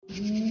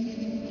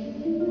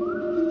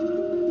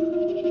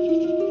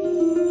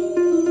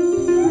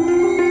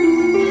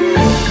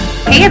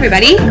Hey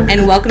everybody,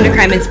 and welcome to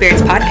Crime and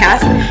Spirits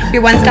Podcast,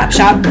 your one-stop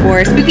shop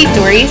for spooky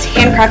stories,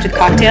 handcrafted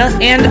cocktails,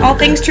 and all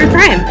things true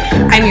crime.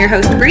 I'm your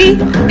host, Bree.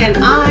 And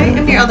I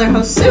am your other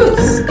host,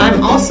 Suze.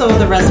 I'm also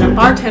the resident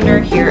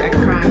bartender here at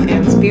Crime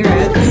and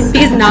Spirits.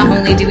 Because not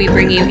only do we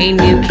bring you a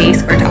new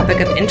case or topic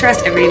of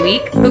interest every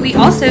week, but we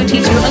also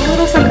teach you a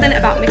little something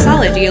about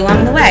mixology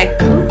along the way.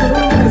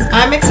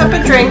 I mix up a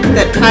drink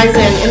that ties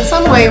in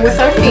some way with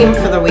our theme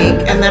for the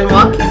week, and then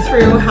walk you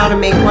through how to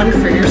make one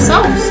for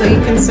yourself so you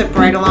can sip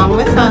right along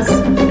with us.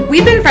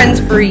 We've been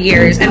friends for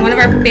years, and one of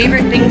our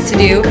favorite things to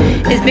do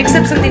is mix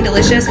up something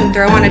delicious and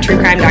throw on a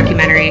true crime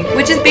documentary,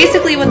 which is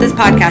basically what this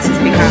podcast has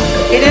become.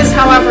 It is,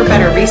 however,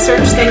 better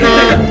researched than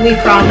that, we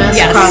promise,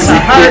 Yes. cross our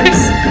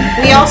hearts.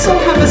 We also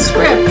have a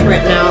script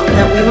written out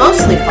that we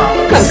mostly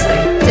follow.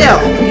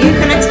 Still, you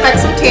can expect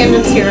some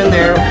tangents here and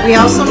there. We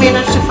also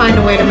managed to find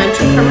a way to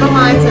mention criminal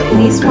minds at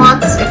least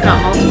once, if not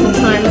multiple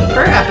times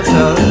per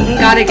episode. You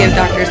gotta give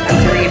Dr.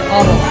 Spencer Reed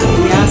all the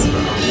love. Yes.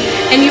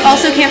 And you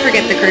also can't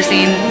forget the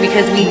cursing,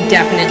 because we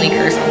definitely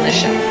curse on this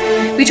show.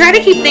 We try to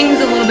keep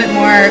things a little bit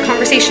more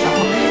conversational.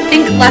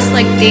 Think less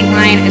like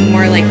Dateline and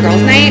more like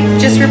Girls' Night.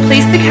 Just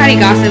replace the catty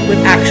gossip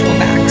with actual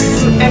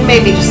facts. And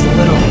maybe just a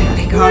little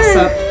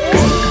gossip.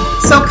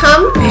 So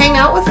come hang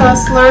out with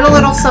us, learn a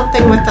little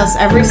something with us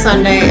every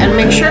Sunday, and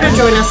make sure to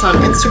join us on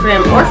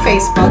Instagram or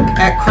Facebook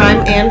at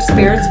Crime and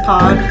Spirits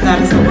Pod.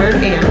 That is the word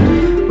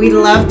and. We'd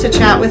love to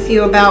chat with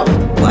you about,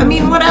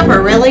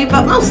 whatever really,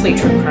 but mostly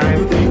true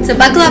crime. So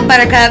buckle up,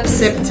 buttercups.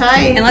 Sip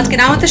tight. And let's get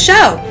on with the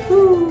show.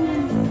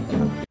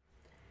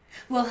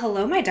 Well,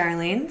 hello, my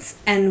darlings,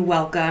 and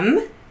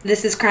welcome.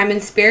 This is Crime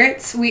and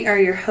Spirits. We are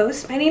your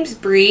hosts. My name's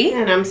Bree.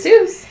 And I'm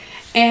Suze.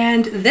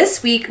 And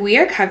this week we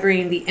are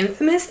covering the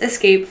infamous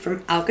escape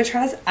from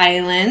Alcatraz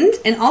Island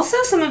and also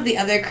some of the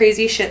other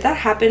crazy shit that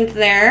happened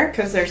there.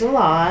 Because there's a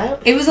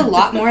lot. It was a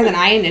lot more than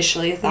I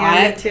initially thought.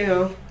 Yeah, me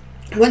too.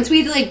 Once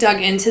we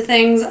dug into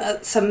things,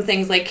 some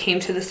things came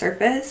to the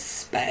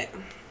surface, but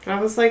I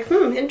was like,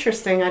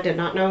 interesting. I did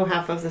not know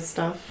half of this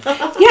stuff.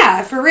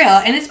 yeah, for real.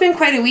 And it's been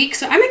quite a week,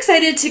 so I'm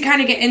excited to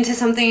kind of get into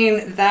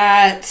something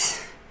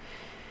that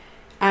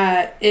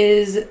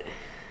is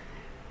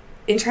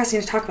interesting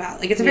to talk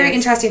about. It's a very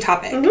interesting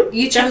topic. Mm-hmm.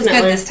 You chose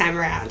good this time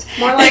around.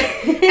 More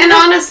like, and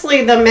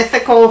honestly, the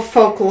mythical,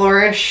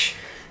 folklorish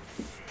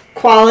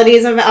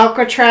qualities of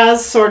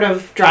Alcatraz sort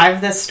of drive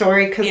this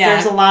story, because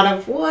there's a lot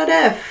of what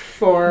if,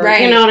 or,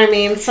 you know what I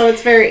mean? So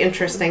it's very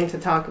interesting to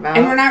talk about.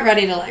 And we're not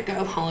ready to let go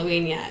of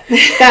Halloween yet.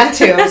 That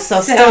too,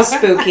 so still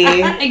spooky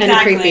and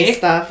creepy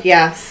stuff,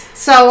 yes.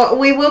 So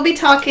we will be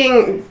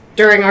talking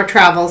during our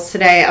travels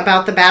today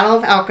about the Battle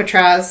of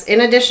Alcatraz,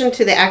 in addition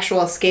to the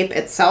actual escape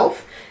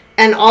itself.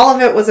 And all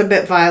of it was a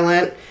bit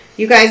violent.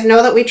 You guys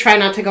know that we try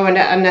not to go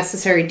into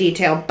unnecessary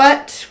detail,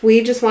 but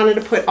we just wanted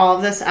to put all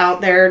of this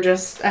out there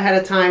just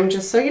ahead of time,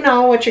 just so you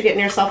know what you're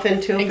getting yourself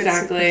into.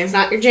 Exactly. If it's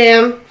not your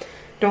jam,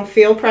 don't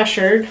feel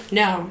pressured.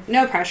 No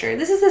pressure.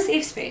 This is a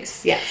safe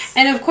space. Yes.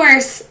 And of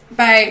course,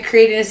 by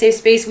creating a safe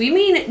space, we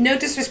mean no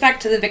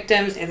disrespect to the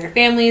victims and their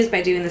families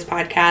by doing this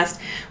podcast.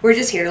 We're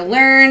just here to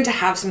learn, to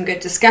have some good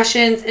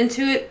discussions, and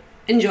to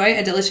enjoy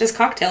a delicious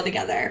cocktail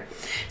together.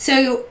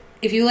 So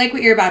if you like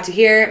what you're about to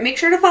hear, make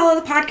sure to follow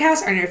the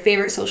podcast on your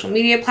favorite social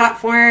media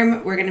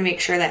platform. We're going to make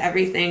sure that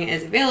everything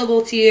is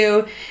available to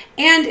you.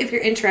 And if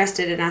you're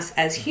interested in us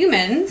as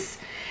humans,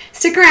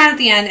 stick around at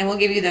the end and we'll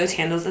give you those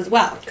handles as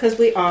well. Because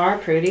we are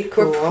pretty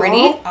cool. We're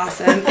pretty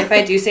awesome, if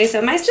I do say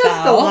so myself.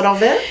 Just a little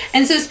bit.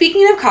 And so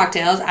speaking of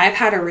cocktails, I've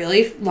had a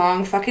really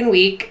long fucking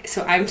week,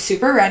 so I'm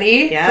super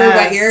ready for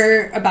what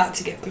you're about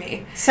to give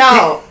me.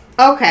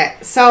 Okay,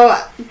 so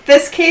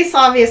this case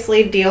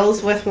obviously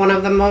deals with one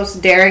of the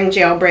most daring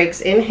jailbreaks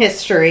in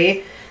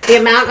history. The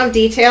amount of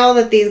detail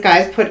that these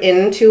guys put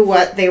into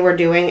what they were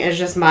doing is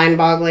just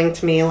mind-boggling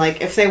to me.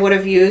 If they would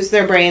have used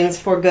their brains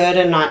for good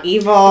and not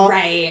evil.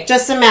 Right.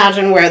 Just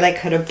imagine where they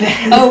could have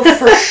been. Oh,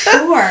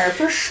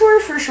 for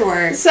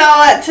sure.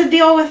 So to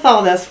deal with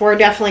all this, we're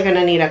definitely going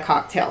to need a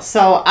cocktail.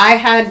 So I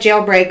had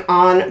jailbreak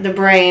on the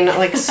brain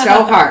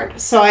so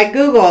hard. So I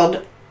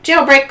Googled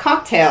jailbreak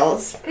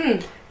cocktails.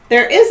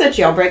 There is a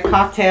jailbreak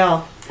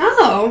cocktail.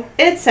 Oh.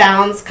 It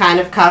sounds kind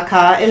of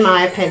caca, in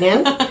my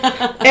opinion.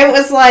 It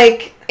was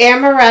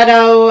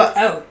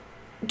amaretto,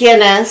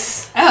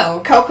 Guinness,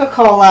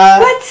 Coca-Cola.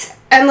 What?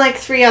 And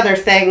 3 other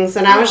things.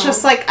 And I was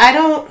just I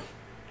don't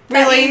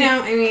really...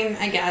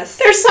 I guess.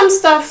 There's some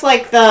stuff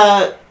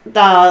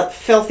the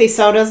filthy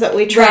sodas that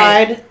we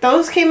tried. Right.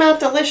 Those came out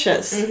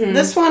delicious. Mm-hmm.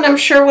 This one I'm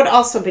sure would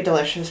also be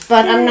delicious,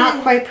 but I'm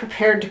not quite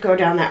prepared to go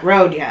down that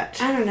road yet.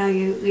 I don't know.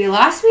 You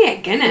lost me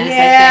at Guinness,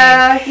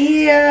 I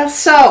think. Yeah.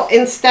 So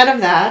instead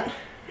of that,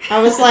 I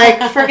was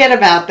forget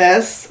about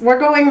this. We're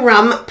going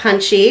rum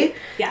punchy.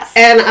 Yes.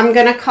 And I'm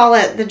going to call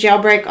it the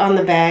jailbreak on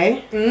the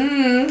bay.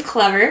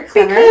 Clever.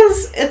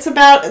 Because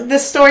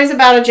this story's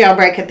about a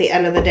jailbreak at the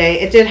end of the day.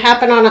 It did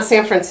happen on the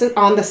San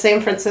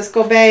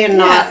Francisco Bay and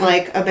not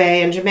a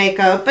bay in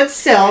Jamaica. But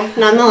still,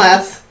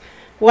 nonetheless,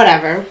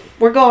 whatever.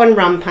 We're going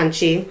rum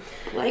punchy.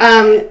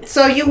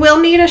 So you will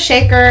need a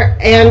shaker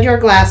and your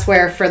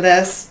glassware for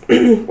this.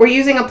 We're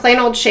using a plain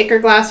old shaker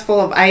glass full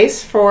of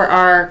ice for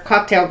our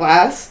cocktail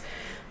glass.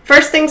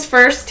 First things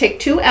first, take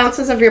 2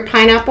 ounces of your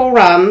pineapple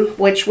rum,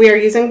 which we are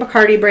using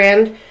Bacardi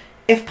brand.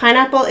 If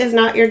pineapple is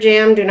not your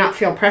jam, do not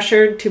feel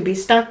pressured to be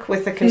stuck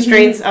with the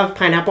constraints of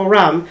pineapple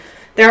rum.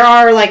 There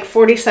are like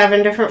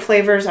 47 different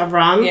flavors of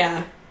rum.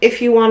 Yeah.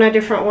 If you want a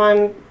different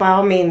one, by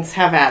all means,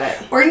 have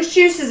at it. Orange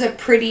juice is a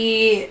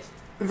pretty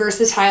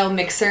versatile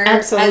mixer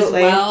as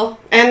well.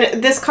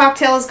 And this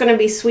cocktail is going to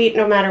be sweet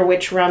no matter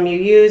which rum you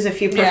use. If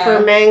you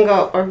prefer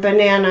mango or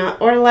banana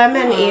or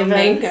lemon even.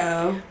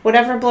 Mango.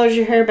 Whatever blows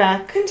your hair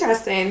back.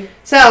 Interesting.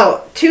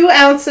 So, 2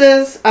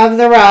 ounces of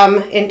the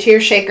rum into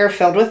your shaker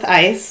filled with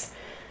ice.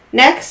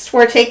 Next,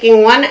 we're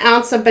taking 1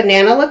 ounce of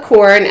banana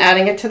liqueur and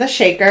adding it to the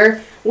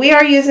shaker. We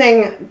are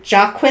using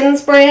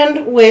Jacquin's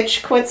brand,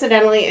 which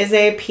coincidentally is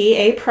a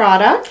PA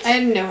product. I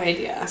had no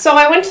idea. So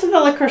I went to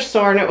the liquor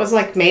store and it was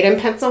like made in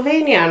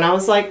Pennsylvania. And I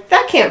was like,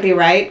 that can't be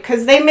right.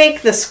 Because they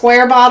make the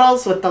square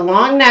bottles with the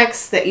long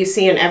necks that you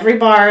see in every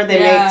bar. They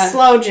make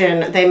sloe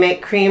gin. They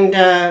make creme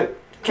de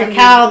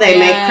cacao. They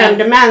make creme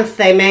de menthe.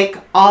 They make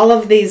all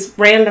of these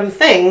random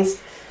things.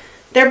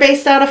 They're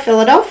based out of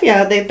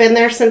Philadelphia. They've been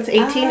there since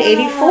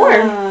 1884.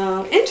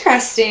 Oh,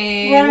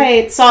 interesting.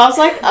 Right. So I was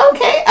like,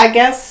 okay, I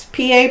guess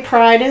PA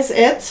Pride is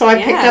it. So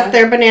I picked up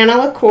their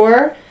banana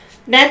liqueur.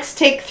 Next,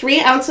 take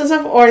 3 ounces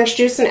of orange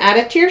juice and add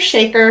it to your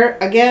shaker.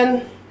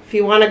 Again, if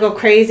you want to go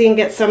crazy and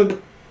get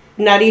some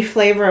nutty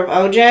flavor of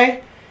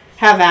OJ,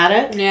 have at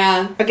it.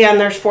 Yeah. Again,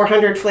 there's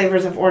 400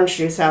 flavors of orange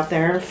juice out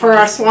there. For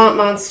our Swamp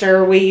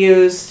Monster, we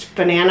used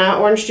banana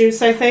orange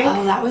juice, I think.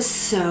 Oh, that was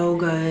so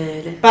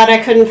good. But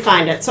I couldn't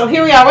find it. So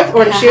here we are with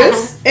orange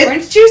juice.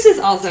 Orange juice is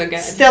also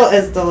good. Still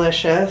is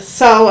delicious.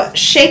 So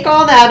shake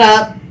all that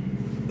up.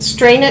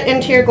 Strain it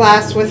into your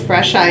glass with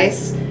fresh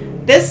ice.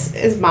 This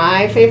is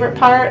my favorite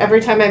part.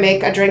 Every time I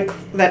make a drink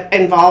that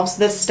involves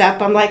this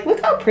step, I'm like, look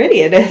how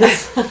pretty it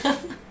is.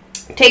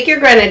 Take your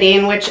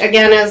grenadine, which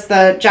again is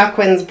the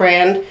Jacquin's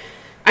brand.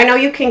 I know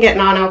you can get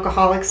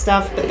non-alcoholic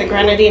stuff, but the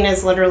grenadine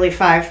is literally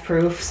 5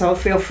 proof, so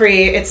feel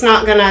free. It's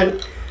not going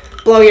to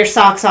blow your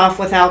socks off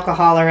with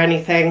alcohol or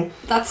anything.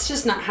 That's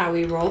just not how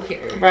we roll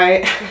here.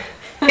 Right.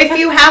 If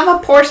you have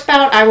a pour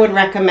spout, I would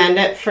recommend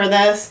it for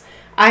this.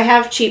 I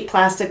have cheap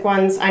plastic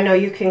ones. I know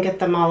you can get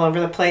them all over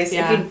the place.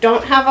 Yeah. If you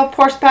don't have a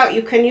pour spout,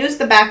 you can use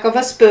the back of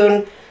a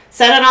spoon,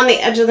 set it on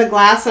the edge of the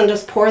glass, and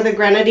just pour the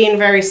grenadine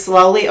very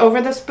slowly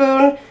over the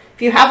spoon.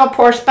 If you have a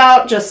pour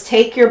spout, just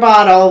take your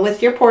bottle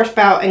with your pour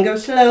spout and go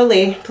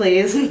slowly,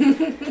 please.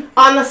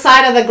 On the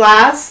side of the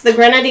glass, the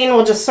grenadine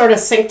will just sort of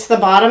sink to the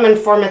bottom and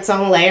form its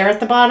own layer at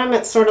the bottom.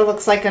 It sort of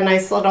looks like a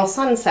nice little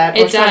sunset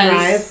or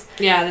sunrise.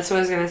 Yeah, that's what I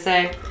was going to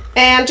say.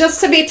 And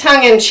just to be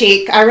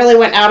tongue-in-cheek, I really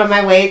went out of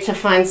my way to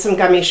find some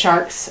gummy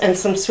sharks and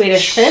some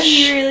Swedish fish.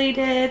 You really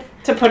did.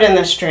 To put in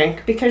this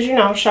drink. Because, you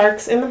know,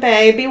 sharks in the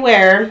bay,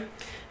 beware.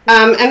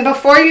 And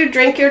before you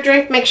drink your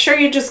drink, make sure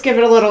you just give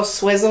it a little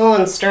swizzle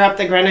and stir up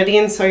the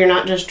grenadine so you're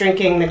not just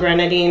drinking the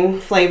grenadine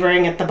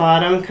flavoring at the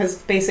bottom, because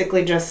it's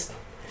basically just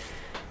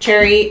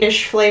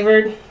cherry-ish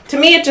flavored. To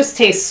me, it just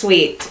tastes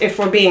sweet, if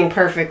we're being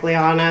perfectly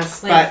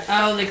honest. Like,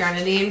 but the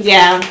grenadine?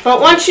 Yeah,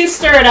 but once you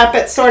stir it up,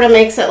 it sort of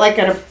makes it like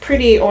a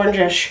pretty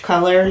orangish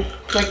color,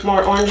 like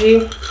more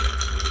orangey.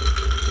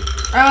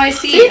 Oh, I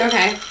see.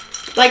 Okay.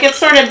 Like, it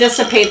sort of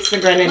dissipates the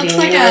grenadine. Looks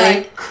like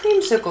a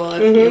creamsicle,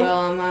 if you will,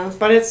 almost.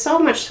 But it's so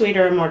much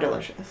sweeter and more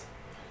delicious.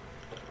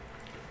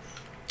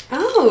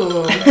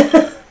 Oh.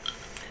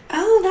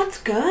 Oh,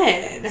 that's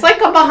good. It's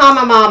like a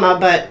Bahama Mama,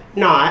 but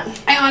not.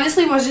 I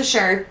honestly wasn't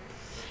sure.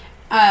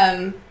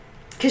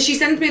 Because she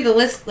sends me the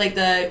list, like,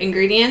 the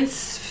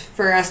ingredients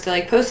for us to,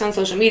 like, post on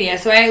social media.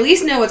 So I at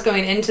least know what's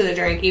going into the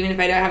drink, even if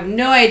I don't have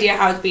no idea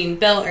how it's being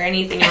built or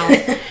anything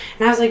else.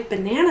 And I was like,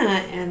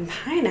 banana and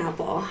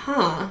pineapple,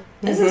 huh?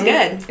 This is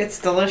good. It's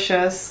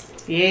delicious.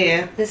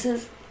 Yeah.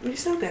 You're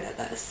so good at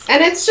this.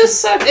 And it's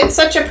just it's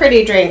such a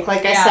pretty drink,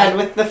 like I said,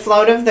 with the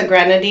float of the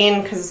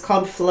grenadine, because it's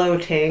called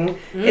floating.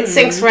 It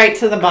sinks right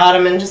to the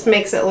bottom and just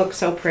makes it look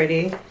so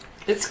pretty.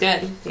 It's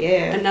good.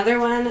 Yeah. Another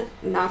one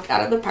knocked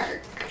out of the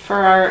park.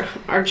 For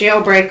our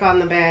jailbreak on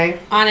the bay.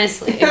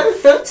 Honestly.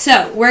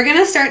 So, we're going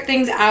to start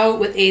things out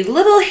with a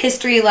little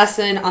history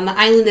lesson on the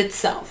island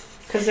itself.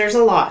 Because there's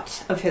a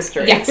lot of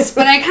history. Yes,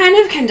 but I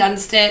kind of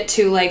condensed it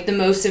to, like, the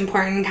most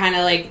important kind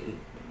of, like,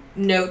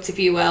 notes, if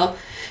you will.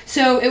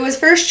 So, it was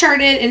first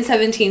charted in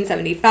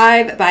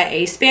 1775 by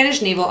a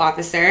Spanish naval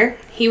officer.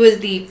 He was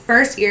the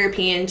first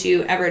European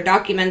to ever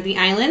document the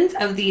islands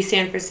of the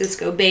San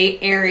Francisco Bay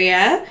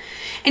Area.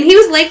 And he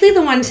was likely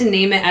the one to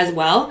name it as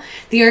well.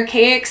 The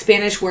archaic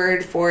Spanish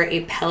word for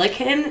a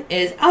pelican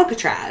is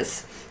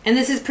Alcatraz. And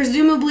this is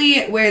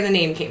presumably where the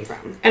name came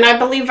from. And I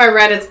believe I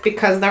read it's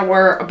because there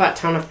were a butt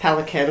ton of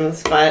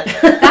pelicans, but...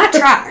 That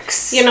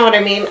tracks. You know what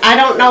I mean? I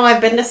don't know.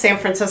 I've been to San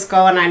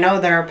Francisco, and I know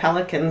there are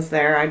pelicans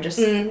there. I just...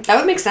 that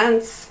would make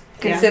sense,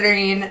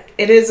 considering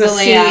it is the a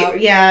layout.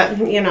 sea.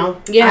 Yeah, you know,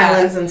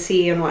 islands and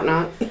sea and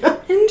whatnot.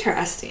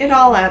 Interesting. It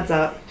all adds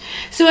up.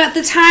 So at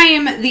the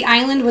time, the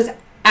island was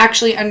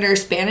actually under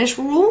Spanish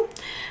rule,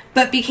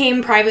 but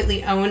became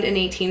privately owned in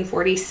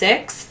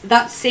 1846.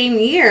 That same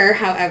year,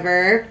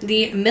 however,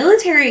 the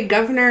military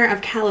governor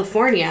of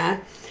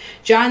California,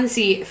 John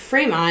C.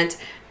 Fremont,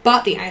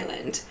 bought the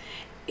island.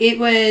 It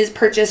was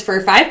purchased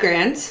for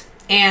 $5,000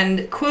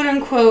 and, quote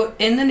unquote,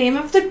 in the name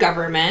of the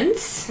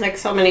government. Like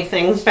so many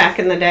things back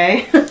in the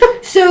day.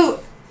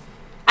 So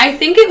I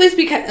think it was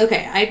because,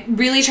 okay, I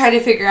really tried to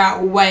figure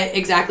out what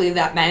exactly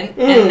that meant,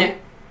 and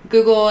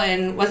Google,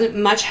 and wasn't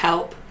much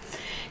help.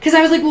 Because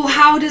I was like, well,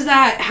 how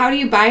do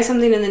you buy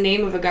something in the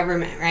name of a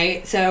government,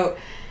 right? So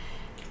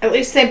at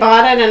least they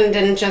bought it and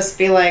didn't just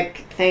be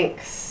like,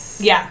 thanks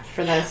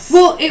for this.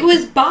 Well, it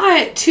was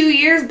bought 2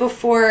 years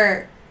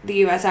before the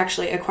U.S.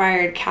 actually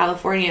acquired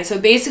California. So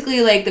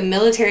basically, like, the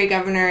military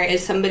governor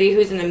is somebody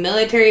who's in a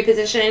military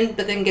position,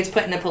 but then gets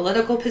put in a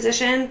political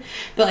position,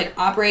 but, like,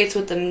 operates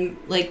with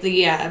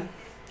the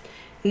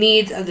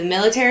needs of the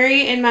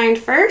military in mind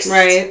first.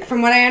 Right.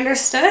 From what I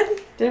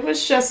understood. It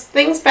was just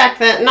things back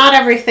then. Not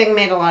everything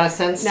made a lot of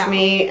sense to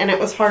me, and it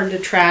was hard to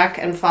track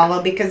and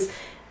follow because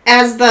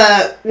as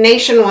the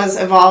nation was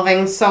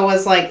evolving, so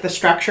was, like, the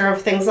structure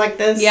of things like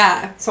this.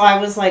 Yeah. So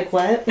I was like,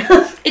 what?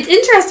 It's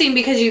interesting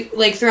because you,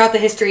 like, throughout the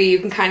history, you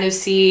can kind of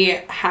see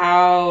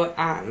how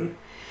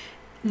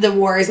the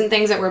wars and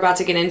things that we're about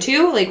to get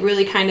into, like,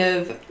 really kind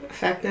of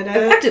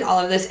affected all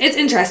of this. It's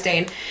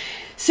interesting.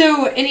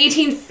 So, in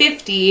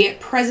 1850,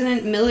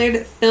 President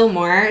Millard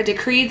Fillmore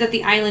decreed that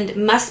the island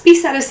must be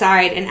set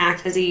aside and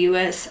act as a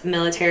U.S.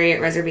 military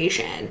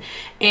reservation.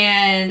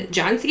 And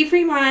John C.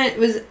 Fremont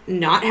was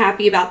not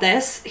happy about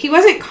this. He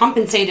wasn't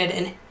compensated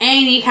in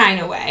any kind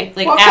of way,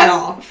 like, at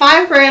all.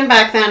 $5,000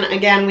 back then,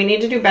 again, we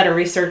need to do better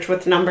research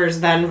with numbers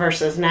then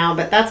versus now,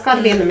 but that's got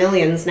to be in the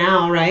millions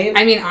now, right?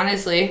 I mean,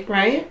 honestly.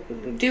 Right?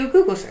 Do a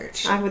Google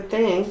search. I would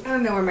think. I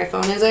don't know where my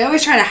phone is. I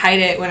always try to hide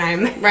it when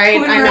I'm right.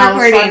 when I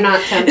know, so I'm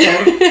not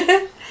tempted.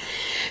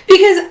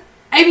 Because,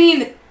 I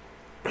mean,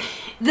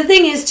 the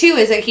thing is, too,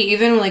 is that he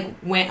even, like,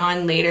 went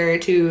on later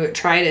to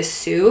try to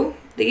sue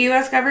the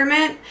U.S.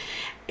 government.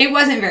 It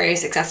wasn't very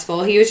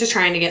successful. He was just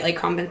trying to get, like,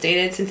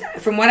 compensated, since,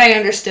 from what I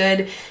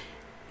understood,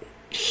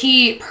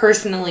 he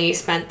personally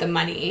spent the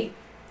money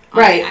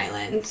on the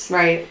island.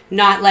 Right.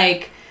 Not,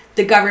 like,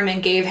 the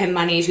government gave him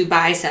money to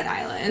buy said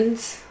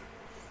islands.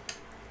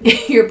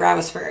 Your brow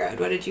was furrowed.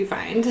 What did you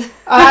find?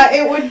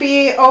 It would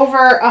be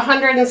over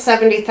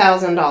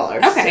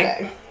 $170,000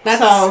 today.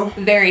 That's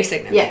very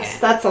significant. Yes,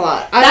 that's a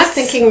lot. I was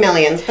thinking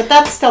millions, but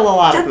that's still a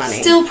lot of money.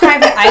 That's still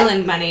private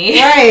island money.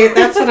 Right,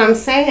 that's what I'm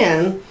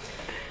saying.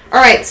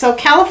 All right, so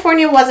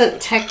California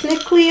wasn't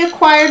technically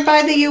acquired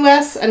by the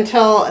U.S.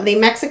 until the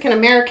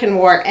Mexican-American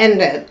War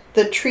ended.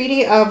 The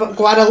Treaty of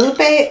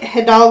Guadalupe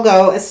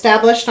Hidalgo,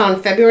 established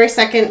on February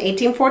 2nd,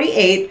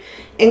 1848,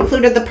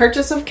 included the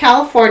purchase of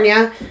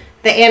California,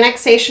 the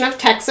annexation of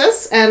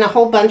Texas, and a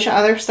whole bunch of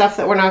other stuff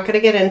that we're not going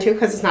to get into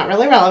because it's not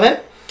really relevant.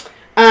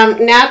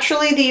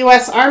 Naturally, the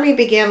U.S. Army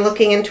began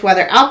looking into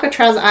whether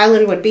Alcatraz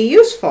Island would be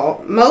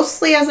useful,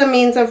 mostly as a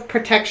means of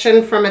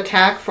protection from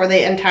attack for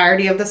the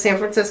entirety of the San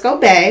Francisco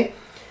Bay.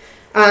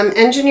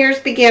 Engineers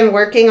began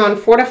working on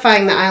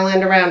fortifying the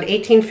island around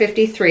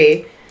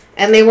 1853,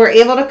 and they were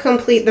able to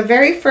complete the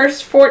very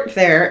first fort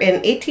there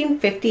in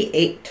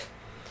 1858.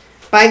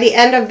 By the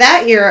end of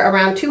that year,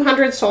 around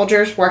 200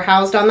 soldiers were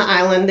housed on the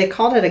island. They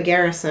called it a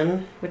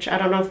garrison, which I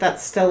don't know if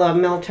that's still a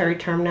military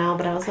term now,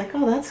 but I was like,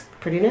 oh, that's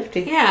pretty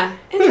nifty. Yeah,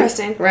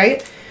 interesting.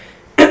 Right?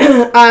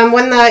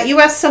 When the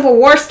U.S. Civil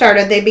War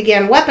started, they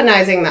began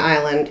weaponizing the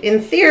island. In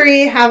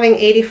theory, having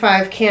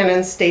 85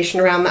 cannons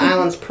stationed around the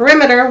island's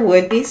perimeter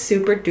would be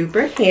super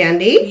duper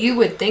handy. You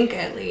would think,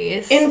 at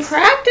least. In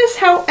practice,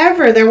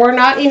 however, there were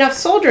not enough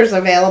soldiers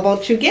available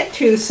to get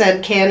to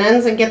said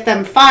cannons and get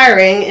them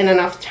firing in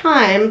enough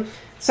time,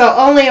 so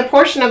only a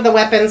portion of the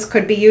weapons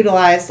could be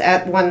utilized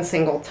at one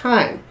single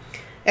time.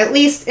 At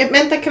least, it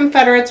meant the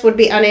Confederates would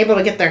be unable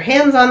to get their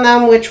hands on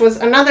them, which was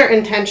another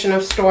intention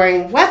of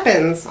storing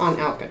weapons on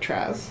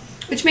Alcatraz.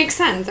 Which makes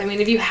sense. I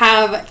mean, if you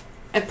have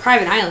a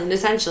private island,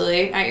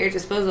 essentially, at your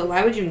disposal,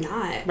 why would you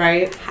not?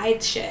 Right.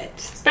 Hide shit.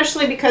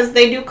 Especially because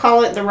they do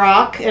call it the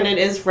Rock, and it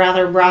is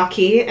rather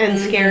rocky and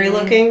scary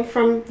looking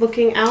from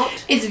looking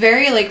out. It's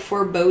very, like,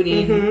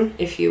 foreboding,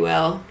 if you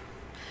will.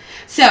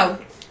 So,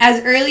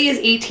 as early as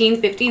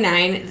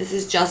 1859, this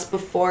is just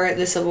before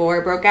the Civil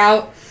War broke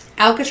out,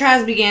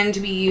 Alcatraz began to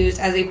be used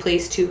as a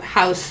place to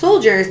house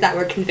soldiers that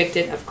were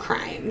convicted of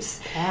crimes.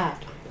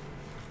 Bad.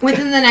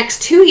 Within the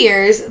next 2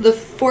 years, the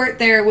fort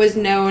there was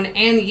known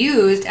and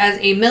used as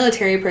a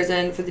military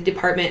prison for the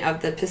Department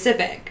of the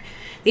Pacific.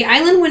 The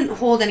island wouldn't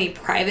hold any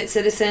private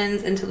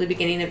citizens until the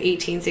beginning of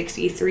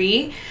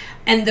 1863,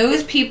 and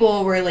those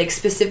people were, like,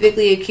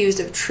 specifically accused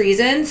of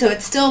treason, so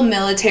it's still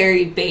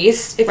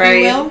military-based, if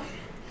you will.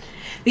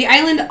 The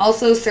island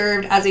also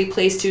served as a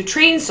place to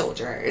train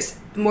soldiers.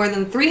 More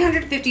than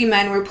 350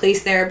 men were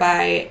placed there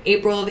by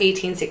April of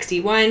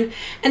 1861,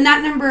 and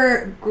that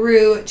number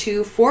grew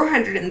to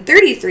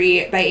 433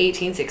 by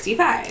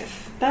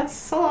 1865.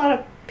 That's a lot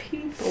of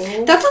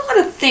people. That's a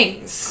lot of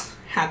things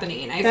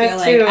happening. I feel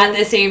like at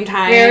the same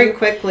time. Very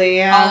quickly,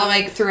 yeah. All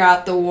like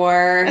throughout the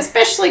war.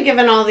 Especially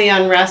given all the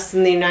unrest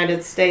in the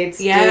United States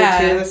due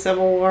to the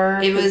Civil War.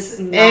 It was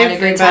not a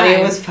good time.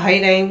 Everybody was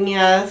fighting,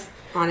 yes.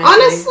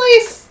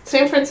 Honestly,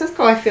 San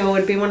Francisco, I feel,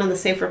 would be one of the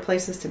safer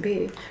places to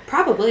be.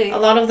 Probably. A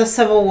lot of the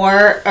Civil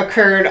War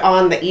occurred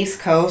on the East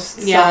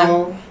Coast,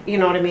 so, you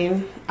know what I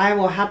mean? I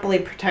will happily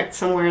protect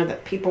somewhere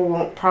that people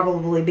won't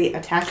probably be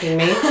attacking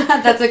me.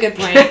 That's a good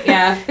point,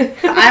 yeah.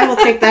 I will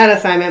take that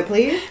assignment,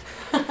 please.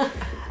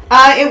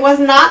 It was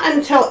not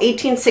until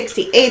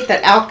 1868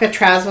 that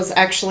Alcatraz was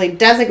actually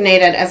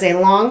designated as a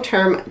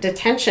long-term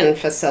detention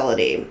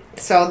facility.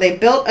 So they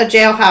built a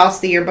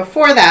jailhouse the year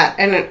before that,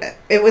 and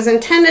it was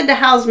intended to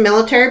house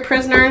military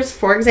prisoners,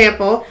 for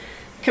example,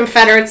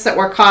 Confederates that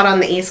were caught on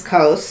the East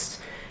Coast.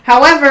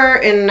 However,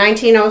 in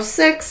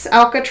 1906,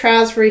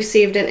 Alcatraz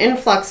received an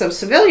influx of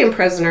civilian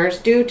prisoners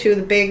due to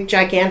the big,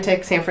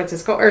 gigantic San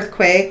Francisco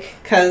earthquake,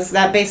 because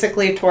that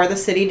basically tore the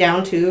city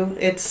down to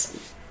its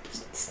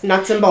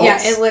nuts and bolts. Yeah,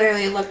 it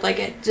literally looked like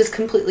it just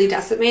completely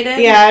decimated.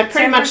 Yeah, it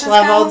pretty much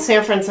leveled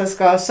San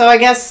Francisco. So I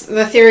guess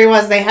the theory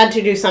was they had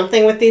to do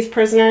something with these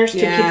prisoners to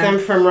keep them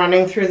from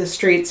running through the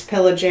streets,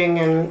 pillaging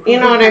and, you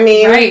know what I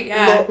mean? Right,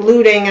 yeah.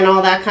 Looting and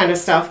all that kind of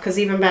stuff. Because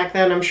even back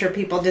then, I'm sure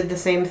people did the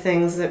same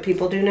things that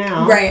people do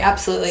now. Right,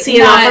 absolutely. See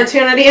an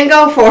opportunity and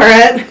go for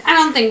it. I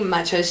don't think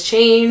much has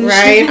changed.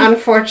 Right,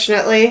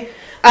 unfortunately.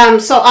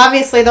 So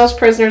obviously those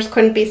prisoners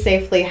couldn't be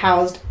safely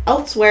housed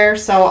elsewhere,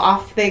 so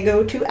off they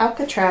go to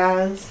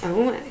Alcatraz.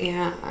 Oh,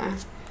 yeah.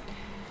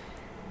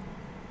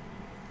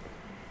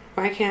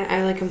 Why can't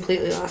I,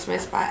 completely lost my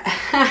spot?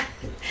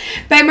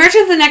 By March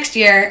of the next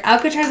year,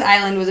 Alcatraz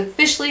Island was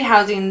officially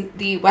housing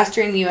the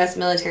Western U.S.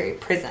 military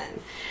prison.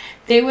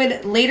 They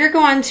would later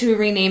go on to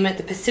rename it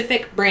the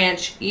Pacific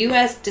Branch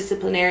U.S.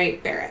 Disciplinary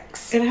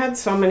Barracks. It had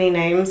so many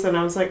names, and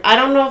I was like, I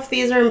don't know if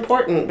these are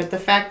important, but the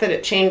fact that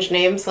it changed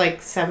names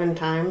 7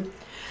 times.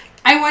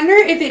 I wonder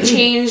if it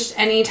changed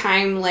any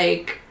time,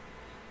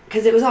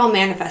 because it was all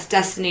Manifest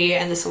Destiny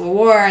and the Civil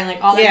War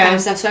and, all that kind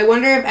of stuff. So I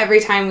wonder if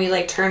every time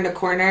we, turned a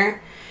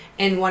corner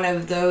in one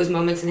of those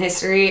moments in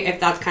history, if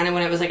that's kind of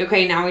when it was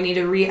okay, now we need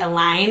to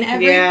realign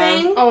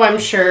everything. Yeah. Oh, I'm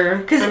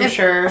sure.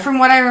 Sure. From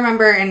what I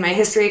remember in my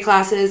history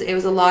classes, it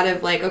was a lot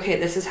of okay,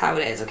 this is how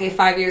it is. Okay,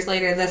 5 years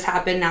later, this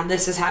happened. Now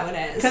this is how it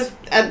is.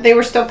 Because they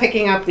were still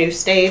picking up new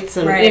states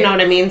and, you know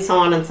what I mean, so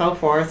on and so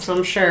forth. So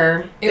I'm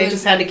sure they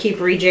just had to keep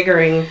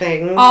rejiggering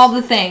things. All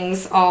the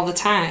things, all the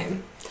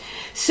time.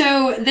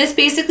 So this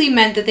basically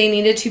meant that they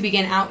needed to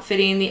begin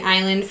outfitting the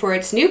island for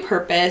its new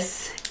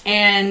purpose.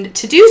 And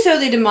to do so,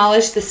 they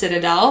demolished the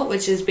Citadel,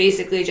 which is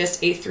basically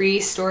just a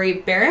 3-story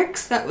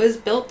barracks that was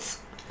built.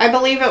 I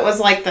believe it was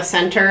the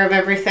center of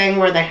everything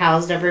where they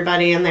housed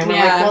everybody, and they were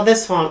well,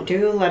 this won't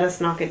do, let us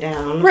knock it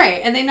down.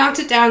 Right, and they knocked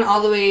it down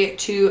all the way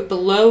to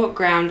below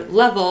ground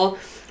level,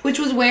 which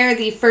was where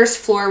the first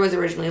floor was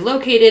originally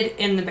located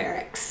in the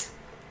barracks.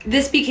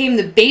 This became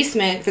the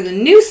basement for the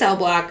new cell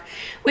block,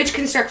 which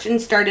construction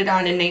started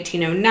on in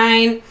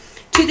 1909.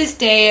 To this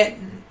day,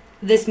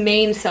 this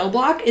main cell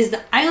block is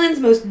the island's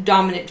most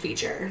dominant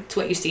feature. It's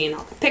what you see in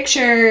all the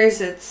pictures.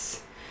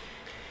 It's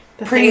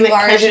pretty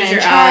large and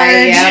in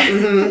charge. Yeah.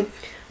 Mm-hmm.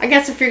 I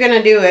guess if you're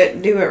going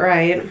to do it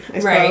right, I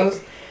suppose.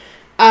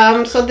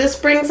 Right. So this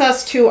brings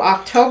us to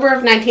October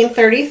of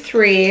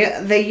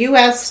 1933. The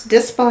U.S.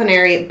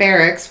 Disciplinary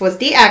Barracks was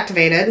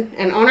deactivated,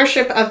 and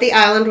ownership of the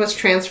island was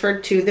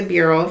transferred to the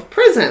Bureau of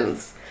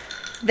Prisons.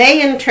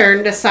 They, in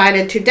turn,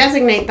 decided to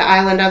designate the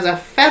island as a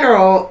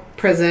federal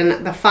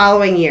prison the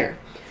following year.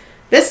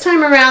 This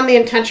time around, the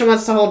intention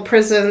was to hold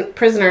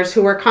prisoners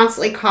who were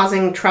constantly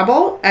causing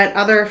trouble at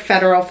other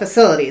federal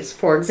facilities.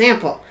 For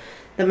example,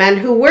 the men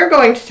who we're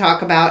going to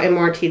talk about in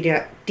more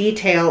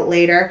detail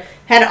later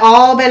had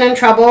all been in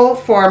trouble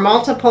for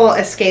multiple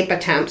escape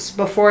attempts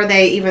before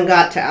they even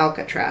got to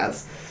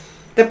Alcatraz.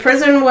 The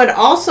prison would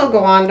also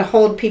go on to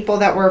hold people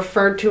that were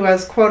referred to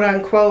as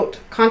quote-unquote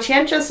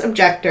conscientious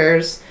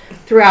objectors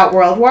throughout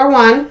World War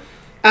I.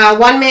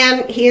 One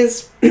man, he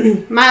is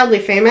mildly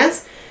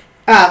famous,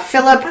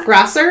 Philip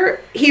Grosser.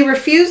 He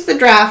refused the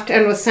draft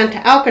and was sent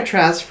to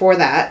Alcatraz for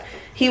that.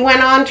 He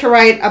went on to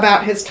write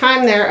about his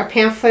time there a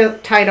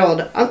pamphlet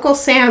titled Uncle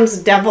Sam's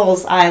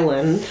Devil's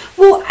Island.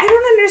 Well, I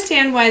don't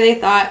understand why they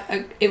thought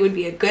it would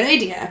be a good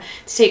idea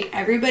to take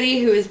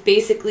everybody who is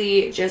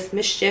basically just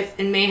mischief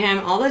and mayhem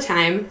all the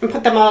time and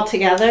put them all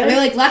together. And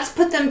they're let's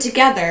put them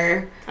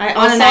together. I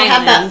also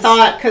had that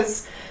thought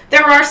because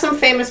there are some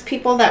famous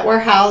people that were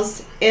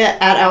housed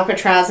at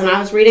Alcatraz, and I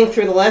was reading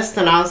through the list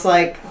and I was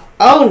like,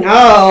 oh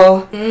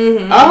no.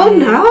 Mm-hmm. Oh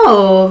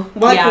no.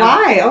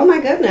 Why? Oh my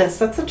goodness.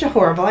 That's such a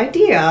horrible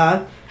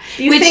idea.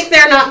 Do you think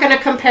they're not going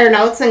to compare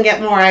notes and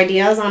get more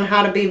ideas on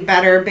how to be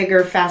better,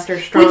 bigger, faster,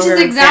 stronger, Which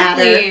is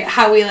exactly badder?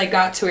 How we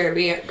got to where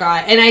we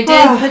got. And I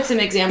did put some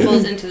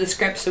examples into the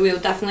script, so we will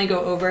definitely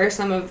go over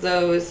some of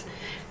those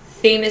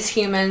famous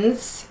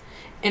humans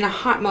in a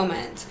hot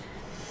moment.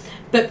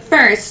 But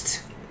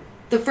first,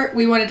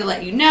 we wanted to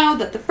let you know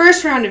that the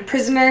first round of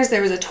prisoners,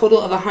 there was a total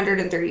of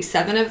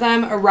 137 of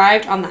them,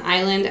 arrived on the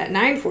island at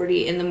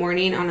 9:40 in the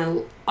morning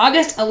on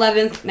August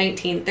 11th,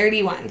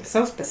 1931.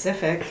 So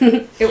specific.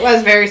 It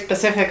was very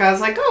specific. I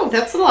was like, oh,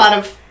 that's a lot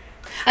of...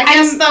 I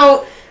guess,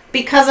 though,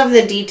 because of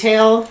the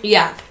detail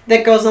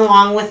that goes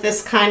along with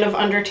this kind of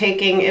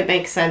undertaking, it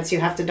makes sense.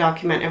 You have to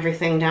document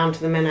everything down to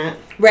the minute.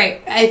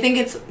 Right. I think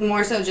it's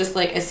more so just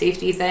like a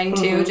safety thing,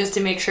 too, just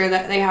to make sure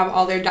that they have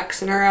all their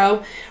ducks in a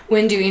row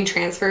when doing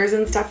transfers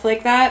and stuff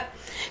like that.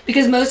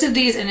 Because most of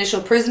these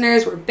initial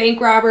prisoners were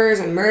bank robbers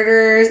and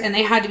murderers, and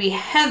they had to be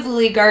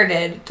heavily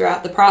guarded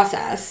throughout the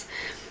process.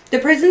 The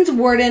prison's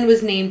warden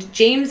was named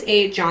James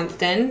A.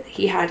 Johnston.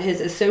 He had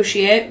his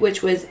associate,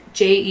 which was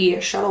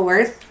J.E.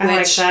 Shuttleworth. I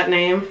like that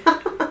name.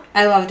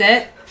 I loved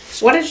it.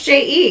 What is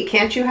J.E.?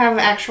 Can't you have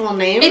actual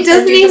names? It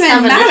doesn't even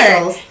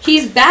matter. Initials?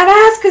 He's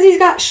badass because he's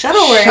got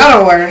Shuttleworth.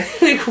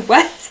 Shuttleworth. Like,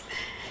 what?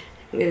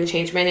 I'm going to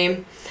change my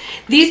name.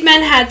 These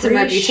men had some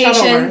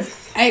reputations.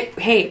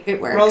 Hey,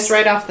 it works. Rolls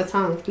right off the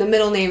tongue. The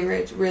middle name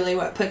is really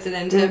what puts it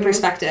into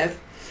perspective.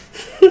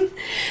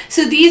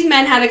 So these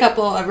men had a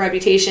couple of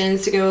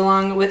reputations to go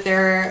along with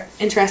their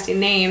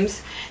interesting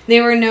names. They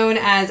were known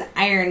as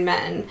Iron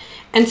Men.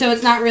 And so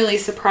it's not really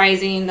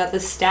surprising that the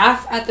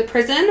staff at the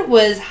prison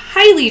was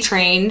highly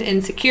trained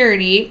in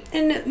security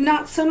and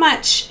not so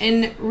much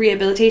in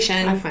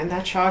rehabilitation. I find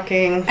that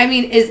shocking. I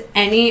mean, is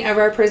any of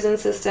our prison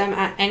system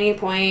at any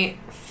point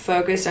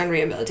focused on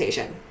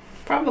rehabilitation?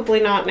 Probably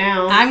not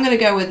now. I'm going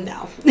to go with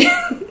no.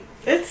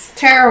 It's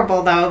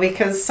terrible, though,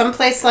 because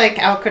someplace like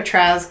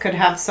Alcatraz could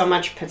have so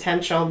much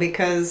potential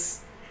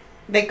because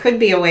they could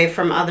be away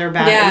from other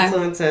bad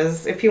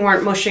influences if you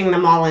weren't mushing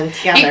them all in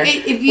together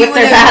if you with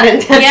their bad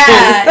intentions.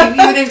 Yeah, if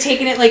you would have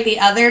taken it like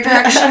the other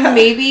direction,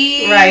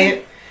 maybe.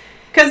 Right.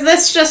 Because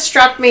this just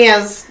struck me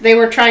as they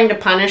were trying to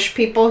punish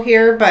people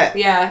here, but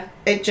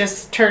it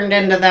just turned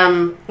into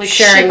them like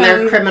sharing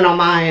their criminal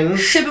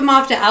minds. Ship them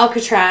off to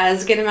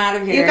Alcatraz, get them out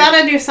of here. You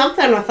gotta do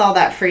something with all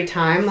that free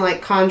time,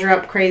 like conjure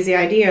up crazy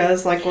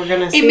ideas like we're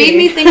gonna see. It made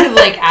me think of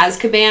like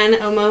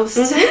Azkaban almost.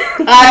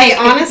 Mm-hmm. I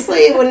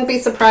honestly wouldn't be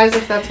surprised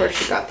if that's where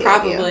she got the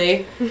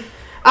idea.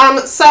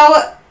 Probably.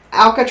 So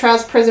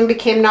Alcatraz prison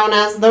became known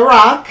as The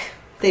Rock.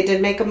 They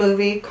did make a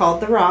movie called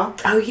The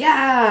Rock. Oh,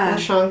 yeah.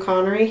 With Sean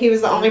Connery. He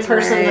was the only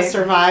person to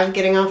survive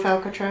getting off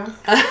Alcatraz.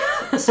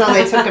 So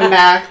they took him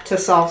back to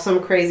solve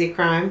some crazy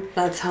crime.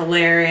 That's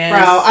hilarious.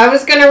 Bro, I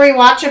was going to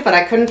rewatch it, but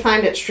I couldn't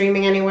find it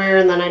streaming anywhere,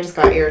 and then I just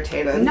got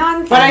irritated.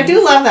 Nonsense. But I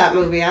do love that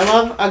movie. I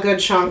love a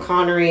good Sean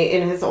Connery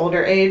in his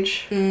older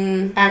age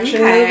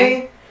action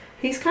movie.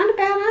 He's kind of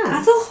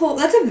badass.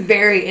 That's a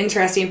very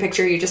interesting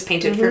picture you just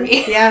painted for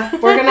me. Yeah,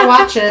 we're going to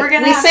watch it.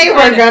 We say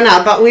we're going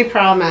to, but we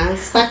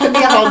promise. That could be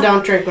a whole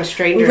don't drink with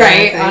strangers.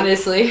 Right,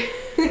 honestly.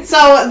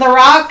 So, The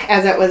Rock,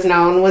 as it was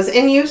known, was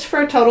in use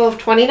for a total of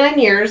 29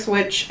 years,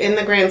 which in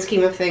the grand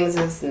scheme of things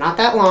is not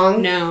that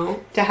long.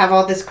 No. To have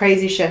all this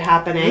crazy shit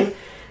happening.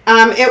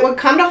 It would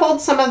come to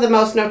hold some of the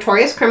most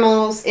notorious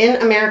criminals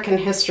in American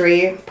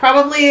history.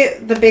 Probably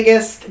the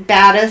biggest,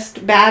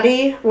 baddest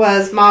baddie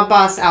was mob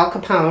boss Al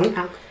Capone.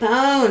 Al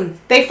Capone.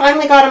 They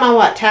finally got him on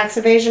what? Tax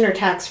evasion or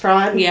tax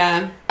fraud?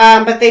 Yeah.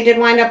 But they did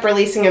wind up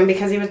releasing him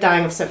because he was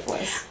dying of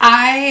syphilis.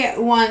 I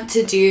want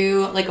to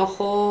do like a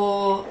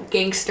whole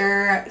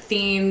gangster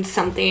themed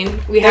something.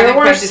 There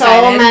were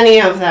so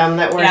many of them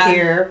that were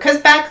here. Because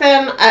back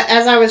then,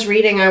 as I was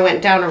reading, I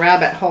went down a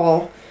rabbit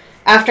hole.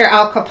 After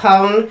Al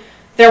Capone,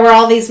 there were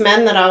all these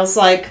men that I was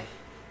like,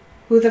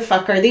 who the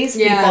fuck are these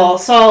people?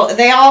 So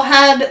they all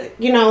had,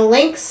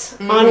 links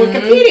on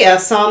Wikipedia.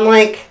 So I'm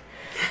like,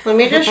 let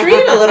me just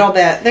read a little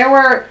bit. There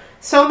were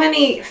so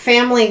many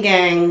family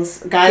gangs,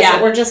 guys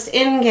that were just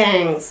in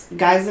gangs,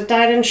 guys that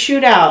died in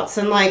shootouts,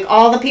 and like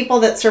all the people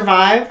that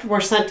survived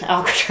were sent to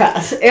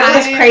Alcatraz. It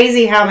was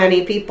crazy how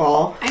many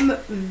people. I'm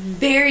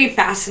very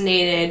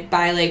fascinated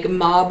by like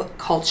mob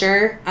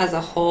culture as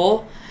a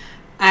whole.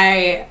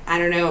 I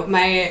don't know,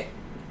 my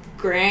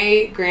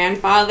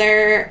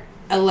great-grandfather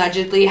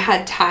allegedly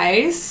had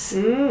ties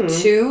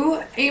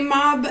to a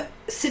mob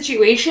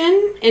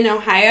situation in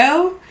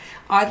Ohio,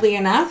 oddly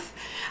enough.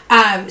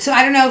 So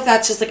I don't know if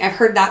that's just like I've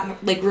heard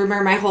that like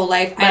rumor my whole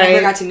life. I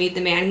never got to meet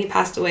the man. He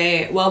passed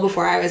away well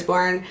before I was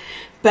born.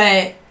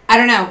 But I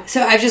don't know.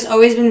 So I've just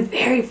always been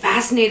very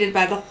fascinated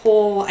by the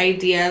whole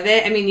idea of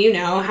it. I mean,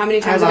 how many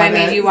times have I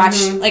made you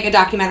watch like a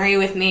documentary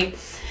with me?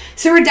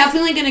 So we're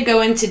definitely going to go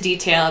into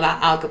detail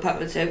about Al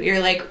Capone. So if you're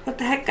like, what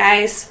the heck,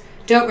 guys?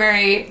 Don't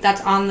worry, that's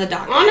on the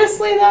docket.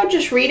 Honestly, though,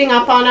 just reading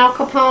up on Al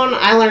Capone,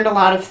 I learned a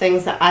lot of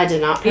things that I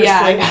did not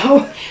personally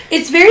know.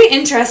 It's very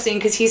interesting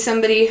because he's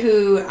somebody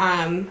who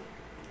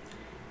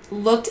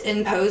looked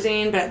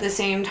imposing, but at the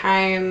same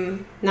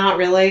time... Not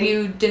really.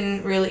 You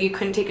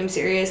couldn't take him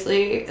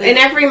seriously. Like, in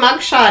every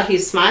mugshot,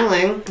 he's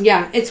smiling.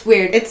 Yeah, it's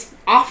weird. It's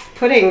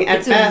off-putting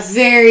at best. It's a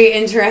very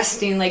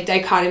interesting, like,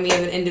 dichotomy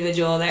of an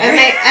individual there.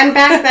 And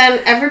back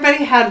then,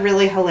 everybody had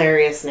really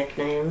hilarious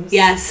nicknames.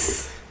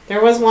 Yes.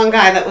 There was one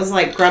guy that was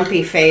like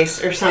Grumpy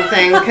Face or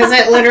something, because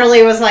it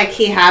literally was like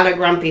he had a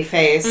grumpy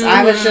face.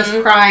 I was just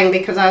crying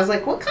because I was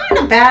like, what kind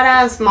of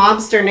badass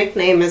mobster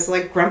nickname is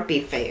like Grumpy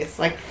Face?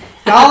 Like,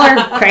 y'all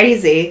are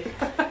crazy.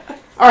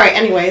 Alright,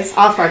 anyways,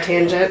 off our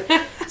tangent.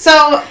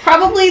 So,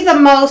 probably the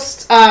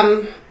most,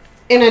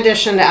 in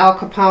addition to Al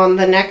Capone,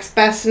 the next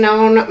best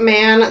known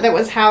man that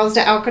was housed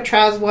at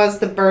Alcatraz was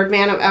the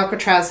Birdman of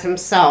Alcatraz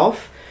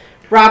himself,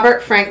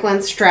 Robert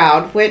Franklin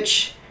Stroud,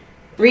 which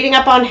reading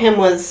up on him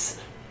was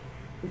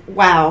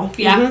wow.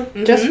 Yeah.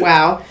 Mm-hmm. Just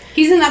wow.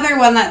 He's another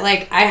one that,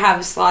 like, I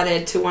have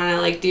slotted to want to,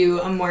 like, do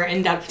a more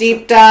in-depth...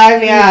 Deep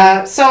dive,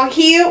 yeah. So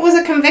he was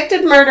a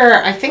convicted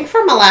murderer, I think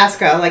from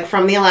Alaska, like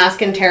from the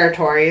Alaskan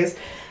territories,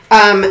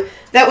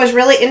 that was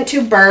really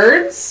into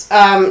birds.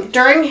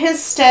 During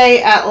his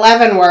stay at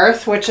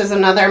Leavenworth, which is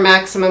another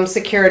maximum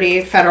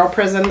security federal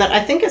prison that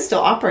I think is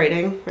still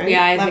operating, right?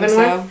 Yeah, I think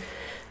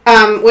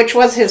so. Which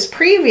was his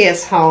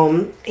previous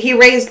home, he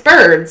raised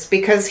birds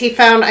because he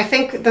found, I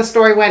think the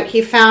story went,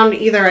 he found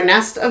either a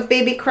nest of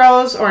baby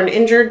crows or an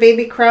injured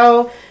baby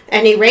crow,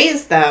 and he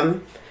raised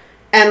them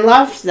and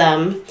loved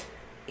them.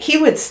 He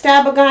would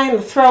stab a guy in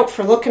the throat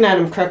for looking at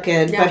him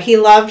crooked, but he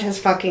loved his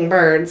fucking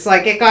birds.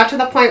 Like, it got to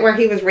the point where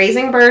he was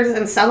raising birds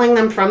and selling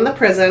them from the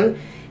prison.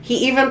 He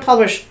even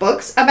published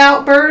books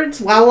about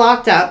birds while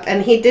locked up,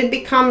 and he did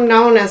become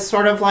known as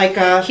sort of like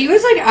a... He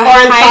was like a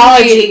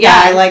ornithology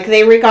guy. Yeah. Like,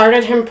 they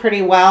regarded him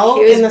pretty well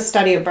in the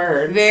study of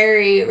birds.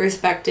 Very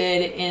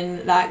respected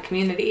in that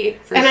community,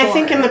 and sure. I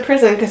think in the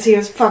prison, because he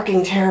was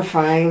fucking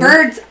terrifying.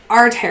 Birds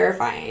are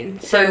terrifying.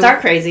 Birds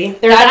are crazy.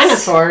 They're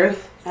dinosaurs.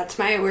 That's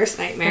my worst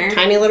nightmare. They're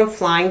tiny little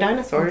flying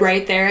dinosaurs.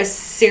 Right there, a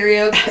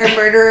serial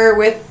murderer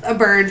with a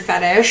bird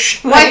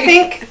fetish. Well, I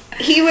think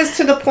he was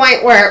to the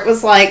point where it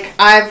was like,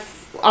 I've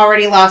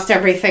already lost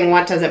everything,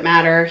 what does it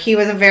matter? He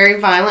was a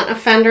very violent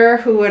offender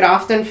who would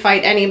often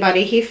fight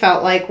anybody he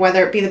felt like,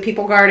 whether it be the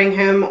people guarding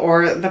him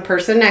or the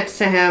person next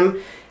to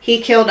him.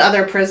 He killed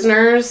other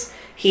prisoners.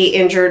 He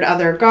injured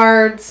other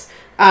guards.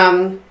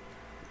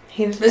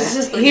 He was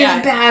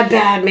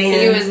bad man.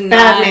 He was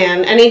bad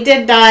man. And he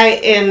did die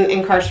in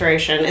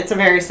incarceration. It's a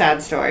very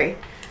sad story.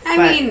 I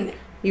mean...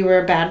 You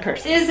were a bad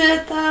person. Is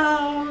it,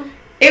 though?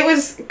 It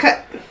was...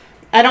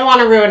 I don't want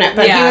to ruin it,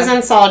 but he was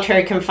in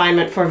solitary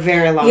confinement for a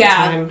very long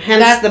time.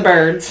 Hence the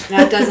birds.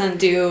 That doesn't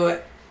do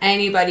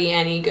anybody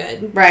any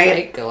good,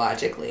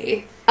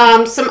 psychologically.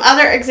 Some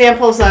other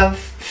examples of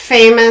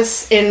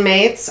famous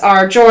inmates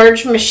are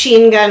George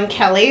Machine Gun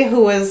Kelly,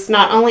 who was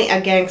not only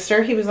a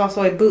gangster, he was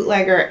also a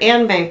bootlegger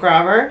and bank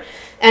robber,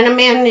 and a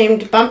man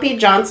named Bumpy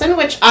Johnson,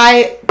 which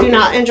I do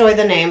not enjoy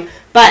the name,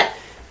 but...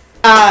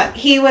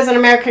 he was an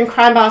American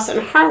crime boss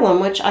in Harlem,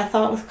 which I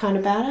thought was kind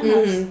of badass.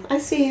 Mm-hmm. I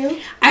see you.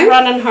 I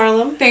run in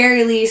Harlem.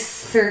 Fairly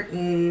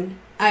certain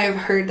I've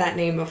heard that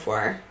name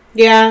before.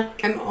 Yeah.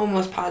 I'm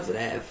almost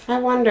positive. I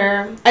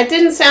wonder. It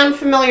didn't sound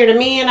familiar to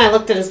me, and I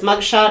looked at his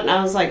mugshot, and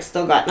I was like,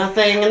 still got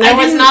nothing. And there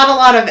was not a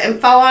lot of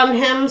info on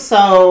him,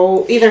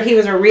 so either he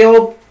was a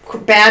real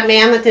bad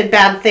man that did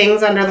bad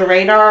things under the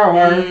radar,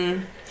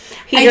 or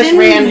he just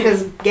ran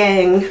his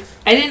gang.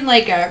 I didn't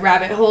like a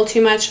rabbit hole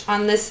too much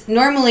on this.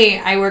 Normally,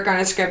 I work on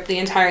a script the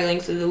entire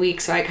length of the week,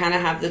 so I kind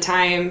of have the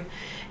time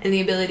and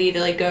the ability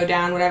to like go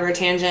down whatever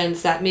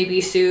tangents that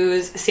maybe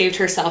Sue's saved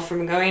herself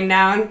from going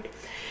down.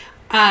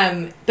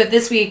 But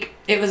this week,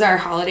 it was our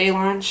holiday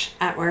launch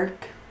at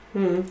work.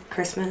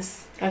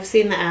 Christmas. I've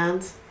seen the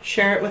ads.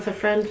 Share it with a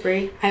friend,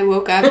 Bree. I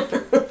woke up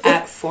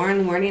at 4 in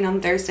the morning on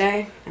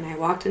Thursday, and I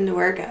walked into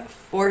work at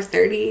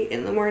 4:30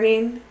 in the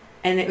morning,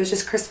 and it was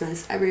just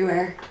Christmas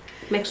everywhere.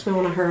 Makes me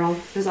want to hurl.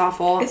 It was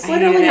awful. It's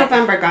literally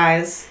November,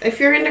 guys. If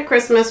you're into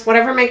Christmas,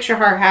 whatever makes your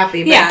heart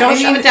happy, but don't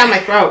shove it down my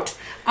throat.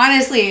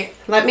 Honestly.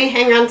 Let me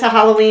hang on to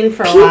Halloween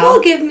for a while.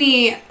 People give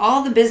me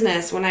all the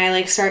business when I,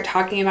 like, start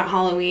talking about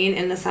Halloween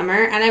in the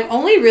summer, and I've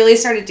only really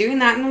started doing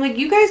that, and I'm like,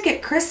 you guys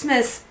get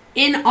Christmas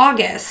in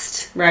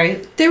August.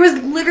 Right. There was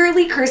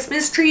literally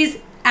Christmas trees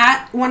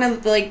at one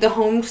of, the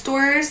home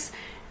stores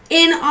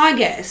in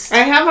August.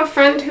 I have a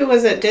friend who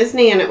was at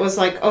Disney, and it was,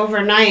 like,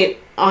 overnight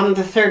on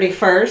the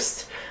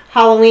 31st.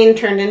 Halloween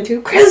turned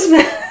into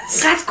Christmas.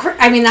 That's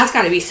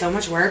got to be so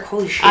much work.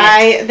 Holy shit.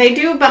 They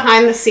do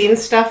behind the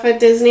scenes stuff at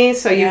Disney,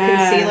 so you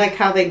can see like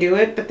how they do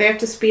it, but they have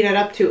to speed it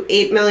up to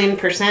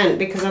 8,000,000%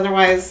 because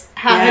otherwise,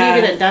 how do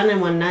you get it done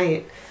in one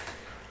night?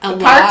 The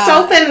park's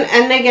open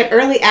and they get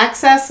early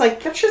access.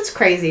 Like, that shit's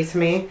crazy to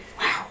me.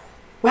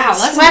 Wow,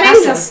 that's sweating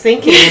impressive. Just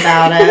thinking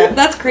about it.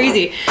 That's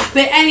crazy.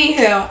 But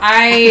anywho,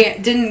 I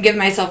didn't give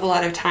myself a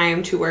lot of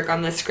time to work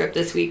on this script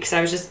this week because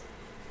I was just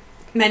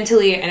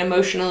mentally and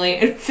emotionally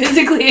and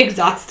physically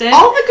exhausted.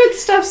 All the good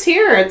stuff's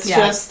here. It's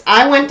just,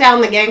 I went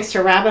down the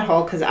gangster rabbit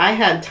hole because I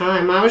had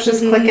time. I was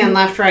just clicking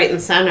left, right,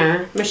 and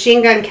center.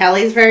 Machine Gun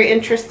Kelly's very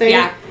interesting.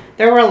 Yeah.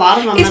 There were a lot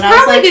of them that I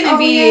was like, it's probably going to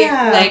be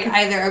like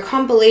either a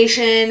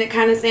compilation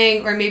kind of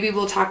thing, or maybe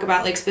we'll talk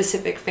about like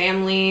specific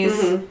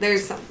families.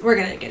 We're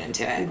going to get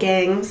into it.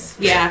 Gangs.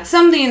 Yeah.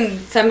 Something,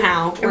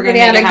 somehow. Everybody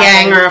had a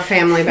gang or a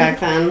family back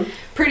then.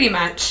 Pretty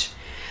much.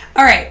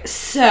 All right.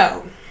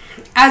 So,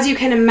 as you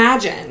can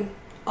imagine,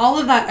 all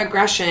of that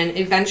aggression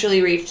eventually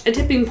reached a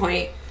tipping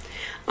point.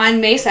 On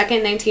May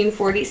 2nd,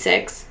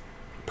 1946,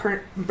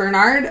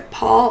 Bernard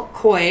Paul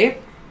Coy,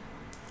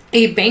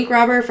 a bank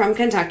robber from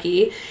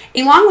Kentucky,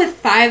 along with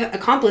 5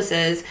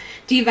 accomplices,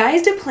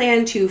 devised a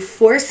plan to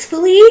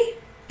forcefully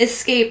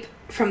escape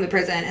from the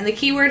prison. And the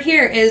key word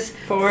here is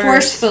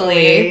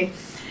forcefully.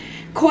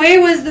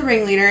 Coy was the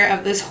ringleader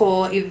of this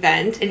whole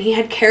event, and he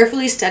had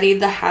carefully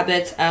studied the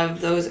habits of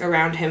those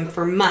around him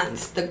for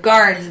months. The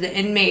guards, the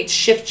inmates,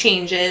 shift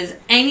changes,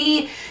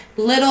 any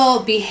little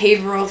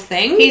behavioral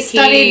thing. He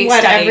studied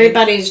what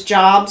everybody's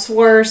jobs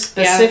were,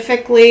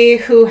 specifically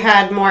who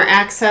had more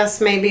access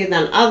maybe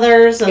than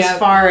others as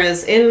far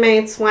as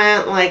inmates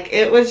went. Like,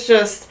 it was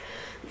just...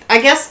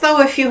 I guess,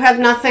 though, if you have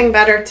nothing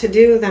better to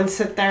do than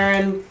sit there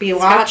and be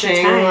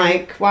watching,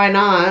 like, why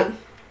not?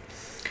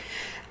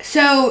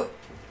 So...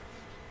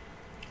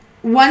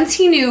 once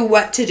he knew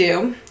what to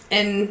do,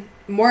 and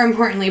more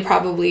importantly,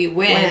 probably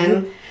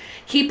when,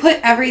 he put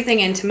everything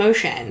into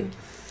motion.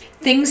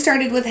 Things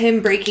started with him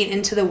breaking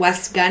into the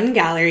West Gun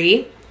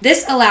Gallery.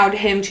 This allowed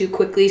him to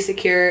quickly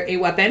secure a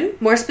weapon,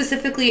 more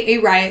specifically a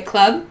riot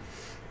club.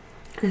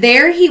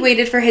 There, he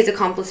waited for his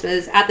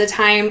accomplices. At the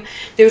time,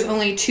 there was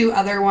only 2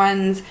 other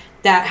ones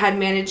that had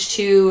managed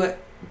to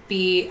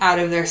be out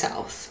of their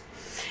cells.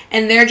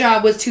 And their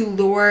job was to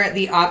lure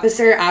the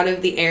officer out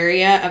of the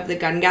area of the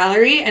gun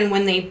gallery. And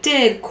when they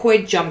did,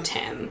 Coy jumped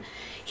him.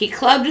 He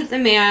clubbed the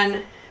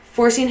man,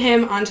 forcing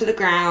him onto the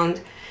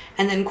ground.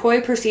 And then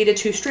Coy proceeded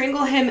to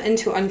strangle him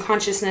into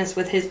unconsciousness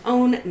with his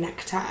own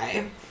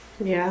necktie.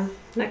 Yeah,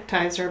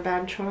 neckties are a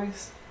bad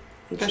choice.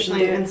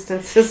 Especially in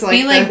instances like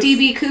this. Be like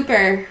D.B.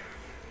 Cooper.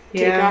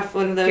 Take off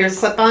one of those. Your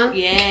clip-on?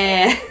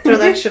 Yeah. Throw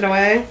that shit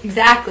away.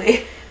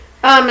 Exactly.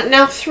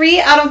 Now, 3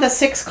 out of the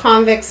 6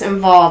 convicts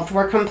involved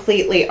were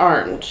completely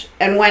armed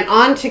and went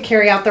on to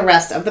carry out the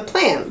rest of the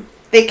plan.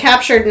 They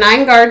captured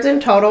 9 guards in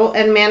total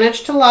and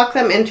managed to lock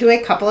them into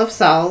a couple of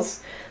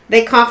cells.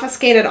 They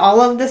confiscated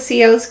all of the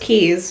CO's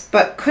keys,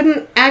 but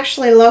couldn't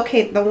actually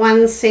locate the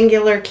one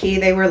singular key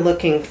they were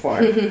looking for.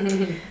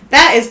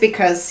 That is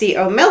because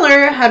CO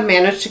Miller had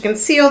managed to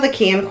conceal the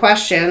key in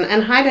question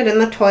and hide it in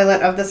the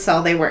toilet of the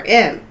cell they were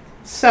in.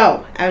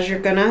 So, as you're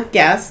gonna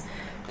guess,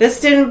 this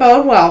didn't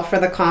bode well for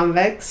the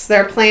convicts.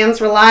 Their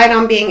plans relied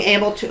on being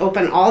able to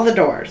open all the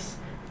doors.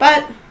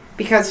 But,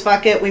 because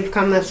fuck it, we've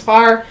come this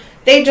far,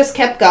 they just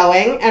kept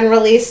going and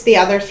released the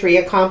other 3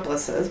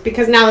 accomplices.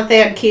 Because now that they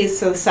had keys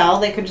to the cell,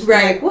 they could just be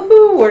like,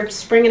 woohoo, we're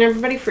just bringing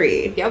everybody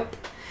free. Yep.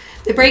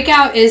 The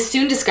breakout is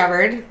soon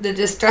discovered. The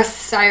distress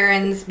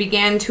sirens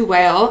began to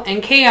wail,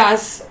 and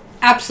chaos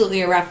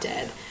absolutely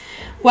erupted.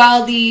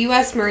 While the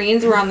U.S.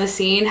 Marines were on the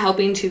scene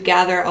helping to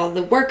gather all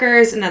the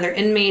workers and other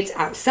inmates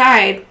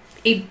outside,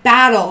 a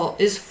battle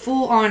is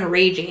full-on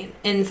raging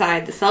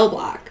inside the cell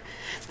block.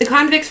 The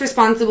convicts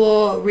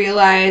responsible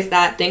realized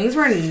that things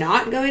were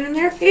not going in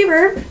their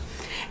favor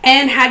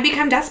and had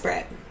become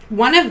desperate.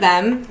 One of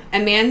them, a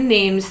man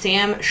named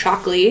Sam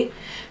Shockley,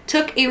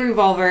 took a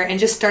revolver and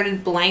just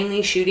started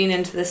blindly shooting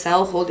into the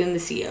cell holding the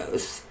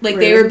COs. Like,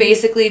 They were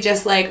basically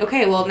just like,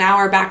 okay, well, now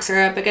our backs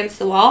are up against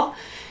the wall.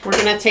 We're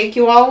going to take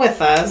you all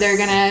with us. They're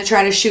going to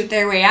try to shoot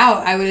their way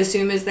out, I would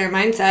assume is their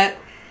mindset.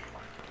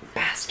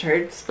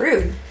 Bastards.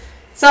 Rude.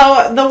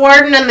 So, the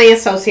warden and the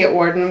associate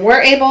warden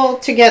were able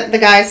to get the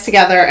guys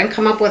together and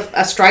come up with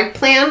a strike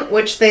plan,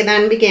 which they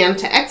then began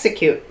to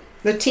execute.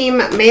 The team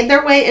made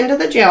their way into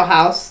the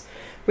jailhouse,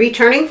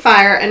 returning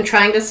fire and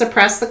trying to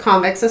suppress the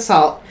convicts'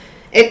 assault.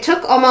 It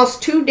took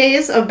almost 2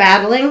 days of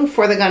battling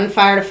for the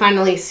gunfire to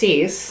finally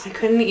cease. I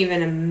couldn't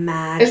even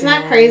imagine. Isn't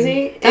that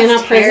crazy? That's in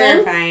a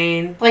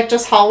terrifying. Prison? Like,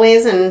 just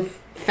hallways and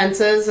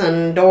fences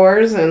and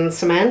doors and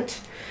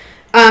cement.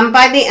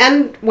 By the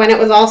end, when it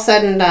was all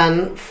said and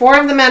done, 4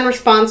 of the men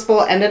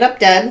responsible ended up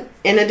dead,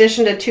 in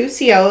addition to 2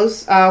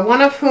 COs,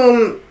 one of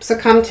whom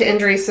succumbed to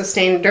injuries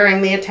sustained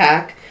during the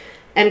attack,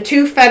 and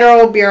 2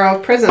 Federal Bureau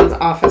of Prisons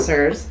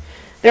officers.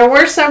 There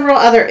were several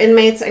other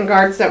inmates and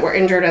guards that were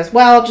injured as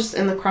well, just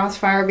in the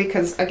crossfire,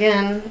 because,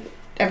 again,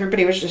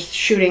 everybody was just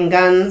shooting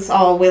guns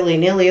all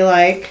willy-nilly,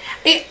 like.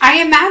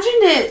 I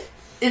imagined it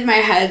in my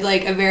head,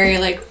 like, a very,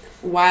 like,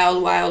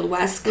 Wild Wild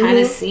West kind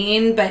of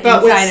scene, but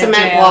inside with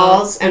cement jail.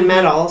 Walls and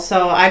metal.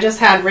 So I just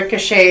had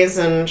ricochets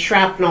and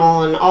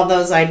shrapnel and all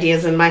those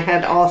ideas in my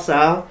head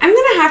also. I'm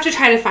gonna have to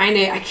try to find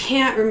it. I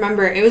can't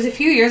remember. It was a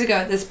few years ago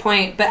at this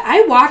point, but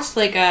I watched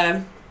like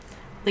a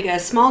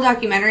small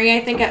documentary, I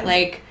think, at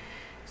like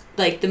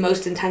the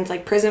most intense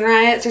like prison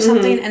riots or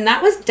something, and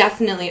that was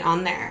definitely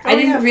on there. I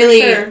didn't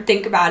really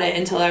think about it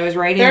until I was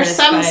writing There's this.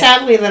 There's some,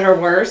 sadly, that are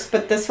worse,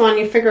 but this one,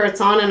 you figure it's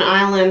on an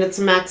island, it's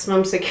a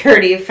maximum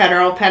security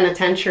federal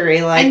penitentiary.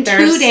 Like, in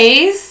 2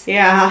 days?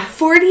 Yeah.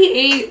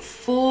 48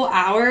 full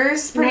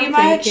hours, pretty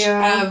much,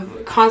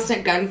 of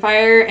constant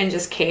gunfire and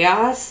just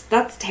chaos.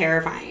 That's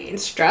terrifying.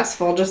 It's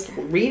stressful just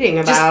reading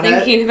about it.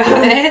 Just thinking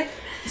about it.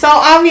 So,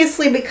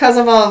 obviously, because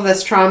of all of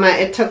this trauma,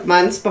 it took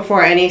months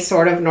before any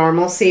sort of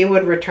normalcy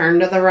would return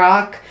to the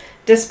Rock.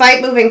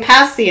 Despite moving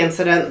past the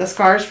incident, the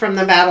scars from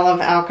the Battle of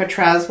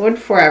Alcatraz would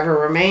forever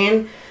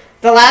remain.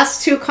 The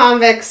last 2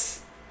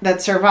 convicts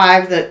that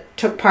survived that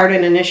took part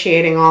in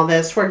initiating all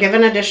this were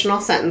given additional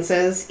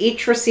sentences.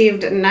 Each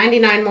received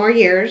 99 more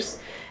years,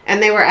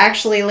 and they were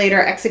actually later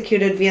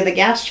executed via the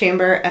gas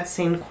chamber at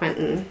San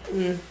Quentin.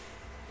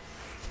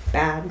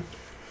 Bad.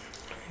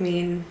 I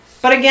mean,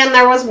 But again,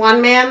 there was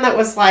one man that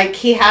was like,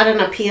 he had an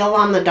appeal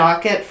on the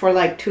docket for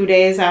like 2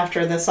 days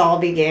after this all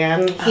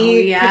began.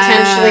 He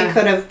potentially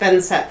could have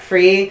been set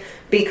free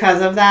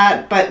because of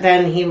that, but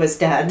then he was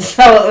dead.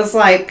 So it was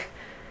like,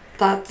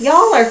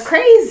 y'all are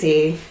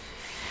crazy.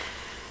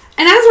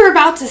 And as we're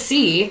about to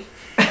see,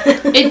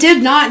 it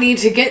did not need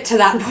to get to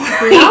that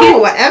point.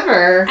 No,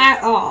 ever.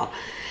 At all.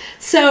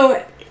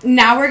 So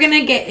now we're going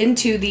to get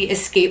into the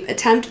escape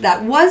attempt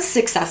that was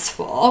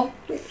successful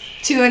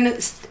to an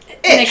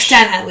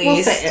extent, at least.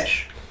 We'll say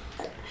ish.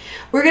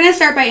 We're going to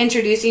start by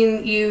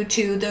introducing you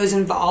to those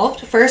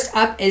involved. First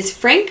up is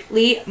Frank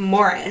Lee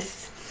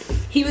Morris.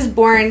 He was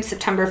born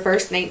September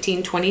 1st,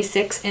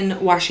 1926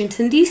 in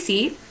Washington,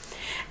 D.C.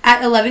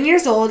 At 11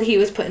 years old, he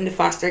was put into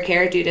foster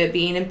care due to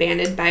being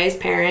abandoned by his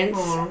parents.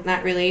 Aww.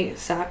 That really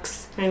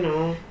sucks. I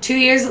know. 2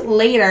 years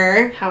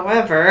later,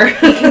 however,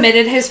 he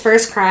committed his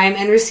first crime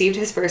and received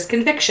his first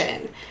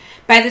conviction.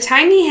 By the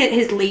time he hit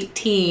his late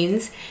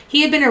teens,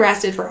 he had been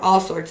arrested for all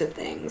sorts of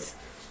things.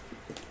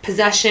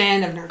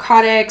 Possession of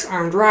narcotics,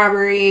 armed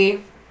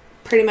robbery,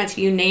 pretty much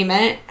you name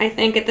it, I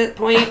think, at that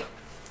point.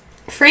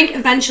 Frank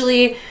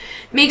eventually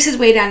makes his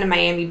way down to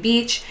Miami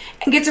Beach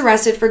and gets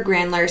arrested for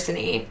grand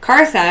larceny,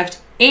 car theft,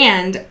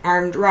 and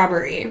armed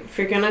robbery. If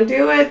you're gonna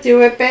do it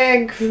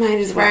big. Might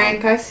as well.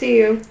 Frank, I see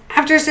you.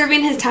 After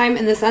serving his time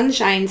in the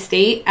Sunshine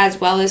State, as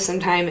well as some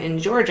time in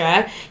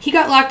Georgia, he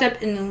got locked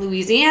up in the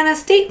Louisiana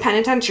State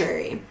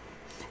Penitentiary.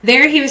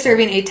 There he was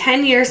serving a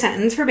 10-year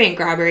sentence for bank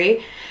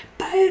robbery,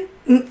 but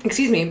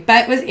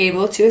was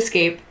able to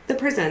escape the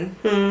prison.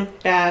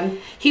 Bad.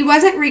 He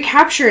wasn't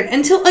recaptured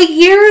until a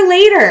year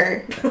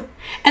later.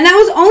 And that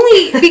was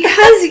only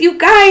because, you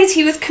guys,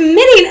 he was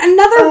committing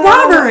another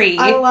robbery.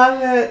 I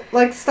love it.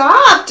 Like,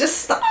 stop. Just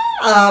stop.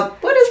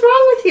 What is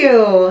wrong with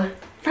you?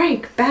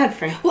 Frank. Bad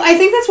Frank. Well, I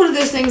think that's one of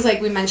those things, like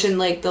we mentioned,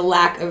 like the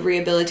lack of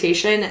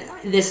rehabilitation.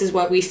 This is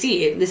what we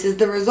see. This is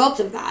the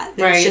result of that.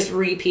 Right. It's just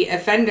repeat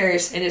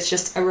offenders, and it's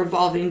just a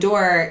revolving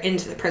door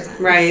into the prisons.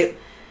 Right.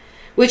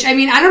 Which, I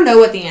mean, I don't know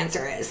what the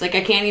answer is. Like,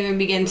 I can't even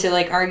begin to,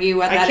 like, argue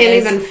what that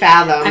is. I can't even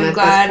fathom I'm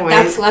glad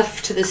that's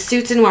left to the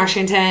suits in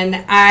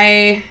Washington.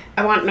 I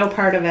want no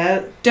part of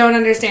it. Don't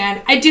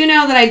understand. I do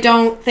know that I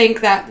don't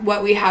think that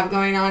what we have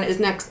going on is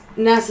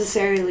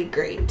necessarily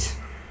great.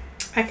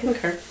 I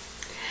concur.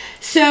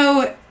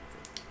 So,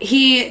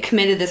 he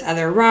committed this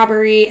other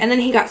robbery, and then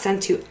he got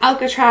sent to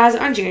Alcatraz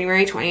on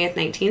January 20th,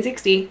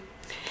 1960.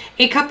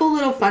 A couple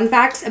little fun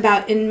facts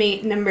about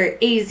inmate number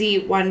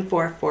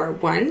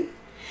AZ-1441.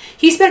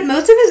 He spent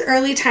most of his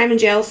early time in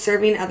jail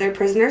serving other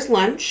prisoners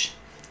lunch,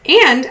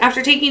 and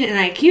after taking an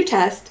IQ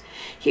test,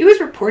 he was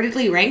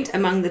reportedly ranked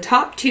among the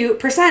top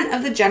 2%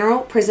 of the general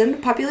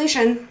prison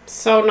population.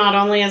 So not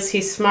only is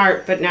he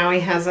smart, but now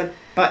he has a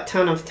butt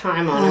ton of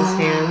time on his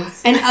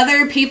hands. And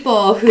other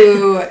people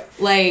who,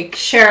 like...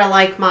 share a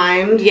like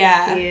mind.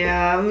 Yeah.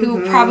 Yeah.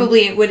 Who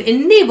probably would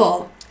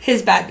enable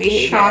his bad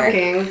behavior.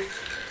 Shocking.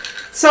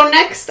 So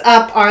next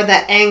up are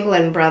the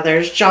Anglin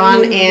brothers,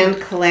 John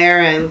and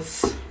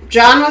Clarence.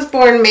 John was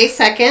born May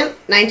 2nd,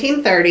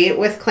 1930,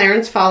 with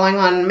Clarence falling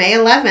on May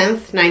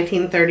 11th,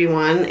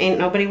 1931. Ain't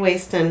nobody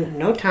wasting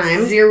no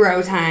time.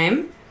 0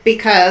 time.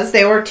 Because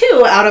they were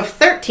 2 out of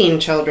 13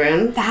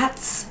 children.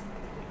 That's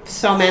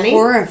so many.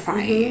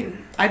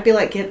 Horrifying. I'd be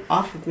like, get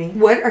off of me.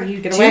 What are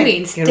you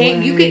doing?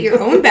 Stay. You get your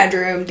own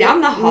bedroom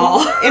down the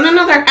hall. In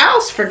another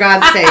house, for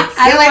God's sake.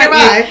 See you later,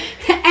 bye.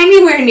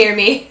 Anywhere near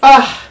me.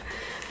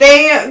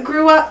 They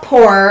grew up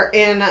poor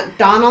in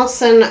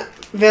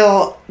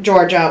Donaldsonville,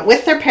 Georgia,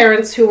 with their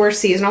parents who were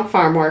seasonal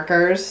farm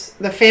workers.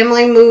 The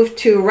family moved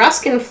to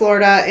Ruskin,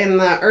 Florida in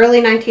the early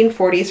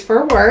 1940s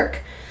for work.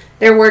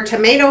 There were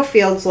tomato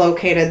fields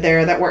located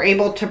there that were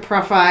able to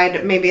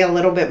provide maybe a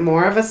little bit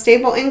more of a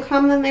stable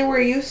income than they were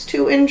used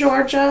to in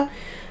Georgia.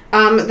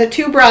 The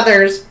 2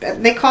 brothers,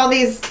 they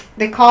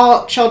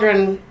call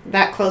children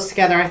that close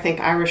together, I think,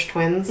 Irish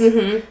twins.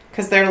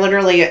 Because they're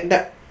literally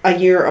a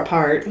year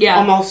apart. Yeah.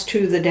 Almost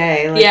to the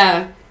day. Like,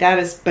 yeah. That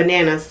is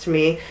bananas to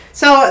me.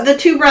 So the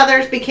 2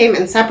 brothers became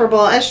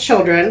inseparable as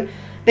children.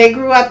 They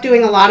grew up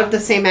doing a lot of the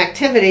same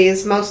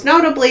activities. Most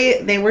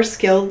notably, they were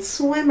skilled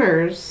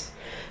swimmers.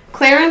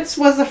 Clarence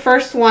was the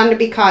first one to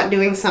be caught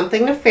doing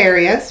something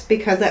nefarious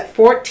because at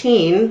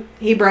 14,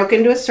 he broke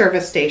into a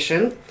service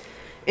station.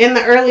 In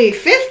the early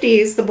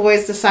 50s, the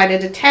boys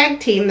decided to tag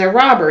team their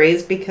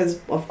robberies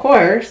because, of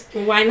course...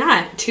 Why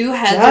not? 2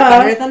 heads are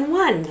better than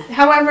 1.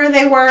 However,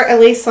 they were at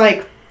least,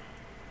 like,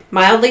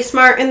 mildly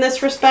smart in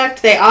this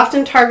respect. They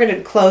often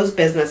targeted closed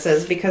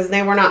businesses because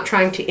they were not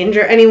trying to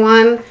injure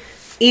anyone,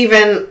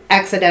 even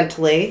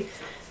accidentally.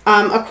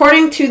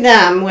 According to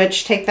them,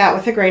 which take that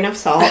with a grain of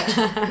salt,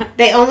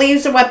 they only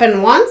used a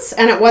weapon once,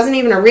 and it wasn't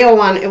even a real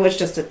one, it was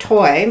just a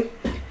toy.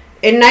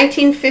 In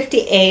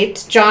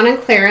 1958, John and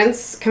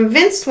Clarence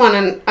convinced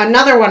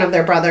another one of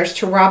their brothers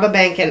to rob a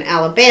bank in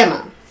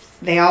Alabama.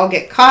 They all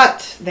get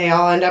caught. They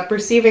all end up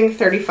receiving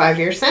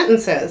 35-year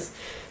sentences.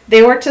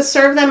 They were to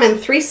serve them in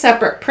 3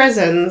 separate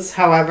prisons,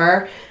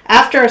 however.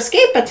 After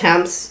escape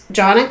attempts,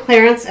 John and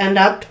Clarence end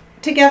up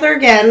together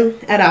again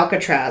at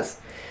Alcatraz.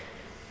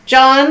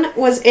 John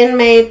was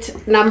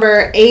inmate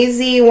number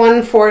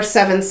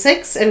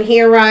AZ1476, and he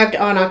arrived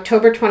on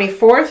October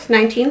 24th,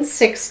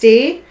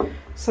 1960.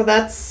 So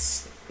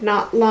that's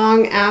not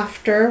long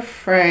after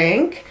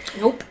Frank.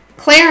 Nope.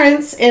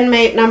 Clarence,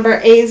 inmate number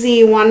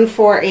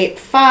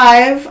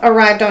AZ1485,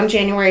 arrived on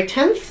January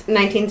 10th,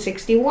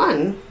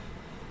 1961.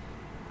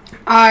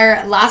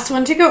 Our last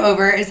one to go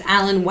over is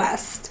Alan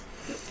West.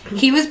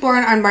 He was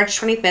born on March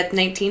 25th,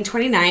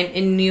 1929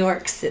 in New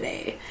York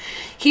City.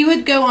 He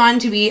would go on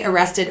to be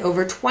arrested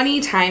over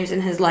 20 times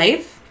in his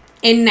life.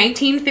 In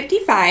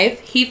 1955,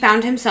 he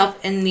found himself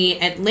in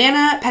the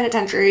Atlanta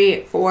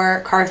Penitentiary for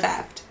car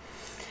theft.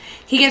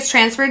 He gets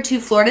transferred to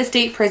Florida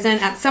State Prison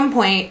at some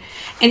point,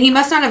 and he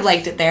must not have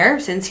liked it there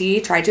since he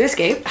tried to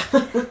escape.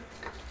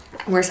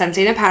 We're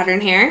sensing a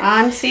pattern here.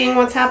 I'm seeing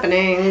what's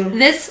happening.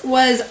 This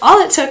was all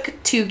it took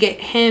to get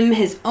him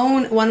his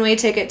own one-way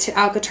ticket to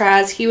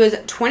Alcatraz. He was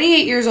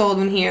 28 years old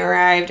when he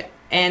arrived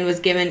and was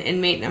given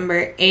inmate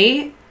number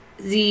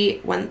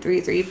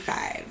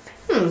AZ1335.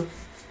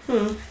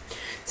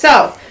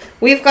 So,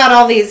 we've got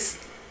all these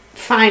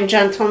fine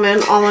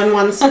gentlemen all in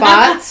one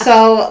spot.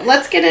 So,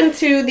 let's get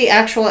into the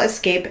actual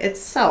escape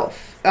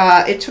itself.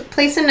 It took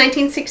place in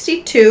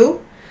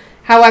 1962.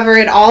 However,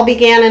 it all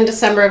began in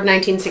December of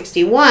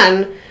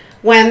 1961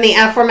 when the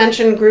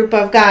aforementioned group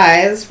of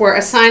guys were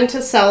assigned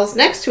to cells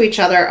next to each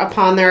other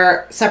upon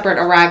their separate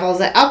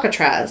arrivals at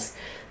Alcatraz.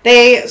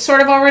 They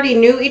sort of already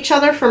knew each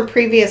other from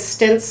previous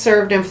stints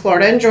served in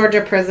Florida and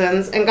Georgia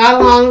prisons and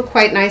got along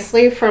quite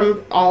nicely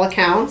from all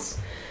accounts.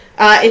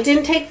 It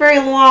didn't take very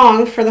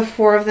long for the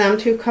four of them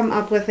to come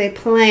up with a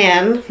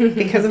plan,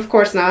 because of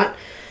course not.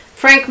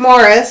 Frank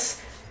Morris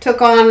took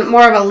on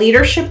more of a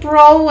leadership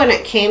role when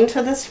it came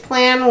to this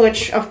plan,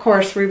 which of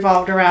course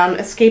revolved around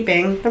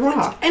escaping the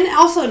rock. And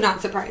also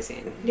not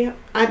surprising. Yeah,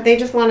 they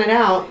just wanted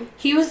out.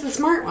 He was the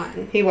smart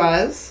one. He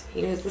was.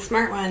 He was the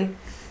smart one.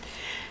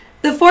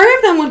 The four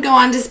of them would go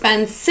on to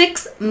spend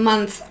 6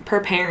 months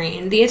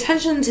preparing. The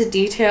attention to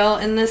detail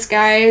in this,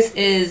 guys,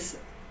 is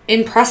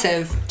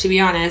impressive, to be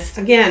honest.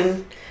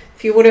 Again,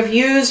 if you would have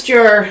used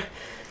your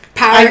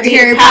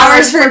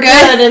powers for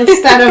good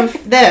instead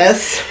of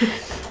this.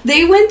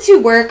 They went to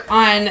work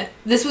on,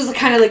 this was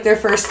kind of like their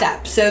first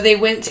step. So they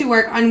went to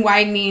work on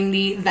widening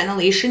the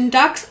ventilation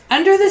ducts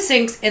under the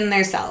sinks in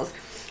their cells.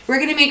 We're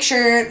going to make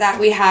sure that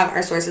we have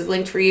our sources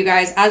linked for you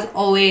guys, as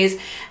always,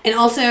 and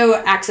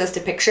also access to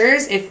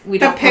pictures if we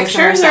don't post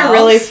them ourselves. The pictures are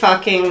really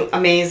fucking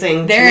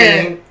amazing to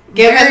me.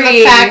 Given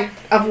the fact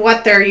of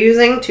what they're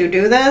using to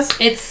do this,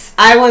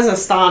 I was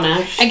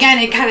astonished. Again,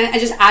 it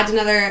just adds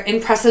another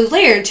impressive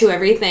layer to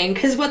everything,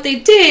 because what they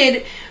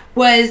did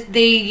was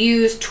they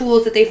used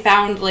tools that they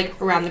found like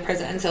around the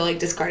prison. So like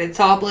discarded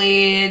saw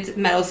blades,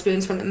 metal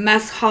spoons from the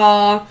mess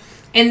hall,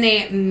 and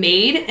they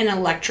made an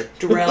electric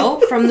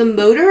drill from the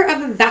motor of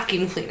a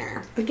vacuum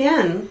cleaner.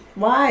 Again,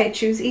 why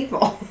choose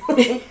evil?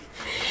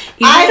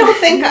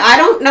 I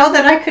don't know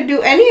that I could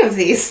do any of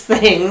these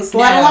things,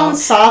 let alone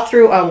saw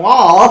through a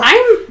wall.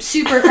 I'm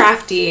super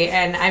crafty,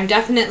 and I'm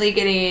definitely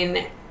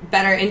getting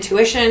better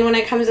intuition when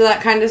it comes to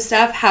that kind of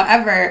stuff.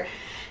 However,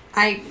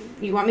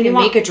 you want me to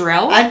make a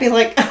drill? I'd be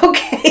like,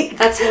 okay.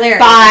 That's hilarious.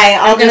 Bye,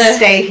 I'll just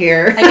stay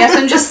here. I guess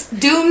I'm just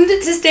doomed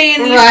to stay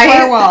in these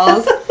four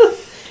walls.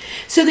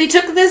 So they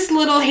took this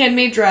little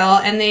handmade drill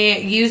and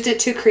they used it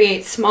to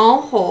create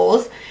small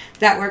holes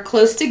that were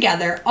close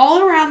together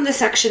all around the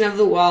section of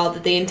the wall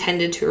that they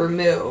intended to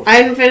remove.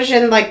 I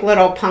envisioned like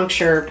little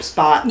puncture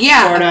spots,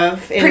 sort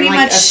of, in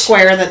like a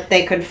square that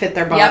they could fit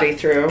their body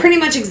through. Pretty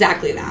much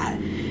exactly that.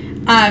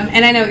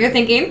 And I know what you're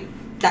thinking.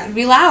 That would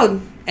be loud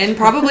and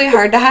probably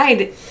hard to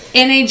hide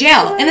in a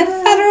jail, in a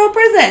federal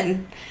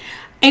prison.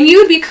 And you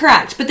would be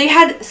correct, but they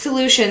had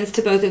solutions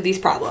to both of these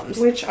problems.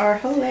 Which are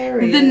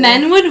hilarious. The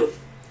men would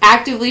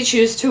actively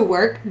choose to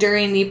work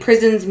during the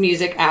prison's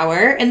music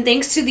hour, and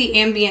thanks to the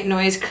ambient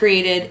noise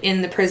created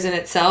in the prison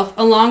itself,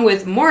 along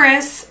with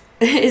Morris,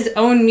 his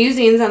own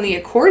musings on the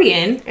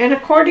accordion. An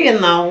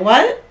accordion, though?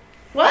 What?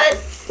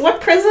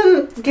 What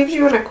prison gives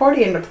you an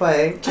accordion to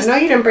play? I know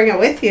you didn't bring it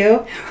with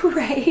you.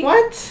 Right.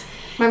 What?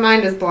 My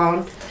mind is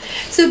blown.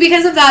 So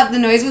because of that, the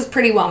noise was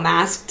pretty well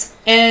masked.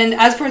 And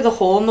as for the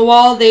hole in the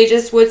wall, they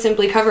just would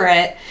simply cover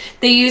it.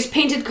 They used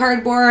painted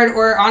cardboard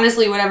or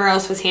honestly whatever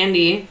else was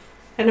handy.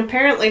 And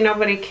apparently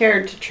nobody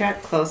cared to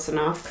check close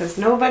enough because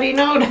nobody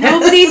noticed.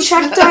 Nobody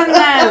checked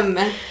on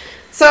them.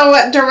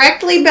 So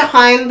directly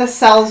behind the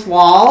cell's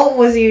wall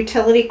was a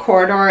utility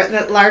corridor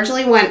that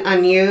largely went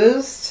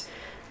unused.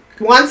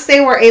 Once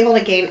they were able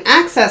to gain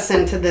access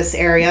into this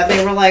area,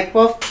 they were like,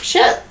 well,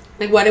 shit.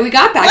 Like, what do we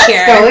got back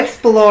here? Let's go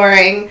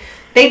exploring.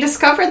 They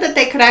discovered that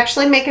they could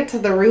actually make it to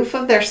the roof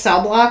of their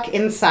cell block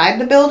inside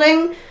the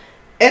building.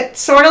 It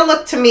sort of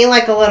looked to me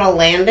like a little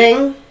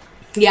landing.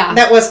 Yeah.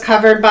 That was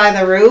covered by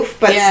the roof,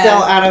 but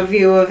still out of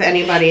view of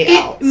anybody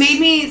else. It made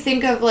me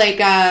think of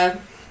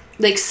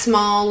like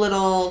small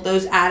little,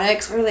 those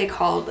attics. What are they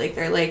called? Like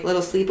they're like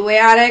little sleepaway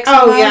attics.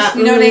 Oh, almost. yeah.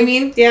 You know what I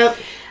mean? Yep.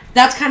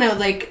 That's kind of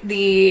like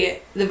the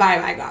vibe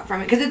I got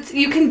from it. Because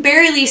you can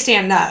barely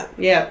stand up.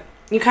 Yep.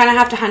 You kind of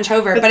have to hunch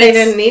over. But they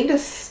didn't need to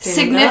stand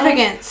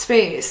significant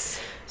space.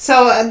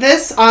 So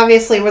this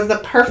obviously was the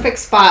perfect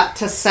spot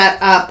to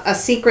set up a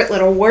secret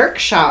little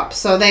workshop.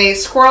 So they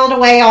squirreled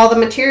away all the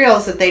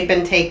materials that they'd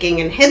been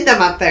taking and hid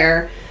them up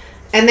there.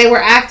 And they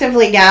were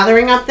actively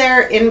gathering up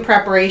there in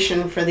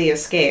preparation for the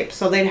escape.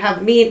 So they'd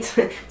have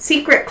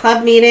secret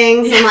club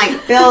meetings and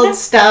like build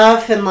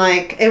stuff and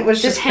like it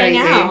was just crazy.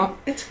 Hang out.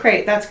 It's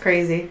great. That's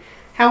crazy.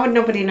 How would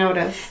nobody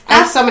notice? I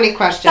have so many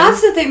questions.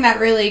 That's the thing that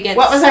really gets...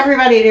 What was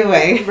everybody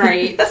doing?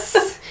 Right.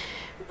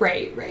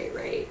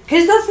 Right.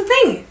 Because that's the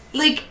thing.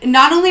 Like,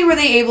 not only were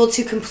they able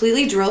to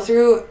completely drill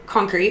through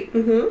concrete,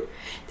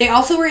 they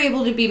also were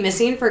able to be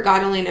missing for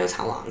God only knows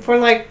how long. For,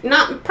 like,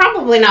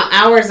 probably not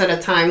hours at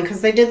a time,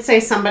 because they did say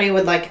somebody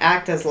would, like,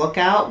 act as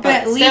lookout, but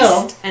at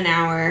least an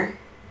hour.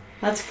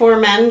 That's 4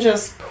 men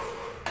just...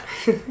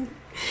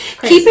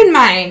 Keep in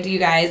mind, you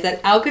guys, that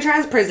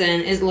Alcatraz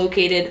prison is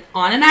located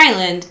on an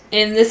island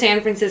in the San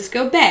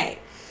Francisco Bay.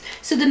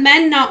 So the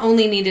men not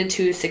only needed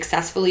to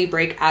successfully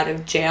break out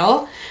of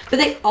jail, but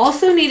they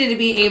also needed to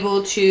be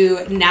able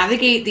to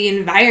navigate the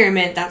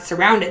environment that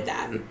surrounded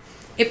them.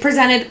 It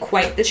presented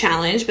quite the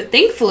challenge, but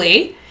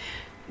thankfully,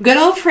 good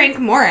old Frank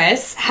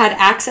Morris had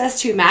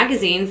access to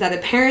magazines that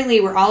apparently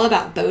were all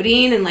about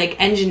boating and like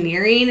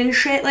engineering and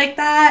shit like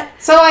that.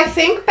 So I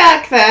think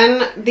back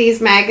then,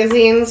 these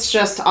magazines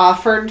just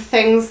offered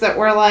things that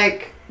were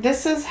like,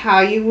 this is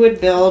how you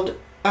would build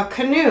a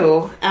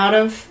canoe out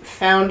of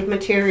found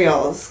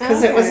materials,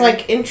 because it was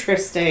like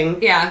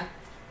interesting. Yeah,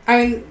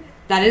 I mean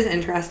that is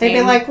interesting. They'd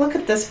be like, look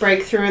at this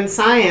breakthrough in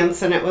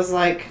science, and it was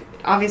like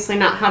obviously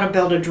not how to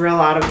build a drill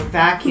out of a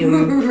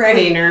vacuum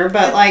cleaner,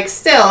 but like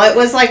still it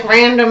was like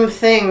random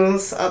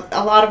things.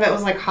 A lot of it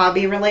was like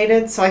hobby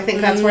related, so I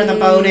think that's where the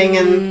boating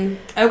and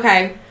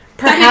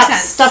perhaps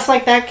stuff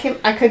like that came.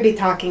 I could be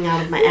talking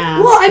out of my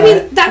ass. Well, I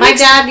mean my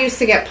dad used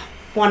to get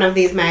one of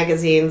these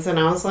magazines, and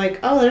I was like,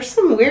 oh, there's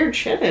some weird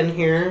shit in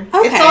here.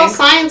 Okay. It's all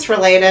science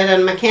related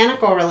and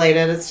mechanical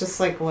related. It's just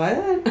like, what?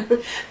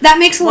 That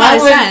makes a lot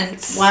of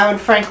sense. Why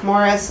would Frank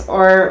Morris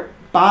or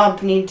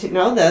Bob need to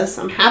know this?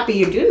 I'm happy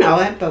you do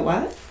know it, but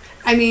what?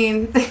 I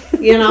mean...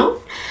 you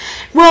know?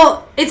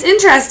 Well, it's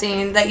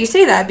interesting that you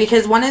say that,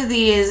 because one of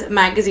these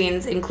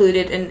magazines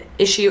included an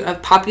issue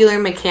of Popular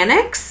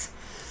Mechanics,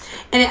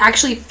 and it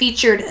actually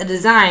featured a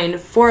design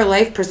for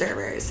life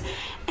preservers.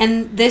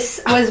 And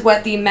this was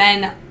what the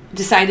men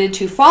decided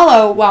to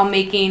follow while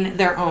making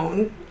their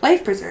own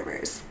life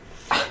preservers.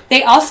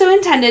 They also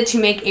intended to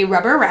make a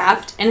rubber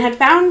raft and had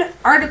found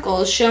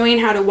articles showing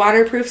how to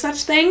waterproof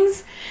such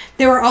things.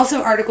 There were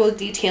also articles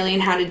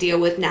detailing how to deal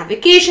with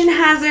navigation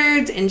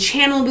hazards and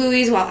channel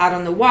buoys while out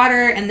on the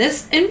water, and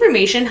this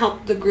information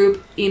helped the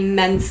group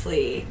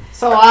immensely.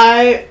 So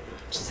I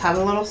just have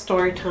a little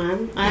story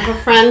time. I have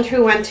a friend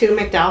who went to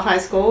McDowell High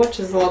School,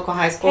 which is the local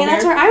high school here.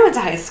 That's where I went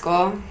to high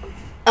school.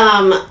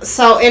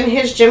 So in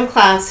his gym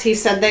class, he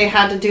said they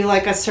had to do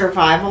like a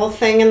survival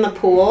thing in the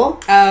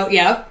pool. Oh,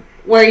 yep.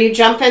 Where you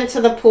jump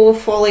into the pool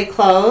fully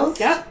clothed.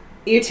 Yep.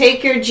 You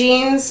take your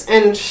jeans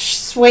and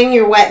swing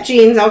your wet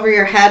jeans over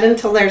your head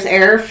until there's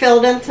air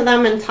filled into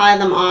them and tie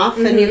them off,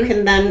 and you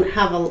can then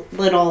have a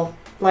little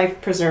life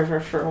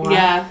preserver for a while.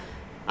 Yeah.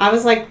 I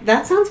was like,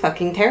 that sounds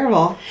fucking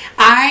terrible.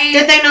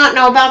 Did they not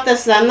know about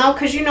this then, though?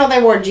 Because, you know,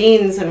 they wore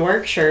jeans and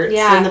work shirts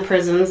in the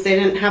prisons. They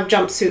didn't have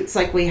jumpsuits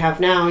like we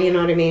have now, you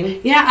know what I mean?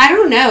 Yeah, I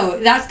don't know.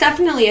 That's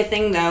definitely a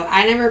thing, though.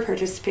 I never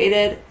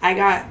participated. I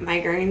got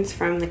migraines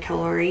from the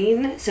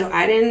chlorine, so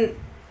I didn't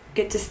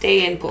get to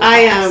stay in pool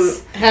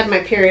class. I had my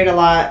period a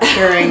lot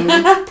during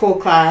pool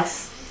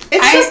class.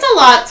 It's just a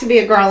lot to be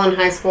a girl in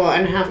high school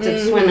and have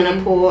to swim in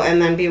a pool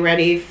and then be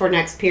ready for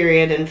next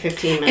period in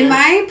 15 minutes. And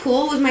my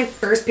pool was my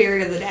first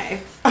period of the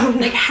day.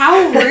 Like,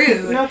 how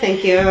rude. No,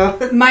 thank you.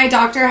 My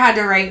doctor had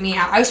to write me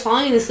out. I was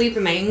falling asleep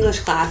in my English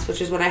class, which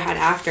is what I had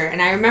after.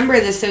 And I remember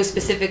this so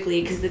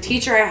specifically because the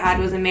teacher I had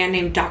was a man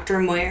named Dr.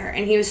 Moyer.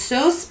 And he was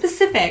so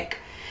specific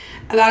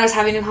about us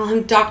having to call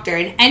him doctor.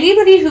 And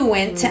anybody who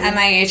went to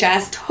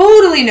MIHS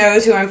totally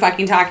knows who I'm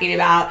fucking talking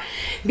about.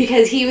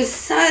 Because he was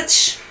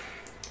such...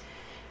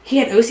 He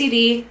had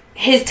OCD.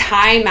 His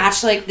tie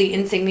matched like the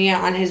insignia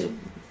on his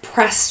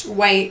pressed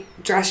white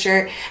dress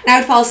shirt. And I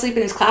would fall asleep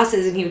in his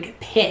classes and he would get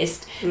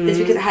pissed. It's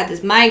because I had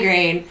this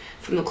migraine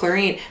from the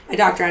chlorine. My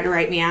doctor had to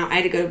write me out. I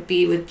had to go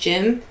be with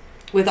Jim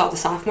with all the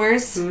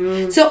sophomores.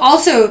 So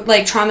also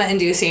like trauma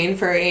inducing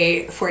for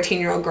a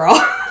 14-year-old girl.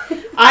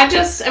 I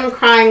just am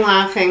crying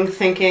laughing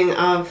thinking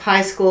of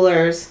high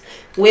schoolers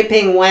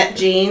whipping wet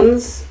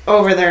jeans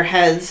over their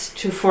heads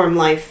to form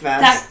life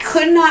vests. That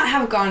could not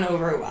have gone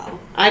over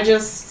well.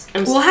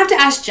 We'll have to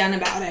ask Jen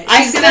about it.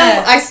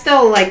 I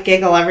still like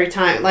giggle every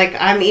time. Like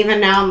I'm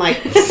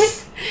like,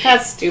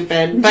 that's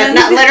stupid. But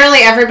literally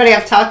everybody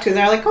I've talked to,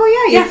 they're like,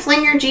 oh yeah, you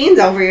fling your jeans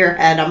over your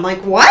head. I'm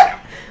like, what?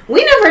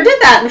 We never did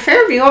that in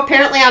Fairview.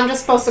 Apparently I'm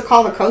just supposed to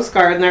call the Coast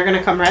Guard and they're going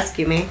to come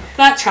rescue me.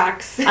 That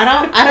tracks. I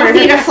don't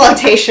need a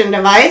flotation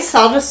device.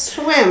 I'll just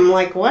swim.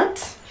 Like, what?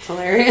 It's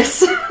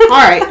hilarious. All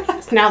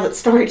right. Now that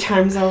story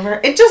time's over.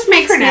 It just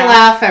makes me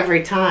laugh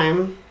every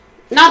time.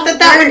 Not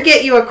that would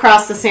get you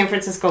across the San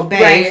Francisco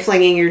Bay,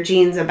 flinging your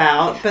jeans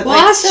about. But we'll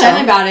ask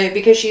Jen about it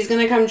because she's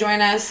going to come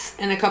join us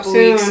in a couple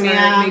weeks or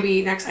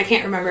maybe next. I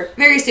can't remember.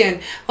 Very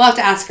soon. We'll have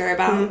to ask her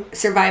about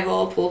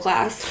survival pool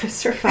class.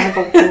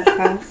 Survival pool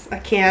class. I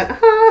can't.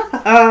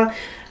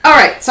 All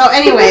right. So,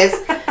 anyways,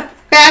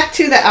 back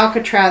to the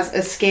Alcatraz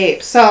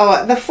escape.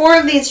 So, the 4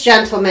 of these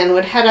gentlemen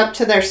would head up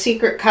to their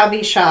secret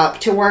cubby shop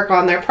to work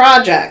on their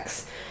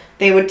projects.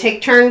 They would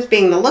take turns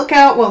being the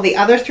lookout while the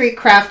other 3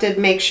 crafted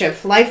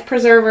makeshift life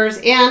preservers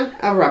and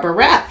a rubber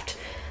raft.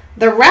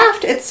 The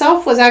raft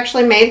itself was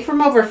actually made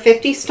from over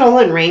 50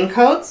 stolen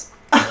raincoats.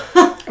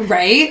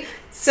 Right?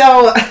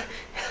 So,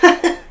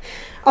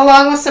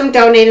 along with some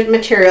donated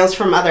materials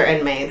from other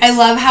inmates. I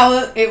love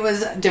how it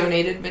was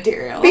donated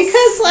materials.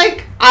 Because,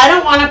 like, I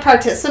don't want to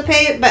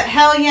participate, but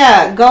hell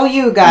yeah, go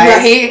you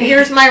guys. Right?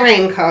 Here's my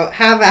raincoat.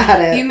 Have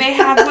at it. You may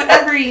have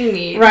whatever you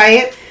need.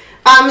 Right?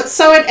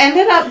 So it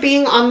ended up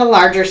being on the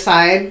larger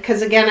side,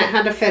 because again, it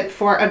had to fit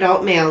 4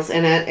 adult males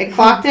in it. It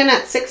clocked in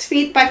at 6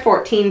 feet by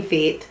 14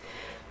 feet.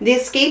 The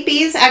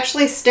escapees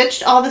actually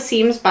stitched all the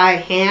seams by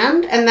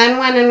hand, and then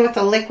went in with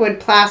a liquid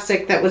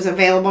plastic that was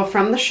available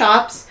from the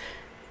shops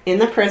in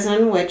the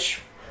prison, which,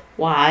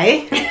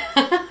 why?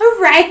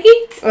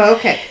 Right?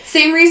 Okay.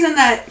 Same reason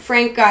that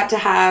Frank got to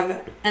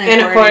have an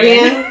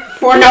accordion.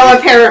 For no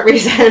apparent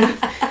reason.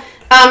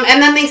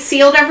 And then they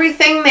sealed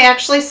everything. They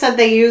actually said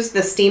they used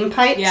the steam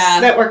pipes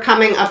that were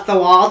coming up the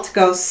wall to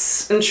go and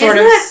sort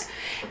of...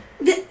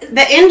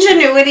 The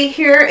ingenuity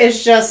here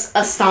is just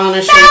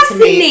astonishing to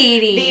me.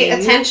 The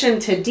attention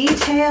to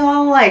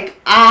detail, like,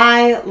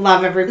 I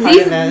love every part of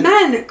it. These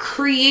men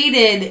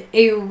created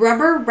a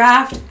rubber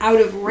raft out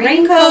of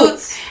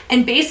raincoats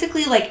and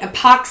basically, like,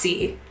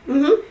 epoxy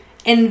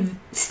and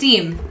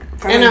steam.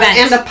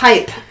 And a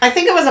pipe. I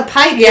think it was a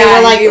pipe. Yeah,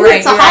 they were like,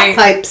 it's a hot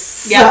pipe.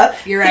 Yeah,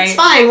 you're right. It's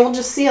fine. We'll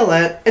just seal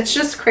it. It's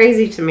just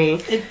crazy to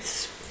me.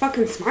 It's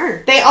fucking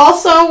smart. They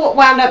also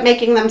wound up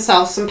making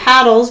themselves some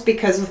paddles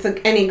because with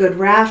any good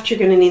raft, you're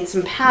going to need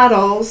some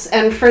paddles.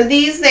 And for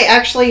these, they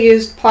actually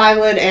used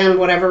plywood and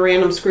whatever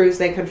random screws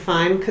they could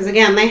find. Because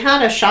again, they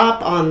had a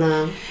shop on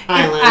the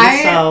island.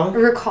 If I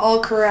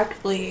recall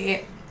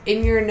correctly,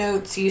 in your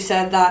notes, you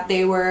said that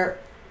they were...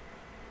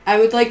 I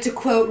would like to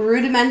quote,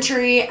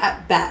 rudimentary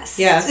at best.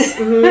 Yes.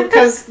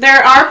 Because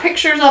there are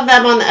pictures of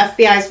them on the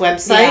FBI's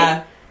website.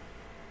 Yeah.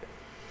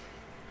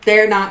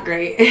 They're not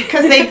great.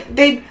 Because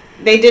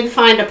they did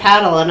find a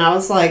paddle, and I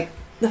was like,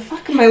 the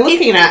fuck am I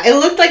looking at? It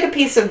looked like a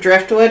piece of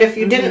driftwood. If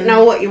you didn't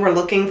know what you were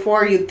looking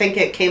for, you'd think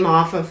it came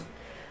off of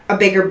a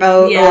bigger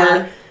boat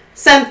or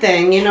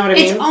something. You know what I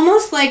mean? It's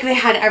almost like they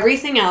had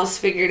everything else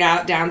figured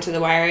out down to the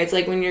wire. It's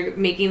like when you're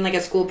making like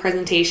a school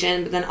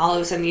presentation, but then all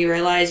of a sudden you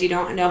realize you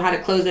don't know how to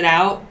close it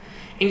out,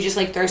 and you just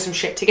like throw some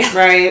shit together.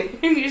 Right.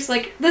 And you're just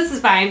like, this is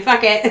fine.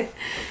 Fuck it.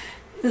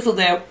 This'll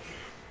do.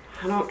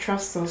 I don't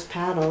trust those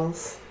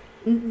paddles.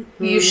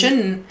 You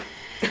shouldn't.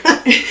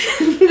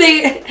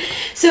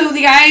 So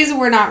the guys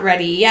were not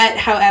ready yet.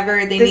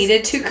 However, they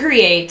needed to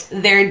create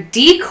their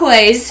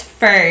decoys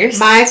first.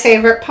 My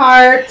favorite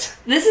part.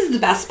 This is the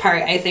best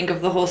part, I think,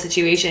 of the whole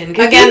situation.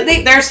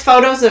 Again, there's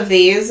photos of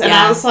these, and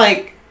I was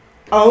like,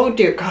 oh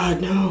dear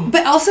God, no.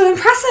 But also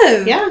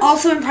impressive. Yeah.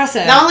 Also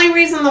impressive. The only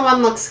reason the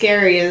one looks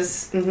scary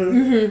is...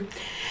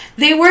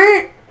 They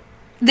were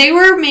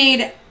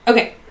made...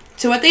 Okay,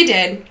 so what they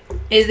did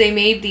is they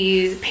made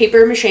these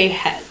paper mache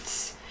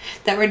heads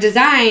that were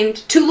designed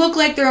to look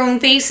like their own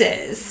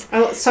faces.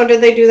 Oh, so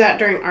did they do that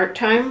during art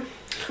time?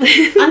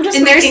 I'm just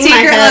in their secret my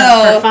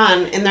head for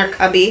fun in their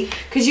cubby.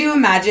 Could you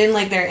imagine,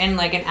 like, they're in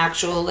like an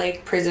actual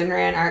like prison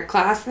ran art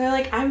class, and they're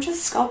like, I'm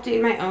just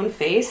sculpting my own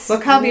face.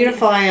 Look how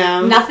beautiful I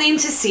am. Nothing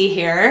to see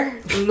here.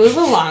 Move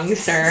along,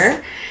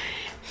 sir.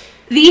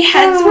 The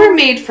heads were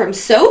made from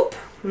soap,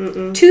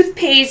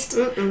 toothpaste,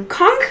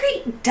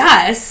 concrete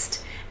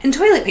dust, and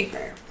toilet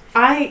paper.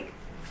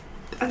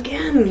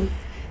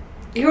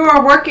 You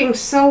are working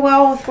so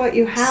well with what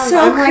you have.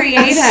 So creative.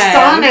 Like,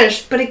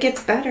 astonished, but it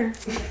gets better.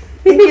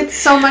 It gets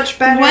so much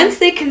better. Once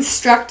they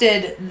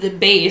constructed the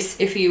base,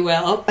 if you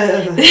will,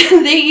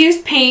 they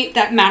used paint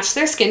that matched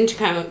their skin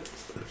tone,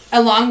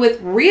 along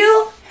with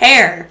real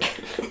hair.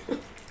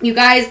 You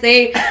guys,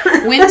 they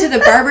went to the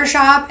barber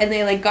shop and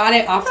they like got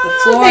it off the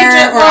floor or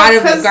out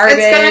of the garbage.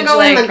 It's gonna go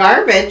in the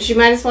garbage. You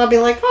might as well be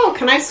like, oh,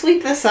 can I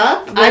sweep this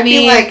up? I'd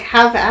be like,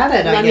 have at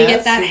it. Let me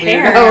get that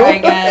hair, I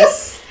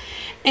guess.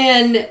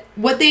 And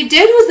what they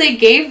did was they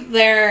gave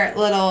their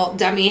little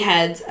dummy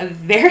heads a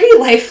very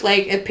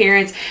lifelike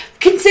appearance,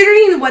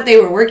 considering what they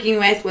were working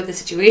with, what the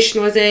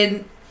situation was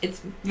in. It's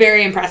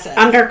very impressive.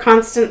 Under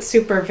constant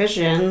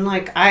supervision,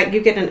 you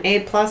get an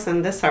A+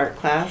 in this art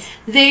class.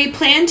 They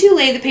plan to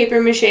lay the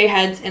paper mache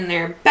heads in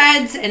their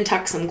beds and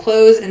tuck some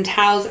clothes and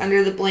towels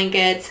under the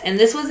blankets, and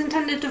this was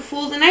intended to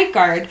fool the night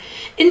guard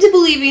into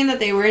believing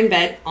that they were in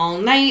bed all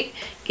night,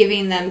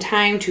 giving them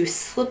time to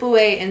slip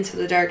away into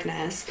the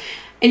darkness.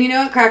 And you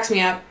know what cracks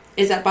me up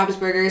is that Bob's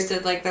Burgers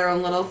did like their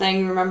own little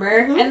thing, remember?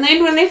 And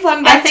then when they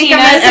flung back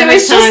Tina's, it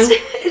was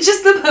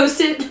just the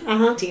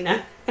posted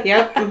Tina.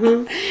 Yep.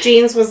 Mm-hmm.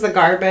 Jeans was the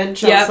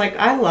garbage. I was like,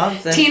 I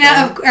love this.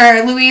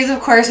 Louise, of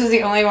course, was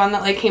the only one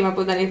that like came up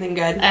with anything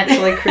good.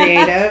 Actually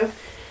creative.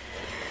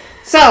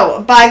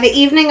 So, by the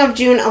evening of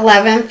June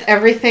 11th,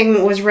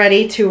 everything was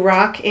ready to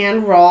rock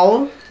and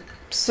roll.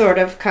 Sort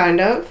of, kind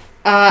of.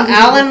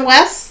 Alan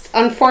West,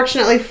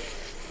 unfortunately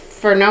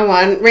for no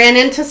one, ran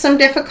into some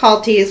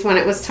difficulties when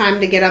it was time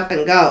to get up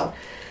and go.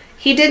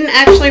 He didn't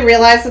actually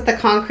realize that the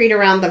concrete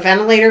around the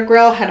ventilator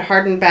grill had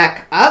hardened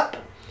back up.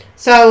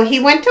 So he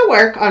went to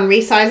work on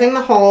resizing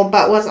the hole,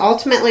 but was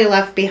ultimately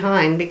left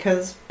behind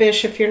because,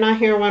 Bish, if you're not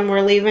here when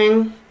we're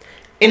leaving,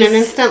 in an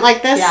instant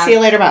like this, see you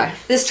later, bye.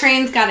 This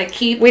train's got to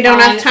keep We don't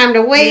have time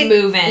to wait.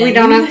 Moving. We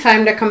don't have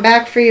time to come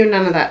back for you.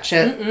 None of that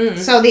shit. Mm-mm.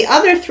 So the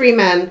other 3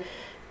 men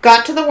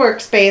got to the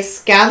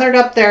workspace, gathered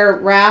up their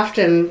raft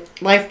and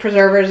life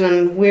preservers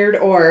and weird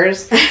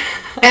oars,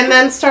 and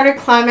then started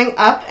climbing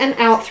up and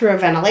out through a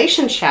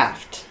ventilation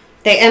shaft.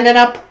 They ended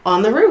up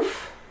on the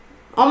roof.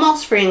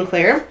 Almost free and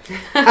clear.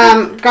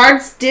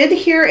 Guards did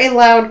hear a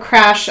loud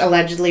crash,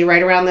 allegedly,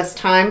 right around this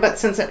time, but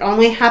since it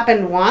only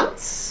happened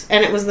once,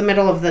 and it was the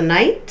middle of the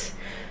night,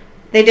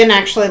 they didn't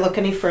actually look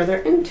any further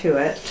into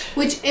it.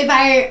 Which, if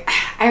I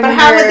remember, but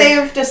how would they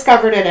have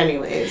discovered it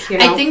anyways? You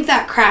know? I think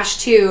that crash,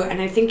 too, and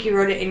I think you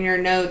wrote it in your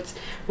notes,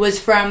 was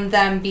from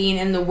them being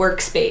in the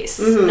workspace,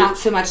 not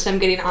so much them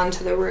getting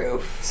onto the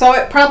roof. So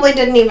it probably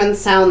didn't even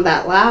sound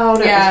that loud.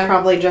 Yeah. It was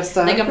probably just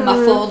like a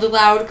muffled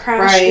loud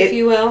crash, if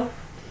you will.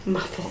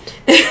 Muffled.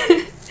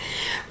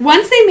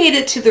 Once they made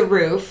it to the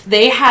roof,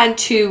 they had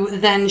to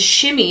then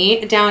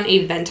shimmy down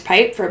a vent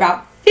pipe for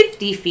about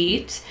 50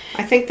 feet.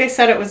 I think they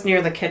said it was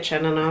near the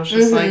kitchen, and I was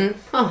just like,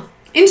 huh.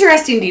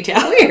 Interesting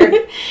detail. Weird.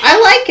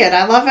 I like it.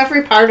 I love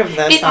every part of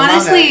this. It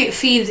honestly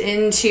feeds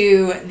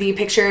into the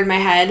picture in my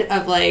head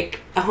of like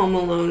a Home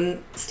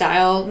Alone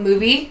style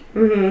movie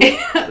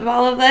of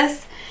all of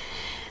this.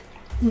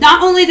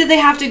 Not only did they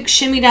have to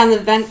shimmy down the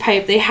vent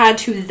pipe, they had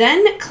to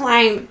then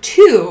climb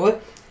 2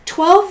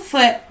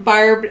 12-foot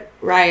barbed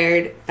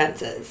wire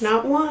fences.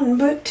 Not 1,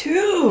 but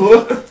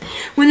 2.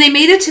 When they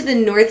made it to the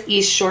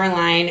northeast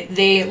shoreline,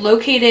 they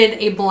located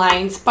a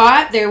blind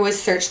spot. There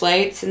was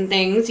searchlights and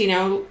things, you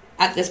know,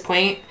 at this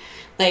point.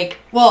 Like,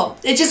 well,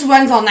 it just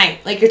runs all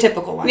night, like your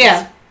typical ones.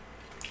 Yeah.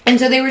 And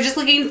so they were just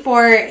looking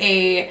for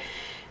a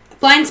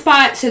blind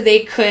spot so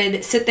they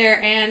could sit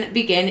there and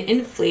begin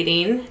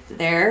inflating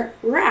their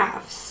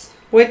rafts.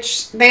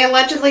 Which they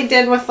allegedly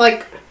did with,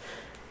 like,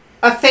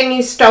 a thing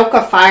you stoke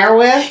a fire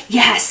with.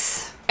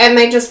 Yes. And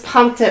they just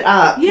pumped it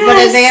up. Yes.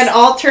 But they had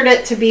altered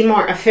it to be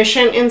more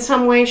efficient in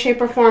some way,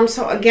 shape, or form.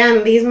 So,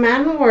 again, these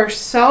men were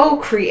so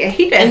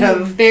creative.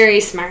 And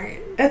very smart.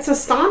 It's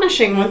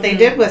astonishing what they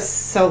did with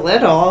so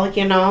little,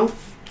 you know.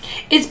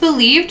 It's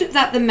believed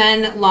that the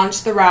men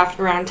launched the raft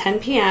around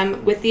 10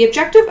 p.m. with the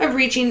objective of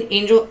reaching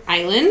Angel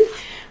Island,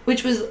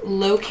 which was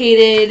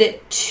located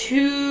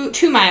 2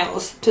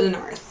 miles to the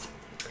north.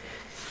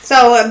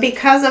 So,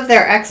 because of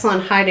their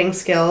excellent hiding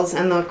skills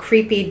and the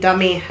creepy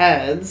dummy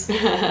heads,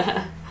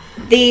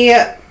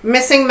 the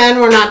missing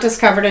men were not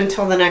discovered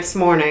until the next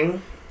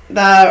morning.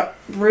 The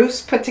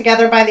ruse put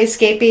together by the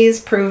escapees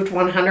proved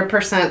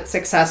 100%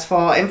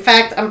 successful. In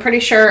fact, I'm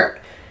pretty sure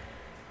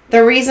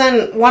the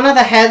reason one of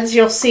the heads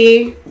you'll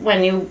see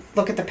when you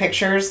look at the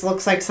pictures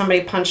looks like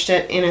somebody punched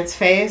it in its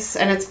face,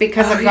 and it's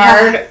because a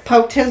guard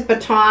poked his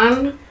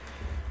baton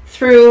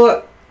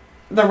through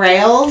the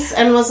rails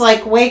and was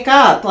like, wake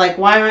up, like,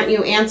 why aren't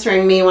you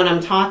answering me when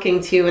I'm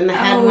talking to you? And the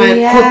head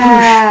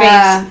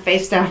went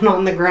face down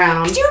on the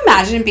ground. Could you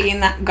imagine being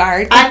that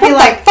guard? I'd be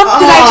like,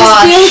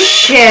 oh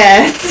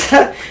shit.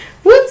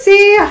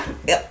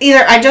 Whoopsie.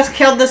 Either I just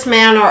killed this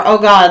man or, oh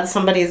god,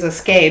 somebody's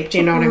escaped,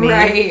 you know what I mean?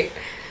 Right.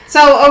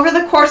 So, over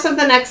the course of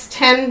the next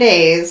 10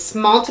 days,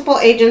 multiple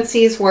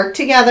agencies worked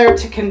together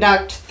to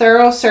conduct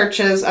thorough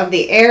searches of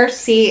the air,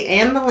 sea,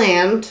 and the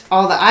land,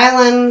 all the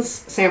islands,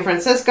 San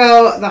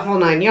Francisco, the whole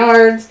 9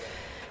 yards.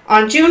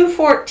 On June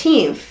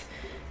 14th,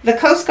 the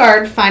Coast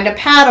Guard find a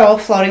paddle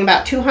floating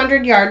about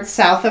 200 yards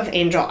south of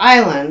Angel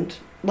Island.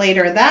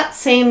 Later that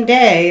same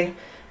day,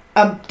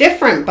 a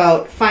different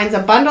boat finds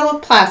a bundle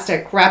of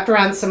plastic wrapped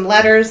around some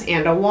letters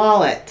and a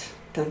wallet.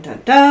 Dun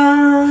dun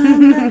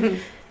dun!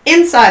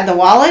 Inside the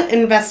wallet,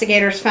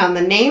 investigators found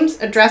the names,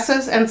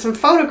 addresses, and some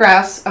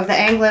photographs of the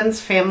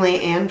Anglin's family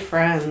and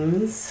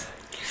friends.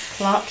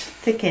 Plot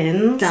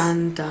thickens.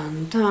 Dun,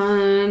 dun,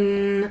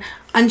 dun.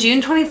 On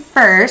June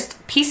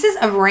 21st, pieces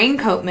of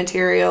raincoat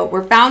material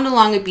were found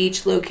along a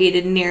beach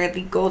located near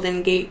the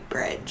Golden Gate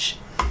Bridge.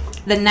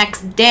 The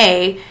next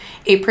day,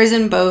 a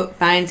prison boat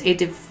finds a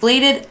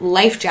deflated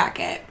life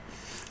jacket.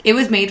 It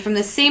was made from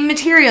the same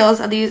materials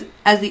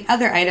as the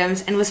other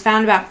items and was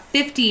found about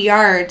 50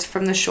 yards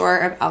from the shore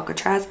of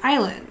Alcatraz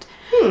Island.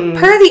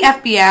 Per the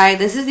FBI,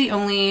 this is the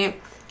only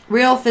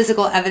real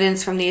physical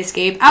evidence from the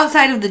escape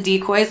outside of the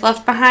decoys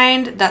left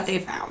behind that they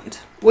found.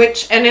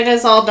 And it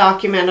is all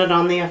documented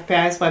on the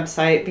FBI's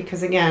website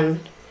because,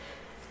 again,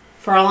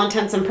 for all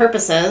intents and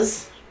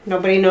purposes,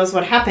 nobody knows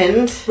what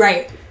happened.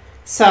 Right.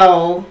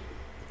 So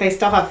they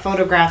still have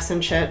photographs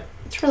and shit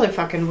It's really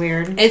fucking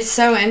weird. It's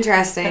so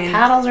interesting. The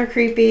paddles are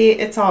creepy.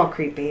 It's all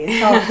creepy.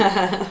 It's all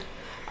creepy.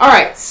 All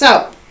right,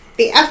 so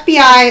the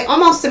FBI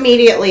almost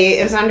immediately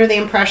is under the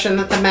impression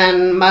that the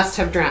men must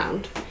have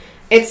drowned.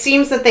 It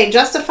seems that they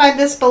justified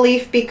this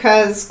belief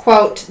because,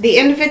 quote, the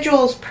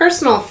individual's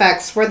personal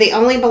effects were the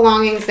only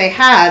belongings they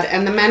had,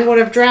 and the men would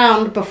have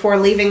drowned before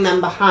leaving them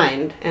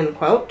behind, end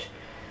quote.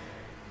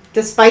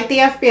 Despite the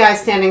FBI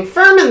standing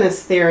firm in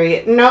this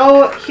theory,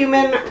 no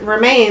human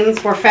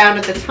remains were found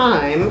at the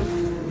time.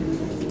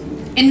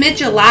 In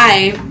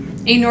mid-July,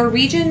 a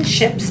Norwegian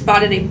ship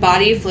spotted a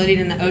body floating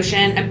in the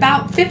ocean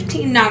about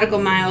 15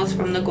 nautical miles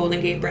from the Golden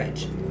Gate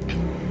Bridge.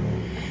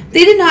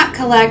 They did not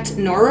collect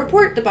nor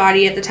report the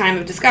body at the time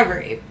of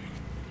discovery.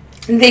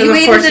 They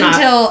waited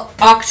until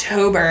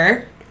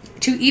October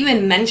to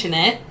even mention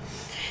it.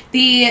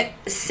 The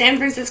San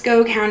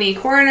Francisco County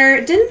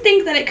coroner didn't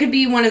think that it could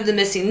be one of the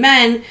missing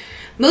men,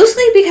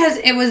 mostly because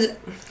it was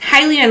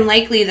highly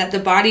unlikely that the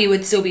body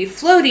would still be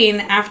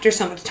floating after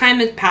so much time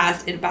had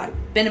passed. It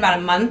had been about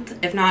a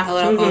month, if not a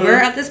little over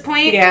at this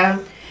point. Yeah.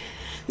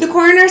 The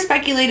coroner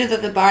speculated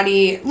that the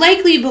body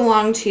likely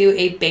belonged to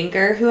a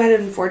banker who had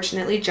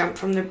unfortunately jumped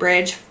from the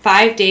bridge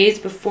 5 days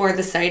before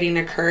the sighting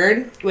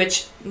occurred,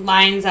 which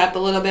lines up a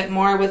little bit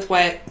more with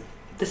what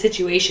the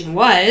situation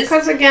was.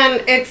 Because,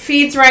 again, it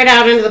feeds right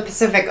out into the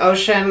Pacific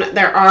Ocean.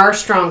 There are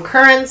strong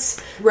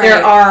currents. Right.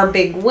 There are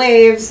big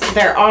waves.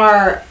 There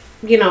are,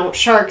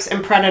 sharks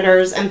and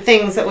predators and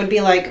things that would be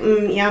like,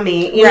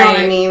 yummy. You know what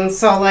I mean?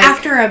 So, like...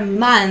 After a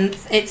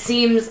month, it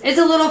seems... It's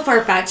a little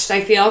far-fetched,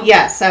 I feel.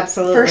 Yes,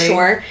 absolutely. For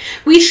sure.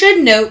 We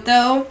should note,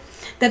 though,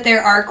 that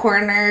there are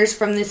coroners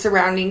from the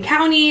surrounding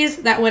counties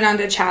that went on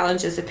to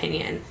challenge this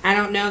opinion. I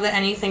don't know that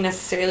anything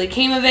necessarily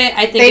came of it.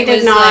 I think they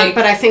did not,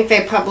 but I think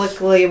they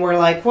publicly were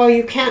like, well,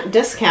 you can't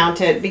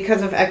discount it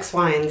because of X,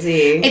 Y, and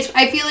Z.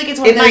 I feel like it's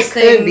one of those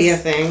things. It could be a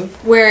thing.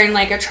 Where in,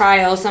 like, a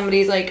trial,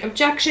 somebody's like,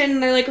 objection,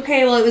 and they're like,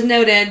 okay, well, it was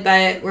noted,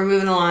 but we're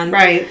moving on.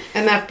 Right.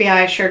 And the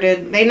FBI sure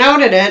did. They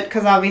noted it,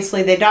 because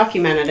obviously they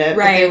documented it.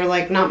 Right. But they were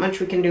like, not much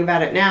we can do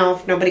about it now.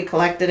 If nobody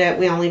collected it,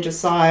 we only just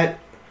saw it.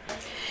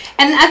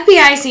 And the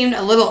FBI seemed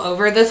a little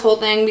over this whole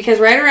thing because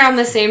right around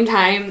the same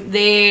time,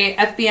 the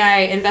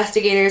FBI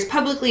investigators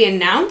publicly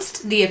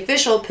announced the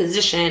official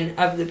position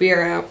of the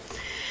Bureau.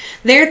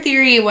 Their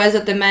theory was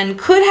that the men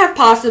could have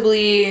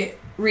possibly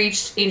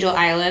reached Angel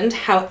Island.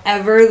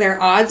 However,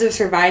 their odds of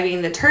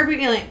surviving the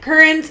turbulent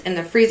currents and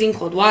the freezing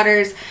cold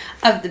waters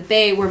of the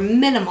bay were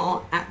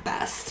minimal at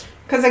best.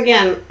 Because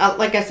again,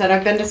 like I said,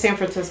 I've been to San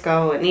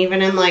Francisco, and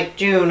even in like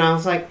June, I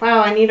was like, wow,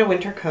 I need a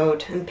winter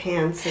coat and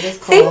pants. It is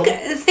cold.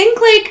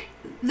 Think like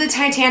the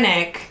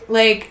Titanic,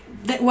 like,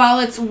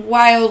 while it's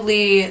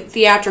wildly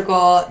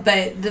theatrical,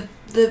 but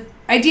the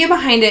idea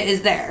behind it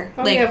is there.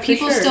 Oh, like, yeah,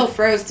 people still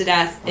froze to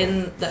death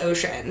in the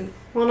ocean.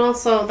 Well, and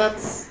also,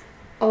 that's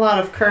a lot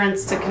of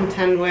currents to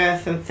contend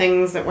with and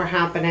things that were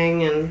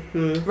happening.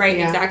 And Right,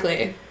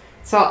 exactly.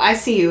 So, I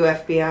see you,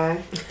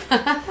 FBI.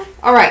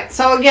 All right,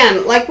 so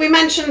again, like we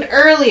mentioned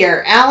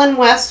earlier, Alan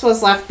West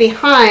was left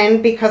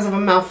behind because of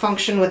a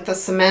malfunction with the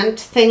cement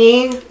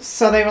thingy.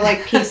 So, they were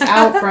like, peace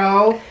out,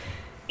 bro.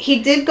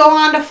 He did go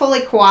on to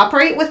fully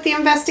cooperate with the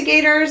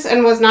investigators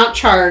and was not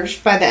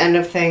charged by the end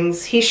of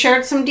things. He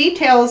shared some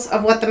details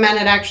of what the men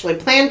had actually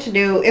planned to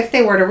do if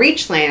they were to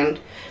reach land,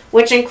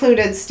 which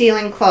included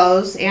stealing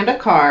clothes and a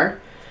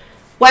car.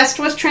 West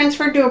was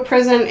transferred to a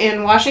prison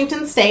in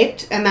Washington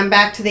State and then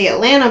back to the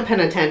Atlanta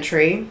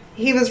Penitentiary.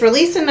 He was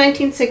released in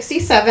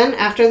 1967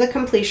 after the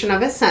completion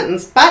of his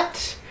sentence,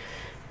 but,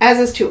 as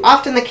is too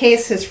often the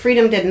case, his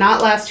freedom did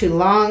not last too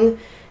long.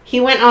 He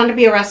went on to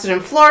be arrested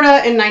in Florida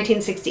in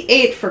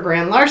 1968 for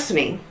grand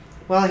larceny.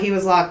 While he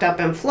was locked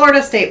up in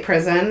Florida State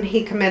Prison,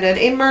 he committed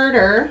a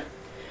murder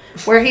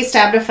where he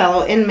stabbed a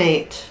fellow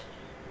inmate.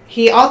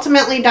 He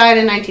ultimately died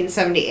in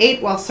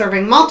 1978 while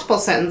serving multiple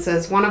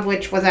sentences, one of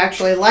which was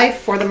actually life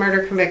for the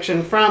murder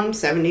conviction from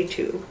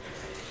 72.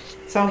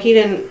 So he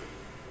didn't...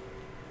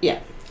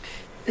 Yeah.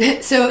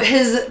 So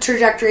his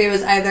trajectory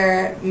was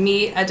either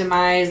meet a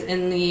demise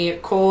in the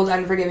cold,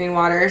 unforgiving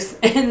waters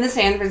in the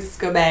San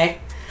Francisco Bay.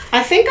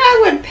 I think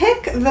I would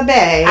pick the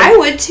Bay. I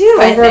would too,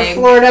 over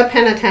Florida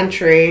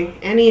Penitentiary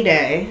any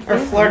day. Or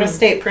Florida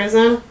State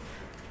Prison.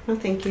 No,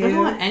 thank you. I don't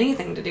want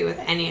anything to do with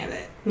any of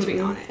it, to be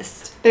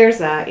honest. There's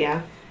that,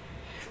 yeah.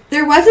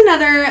 There was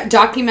another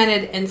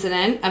documented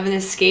incident of an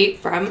escape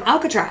from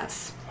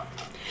Alcatraz.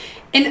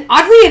 And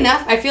oddly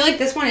enough, I feel like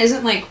this one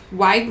isn't, like,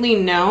 widely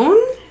known.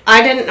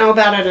 I didn't know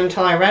about it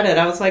until I read it.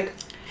 I was like,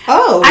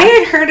 oh. I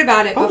had heard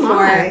about it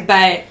before,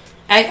 but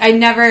I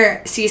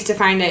never ceased to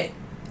find it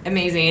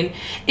amazing.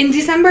 In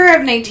December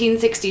of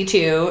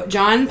 1962,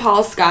 John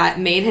Paul Scott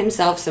made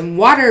himself some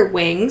water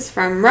wings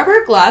from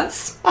rubber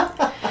gloves,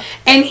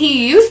 and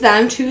he used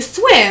them to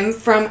swim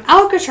from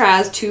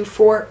Alcatraz to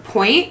Fort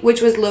Point,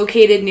 which was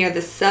located near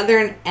the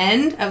southern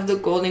end of the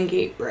Golden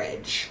Gate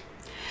Bridge.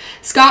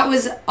 Scott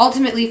was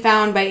ultimately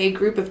found by a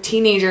group of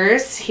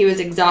teenagers. He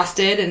was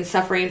exhausted and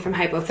suffering from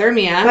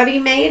hypothermia. But he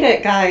made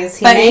it, guys.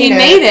 He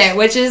made it,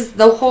 which is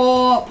the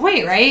whole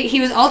point, right?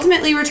 He was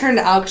ultimately returned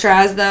to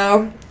Alcatraz,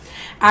 though.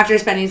 after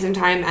spending some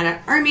time at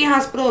an army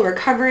hospital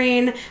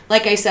recovering.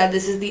 Like I said,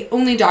 this is the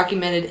only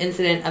documented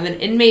incident of an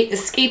inmate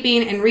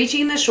escaping and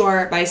reaching the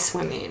shore by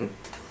swimming.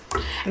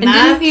 And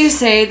didn't you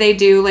say they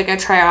do like a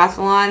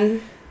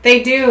triathlon?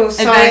 They do.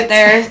 So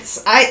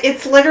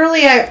it's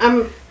literally,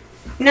 I'm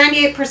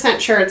 98%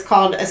 sure it's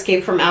called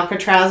Escape from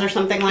Alcatraz or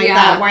something like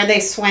that, where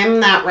they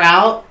swim that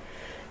route.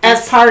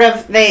 As part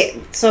of,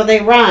 they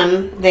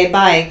run, they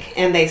bike,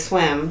 and they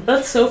swim.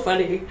 That's so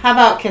funny. How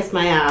about kiss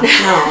my ass?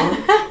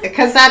 No.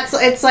 Because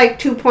it's like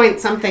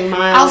 2-point-something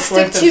miles. I'll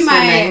stick to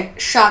my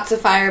shots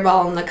of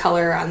Fireball and the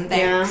color run,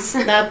 thanks.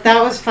 Yeah,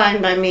 that was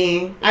fine by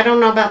me. I don't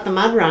know about the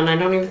mud run. I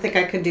don't even think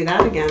I could do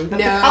that again. But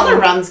the color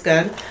run's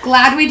good.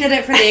 Glad we did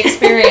it for the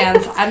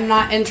experience. I'm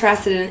not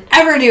interested in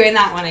ever doing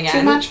that one again.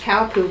 Too much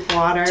cow poop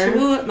water.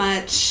 Too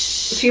much.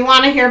 If you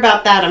want to hear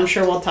about that, I'm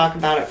sure we'll talk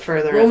about it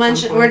further. We'll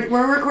mention,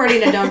 we're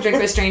recording a Don't Drink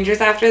with Strangers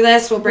after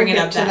this. We'll bring it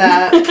up to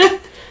that.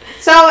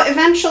 So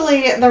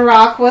eventually the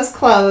rock was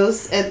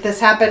closed. This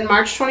happened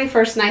March 21st,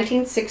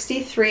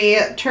 1963.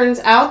 It turns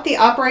out the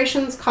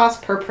operations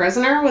cost per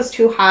prisoner was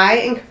too high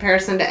in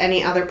comparison to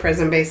any other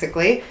prison,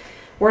 basically.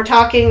 We're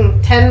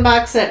talking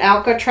 $10 at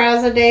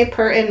Alcatraz a day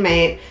per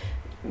inmate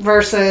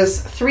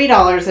versus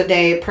 $3 a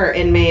day per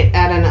inmate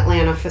at an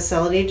Atlanta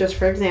facility, just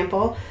for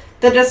example.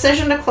 The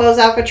decision to close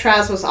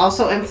Alcatraz was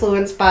also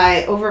influenced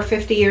by over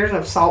 50 years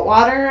of salt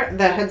water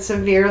that had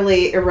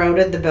severely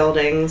eroded the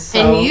buildings. So.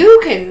 And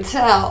you can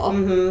tell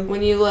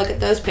when you look at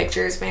those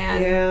pictures,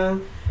 man. Yeah.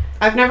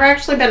 I've never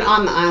actually been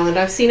on the island.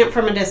 I've seen it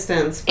from a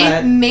distance.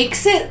 But it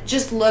makes it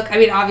just look, I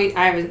mean, obviously,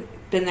 I haven't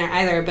been there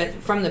either, but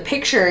from the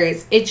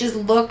pictures, it just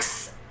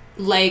looks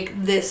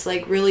like this,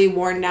 like, really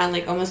worn down,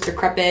 like, almost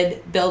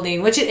decrepit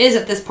building, which it is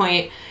at this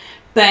point,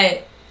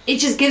 but it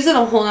just gives it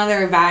a whole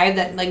other vibe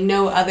that, like,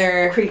 no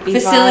other creepy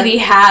facility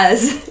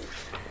has.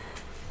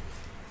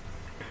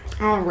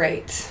 All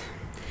right.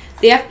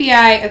 The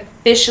FBI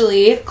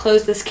officially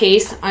closed this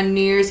case on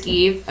New Year's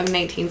Eve of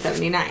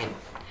 1979.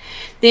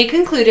 They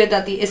concluded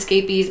that the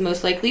escapees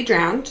most likely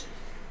drowned.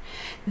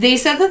 They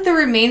said that the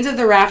remains of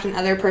the raft and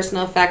other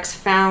personal effects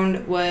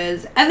found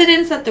was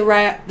evidence that the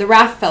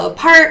raft fell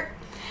apart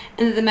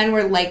and that the men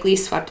were likely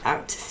swept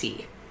out to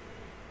sea.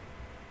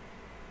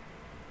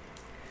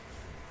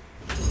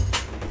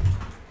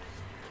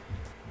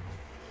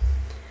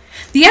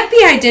 The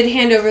FBI did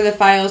hand over the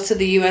files to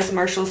the U.S.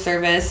 Marshal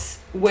Service,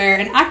 where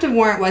an active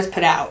warrant was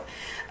put out.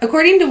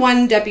 According to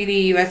one deputy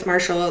U.S.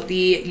 Marshal,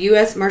 the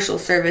U.S. Marshal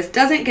Service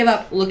doesn't give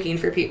up looking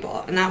for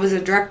people. And that was a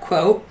direct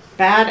quote.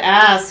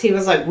 Badass. He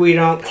was like, we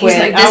don't quit.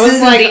 He's like, this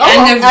is like, the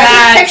end of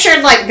that. I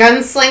pictured like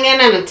gunslinging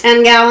and a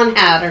 10-gallon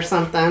hat or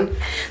something.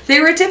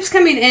 There were tips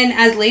coming in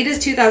as late as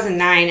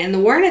 2009, and the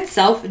warrant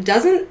itself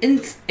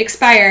doesn't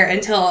expire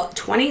until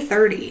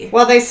 2030.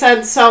 Well, they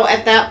said so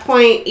at that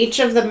point, each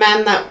of the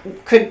men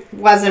that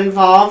was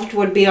involved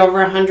would be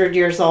over 100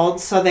 years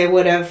old, so they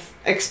would have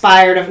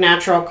expired of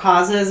natural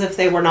causes if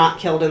they were not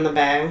killed in the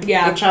bay.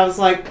 Yeah. Which I was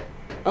like,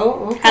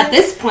 oh, okay. At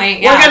this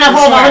point, yeah, we're going to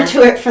hold on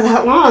to it for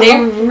that long. They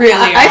really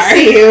are. I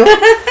see you.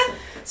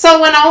 So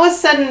when all was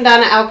said and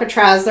done at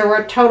Alcatraz, there were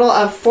a total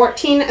of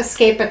 14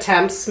 escape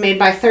attempts made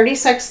by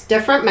 36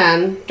 different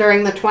men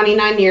during the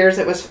 29 years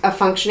it was a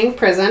functioning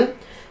prison.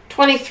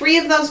 23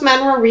 of those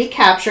men were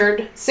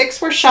recaptured,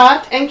 6 were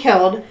shot and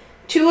killed,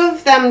 2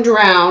 of them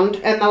drowned,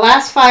 and the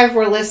last 5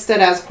 were listed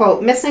as,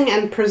 quote, missing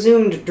and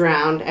presumed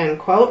drowned, end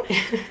quote,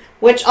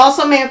 which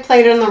also may have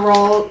played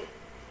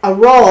a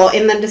role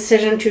in the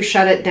decision to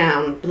shut it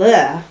down.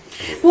 Blah.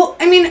 Well,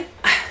 I mean,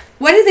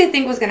 what did they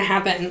think was going to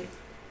happen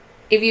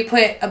if you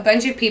put a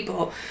bunch of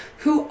people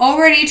who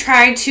already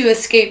tried to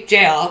escape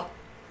jail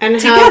and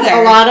together? Have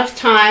a lot of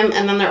time,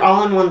 and then they're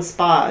all in one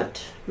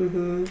spot.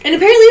 Mm-hmm. And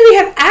apparently they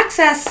have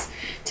access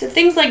to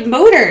things like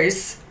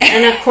motors.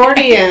 And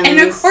accordions.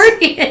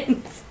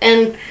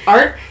 And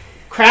art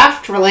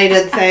craft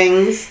related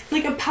things.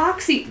 Like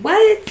epoxy.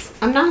 What?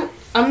 I'm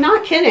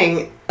not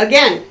kidding.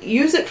 Again,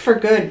 use it for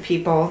good,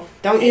 people.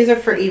 Don't use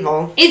it for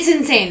evil. It's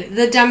insane.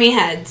 The dummy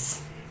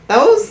heads.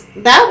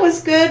 That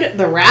was good.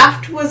 The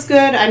raft was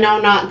good. I know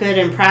not good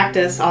in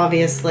practice,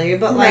 obviously.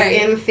 But like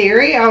in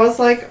theory, I was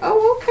like,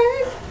 oh,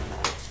 okay.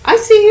 I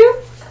see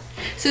you.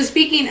 So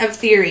speaking of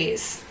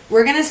theories,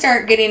 we're going to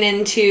start getting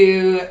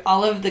into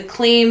all of the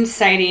claimed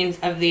sightings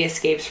of the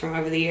escapes from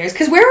over the years.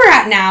 Because where we're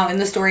at now in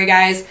the story,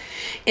 guys,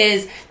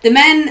 is the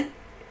men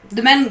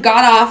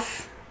got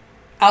off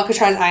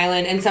Alcatraz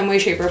Island in some way,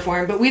 shape, or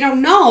form, but we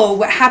don't know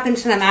what happened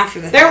to them after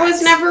the fact. There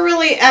was never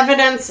really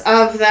evidence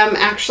of them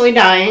actually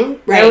dying.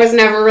 Right. There was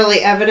never really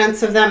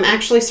evidence of them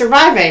actually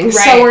surviving. Right.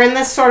 So we're in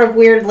this sort of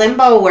weird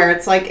limbo where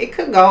it's like, it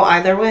could go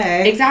either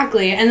way.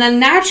 Exactly. And then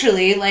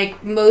naturally,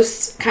 like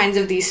most kinds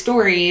of these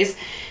stories,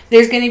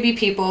 there's going to be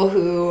people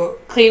who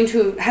claim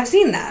to have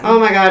seen them. Oh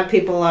my God,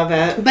 people love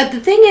it. But the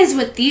thing is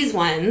with these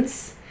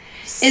ones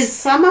is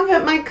some of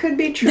it could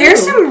be true.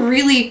 There's some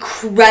really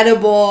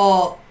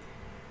credible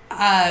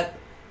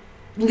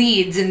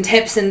leads and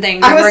tips and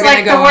things that we're going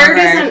to go over. The word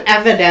isn't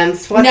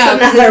evidence. What's no,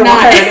 another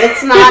word?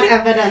 It's not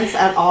evidence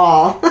at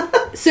all.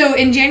 So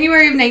in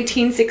January of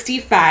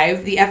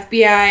 1965, the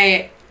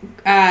FBI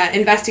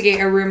investigate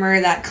a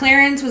rumor that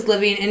Clarence was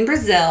living in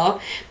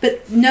Brazil,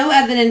 but no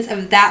evidence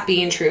of that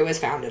being true was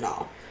found at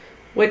all.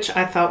 Which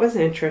I thought was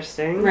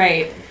interesting.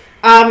 Right.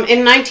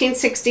 In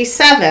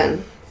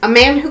 1967, a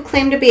man who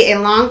claimed to be a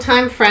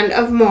longtime friend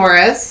of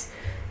Morris,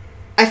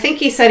 I think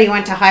he said he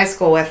went to high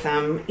school with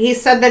him. He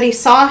said that he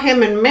saw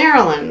him in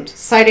Maryland,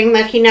 citing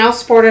that he now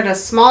sported a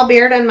small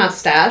beard and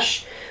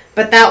mustache,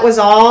 but that was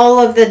all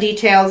of the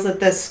details that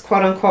this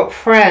quote-unquote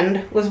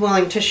friend was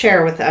willing to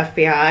share with the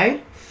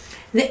FBI.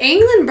 The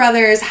Anglin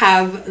brothers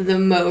have the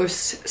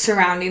most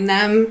surrounding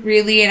them,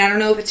 really, and I don't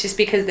know if it's just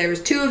because there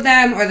was two of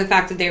them, or the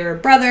fact that they were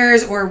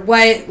brothers, or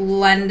what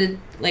lent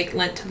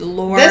to the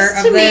lore of this.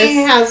 This, to me,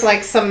 has,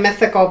 like, some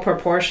mythical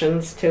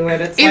proportions to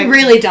it. It like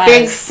really does.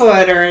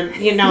 Bigfoot or,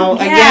 you know, a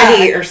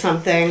Yeti or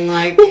something.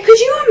 Like. Well, could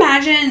you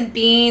imagine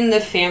being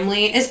the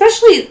family,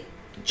 especially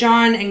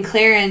John and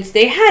Clarence,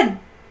 they had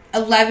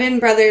 11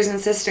 brothers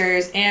and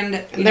sisters and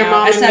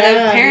a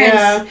set of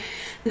parents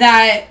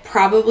that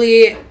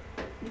probably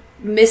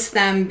missed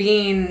them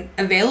being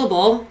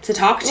available to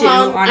talk to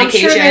on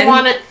occasion. I'm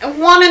sure they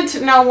wanted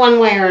to know one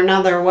way or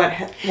another what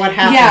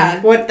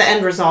happened, what the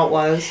end result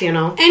was, you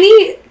know.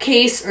 Any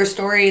case or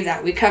story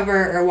that we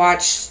cover or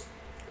watch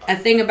a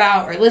thing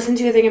about or listen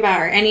to a thing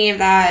about or any of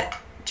that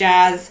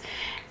jazz,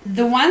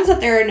 the ones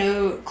that there are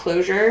no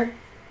closure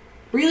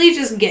really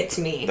just get to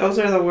me. Those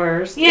are the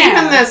worst. Yeah.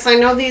 Even this, I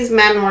know these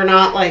men were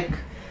not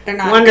they're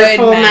not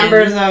wonderful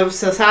members of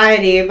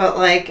society, but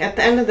like at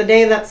the end of the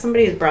day, that's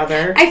somebody's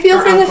brother. I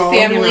feel for uncle, the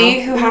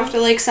family who have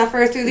to like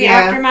suffer through the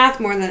aftermath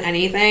more than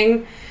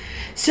anything.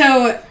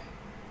 So,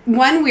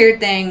 one weird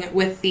thing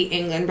with the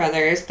Anglin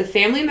brothers, the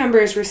family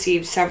members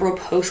received several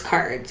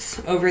postcards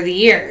over the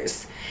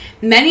years.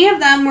 Many of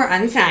them were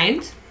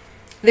unsigned.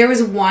 There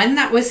was one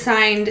that was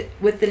signed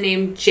with the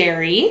name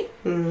Jerry.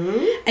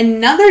 Mm-hmm.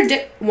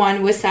 Another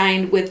one was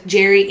signed with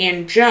Jerry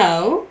and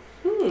Joe.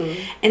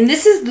 And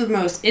this is the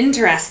most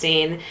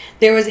interesting.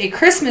 There was a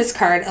Christmas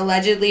card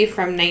allegedly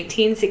from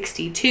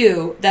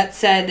 1962 that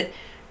said,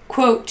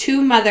 quote,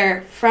 "To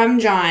Mother from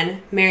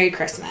John, Merry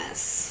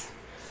Christmas."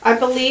 I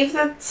believe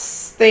that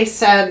they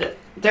said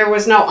there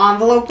was no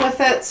envelope with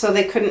it, so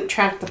they couldn't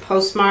track the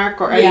postmark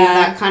or any of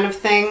that kind of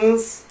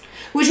things.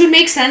 Which would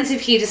make sense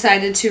if he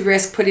decided to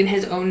risk putting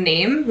his own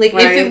name. Like,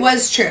 if it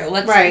was true.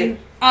 Let's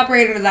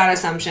operate under that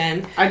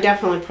assumption. I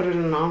definitely put it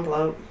in an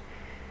envelope.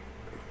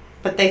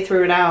 But they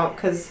threw it out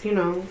because, you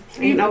know,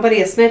 ain't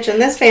nobody a snitch in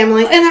this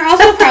family. And they're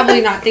also probably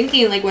not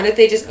thinking, like, what if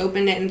they just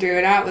opened it and threw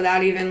it out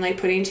without even, like,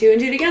 putting two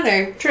and two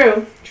together?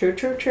 True.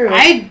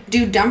 I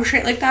do dumb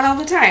shit like that all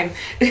the time.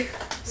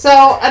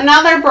 So,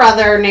 another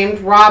brother named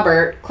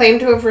Robert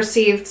claimed to have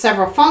received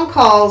several phone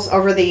calls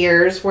over the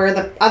years where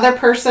the other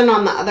person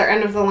on the other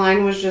end of the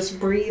line was just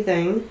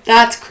breathing.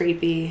 That's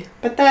creepy.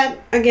 But that,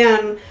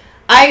 again,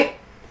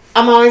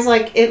 I'm always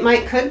like,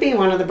 could be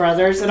one of the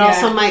brothers. It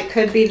also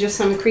could be just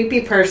some creepy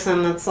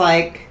person that's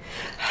like,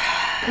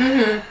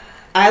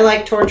 I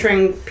like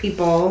torturing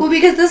people. Well,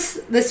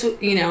 because this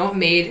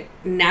made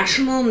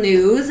national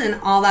news and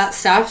all that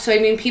stuff. So, I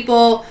mean,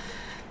 people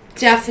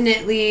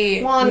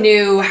definitely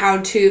knew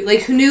how to,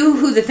 like, knew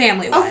who the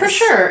family was. Oh, for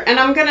sure. And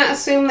I'm going to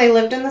assume they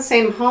lived in the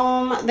same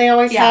home they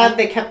always had.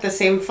 They kept the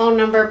same phone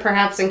number,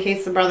 perhaps in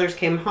case the brothers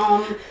came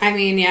home. I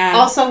mean, yeah.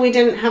 Also, we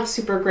didn't have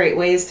super great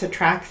ways to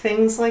track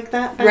things like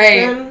that back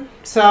then.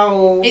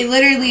 So it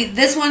literally,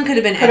 this one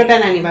could have been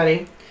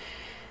anybody.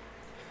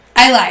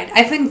 I lied.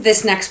 I think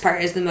this next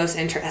part is the most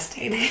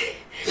interesting.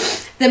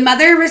 The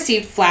mother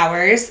received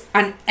flowers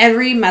on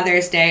every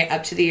Mother's Day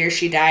up to the year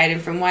she died.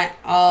 And from what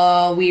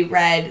all we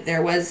read,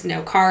 there was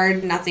no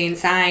card, nothing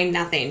signed,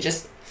 nothing.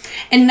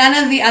 And none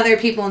of the other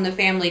people in the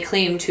family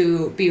claimed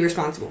to be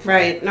responsible for it.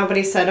 Right.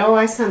 Nobody said, oh,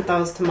 I sent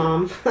those to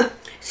Mom.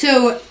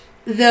 So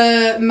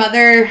the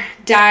mother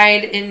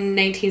died in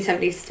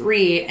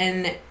 1973.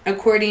 And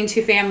according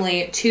to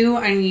family, two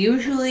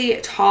unusually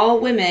tall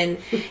women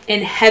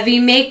in heavy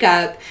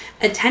makeup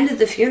attended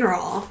the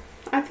funeral.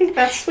 I think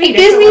that's sweet. It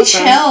gives me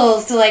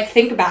chills to, like,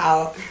 think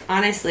about,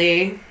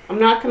 honestly. I'm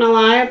not going to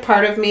lie.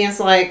 Part of me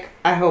is like,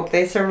 I hope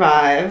they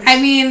survive.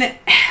 I mean, at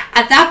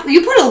that,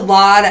 you put a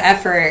lot of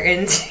effort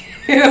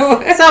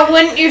into. So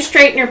wouldn't you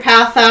straighten your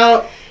path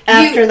out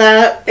after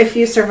that if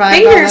you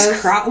survived?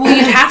 Fingers crossed. Well,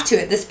 you'd have to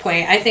at this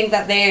point. I think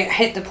that they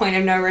hit the point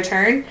of no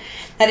return.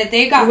 That if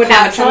they got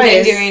caught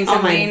doing something.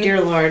 Oh my dear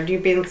Lord,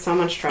 you'd be in so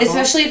much trouble.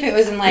 Especially if it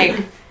was in, like,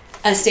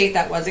 a state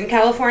that wasn't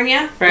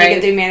California. Right. Like,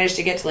 if they managed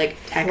to get to, like,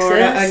 Texas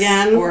Florida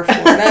again. Or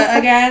Florida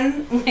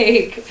again.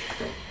 Like.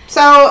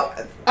 So,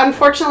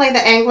 unfortunately, the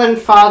Anglin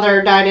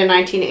father died in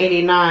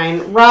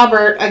 1989.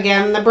 Robert,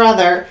 again, the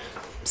brother,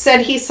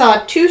 said he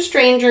saw two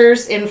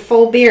strangers in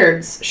full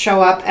beards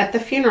show up at the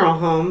funeral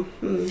home.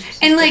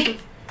 And, like,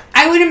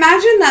 I would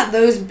imagine that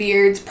those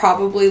beards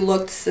probably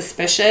looked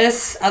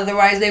suspicious.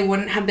 Otherwise, they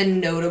wouldn't have been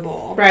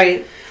notable.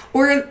 Right.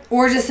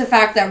 Or just the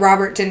fact that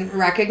Robert didn't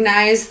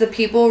recognize the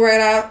people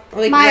right off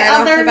the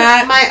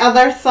bat. My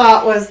other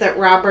thought was that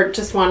Robert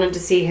just wanted to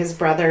see his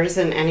brothers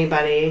and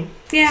anybody.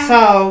 Yeah.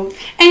 So.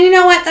 And you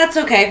know what? That's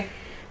okay.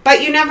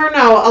 But you never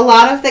know. A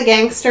lot of the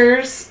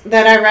gangsters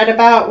that I read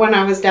about when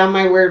I was down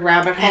my weird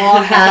rabbit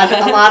hole had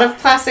a lot of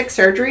plastic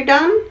surgery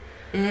done.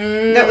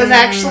 That was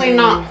actually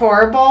not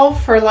horrible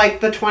for like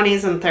the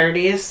 20s and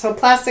 30s. So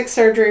plastic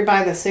surgery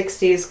by the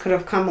 60s could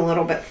have come a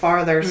little bit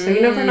farther. So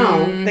you never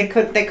know. They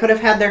could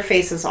have had their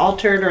faces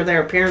altered or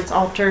their appearance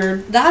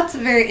altered. That's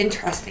very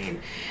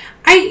interesting.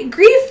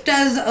 Grief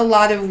does a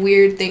lot of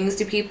weird things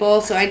to people,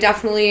 so I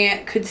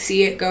definitely could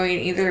see it going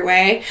either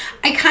way.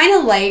 I kind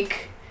of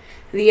like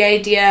the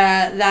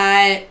idea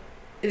that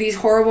these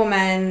horrible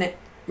men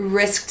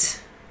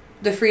risked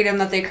the freedom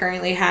that they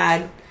currently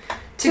had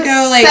to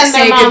go, like, send say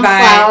their mom goodbye.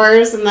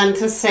 flowers and then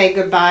to say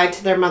goodbye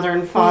to their mother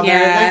and father. Yeah.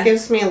 That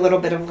gives me a little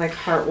bit of, like,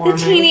 heartwarming.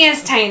 The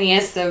teeniest,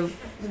 tiniest of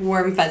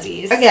warm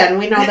fuzzies. Again,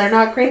 we know they're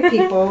not great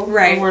people.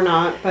 Right. We're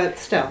not, but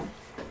still.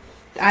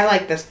 I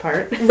like this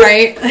part.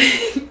 Right.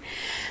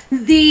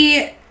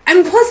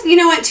 And plus, you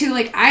know what, too?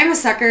 Like, I'm a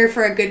sucker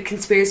for a good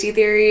conspiracy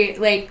theory.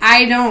 Like,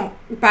 I don't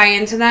buy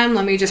into them.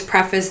 Let me just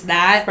preface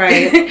that.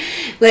 Right.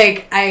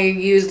 Like, I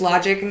use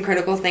logic and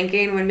critical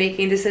thinking when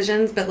making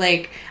decisions. But,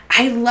 like,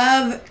 I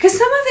love...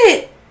 Because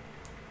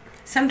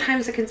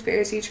sometimes the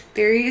conspiracy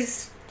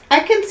theories...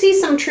 I can see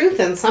some truth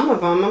in some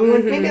of them. I'm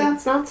like, maybe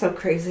that's not so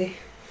crazy.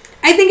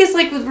 I think it's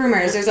like with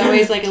rumors. There's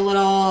always, like, a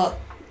little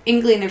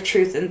inkling of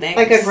truth in things.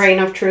 Like a grain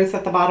of truth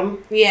at the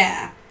bottom.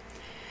 Yeah.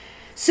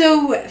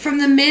 So, from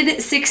the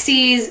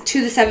mid-60s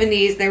to the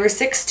 70s, there were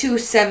 6 to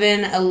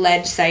 7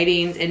 alleged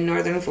sightings in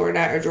northern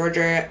Florida or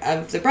Georgia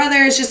of the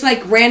brothers. Just,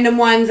 like, random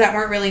ones that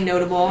weren't really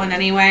notable in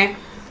any way.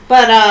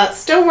 But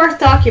still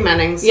worth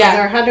documenting, so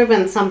there had to have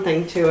been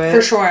something to it.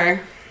 For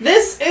sure.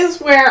 This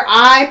is where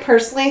I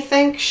personally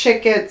think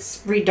shit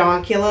gets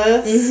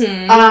redonkulous.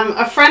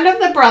 A friend of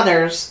the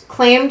brothers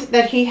claimed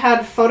that he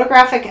had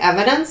photographic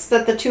evidence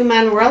that the two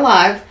men were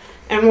alive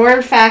and were,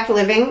 in fact,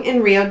 living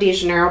in Rio de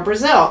Janeiro,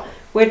 Brazil.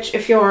 Which,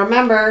 if you'll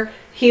remember,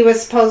 he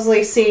was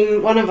supposedly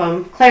seen, one of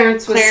them,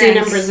 Clarence was seen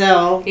in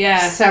Brazil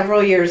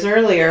several years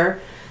earlier.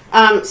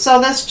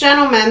 So this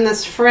gentleman,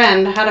 this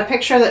friend, had a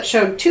picture that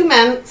showed two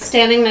men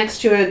standing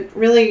next to a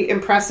really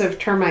impressive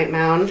termite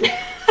mound.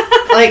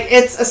 Like,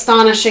 it's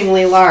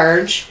astonishingly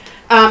large.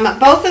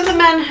 Both of the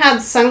men had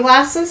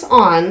sunglasses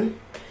on.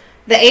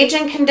 The age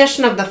and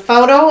condition of the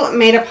photo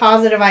made a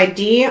positive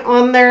ID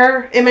on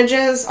their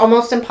images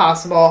almost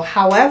impossible.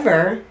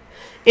 However...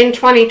 in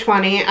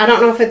 2020, I don't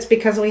know if it's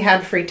because we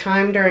had free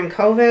time during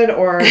COVID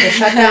or the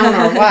shutdown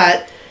or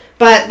what,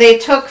 but they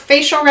took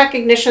facial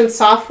recognition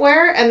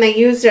software and they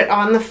used it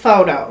on the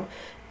photo.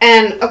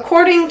 And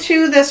according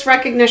to this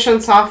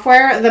recognition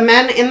software, the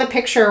men in the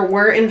picture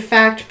were in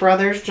fact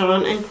brothers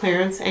John and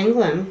Clarence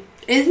Anglin.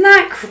 Isn't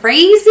that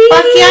crazy?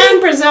 Fuck yeah,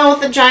 in Brazil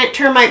with a giant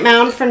termite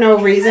mound for no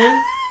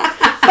reason.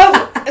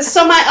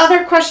 So my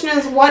other question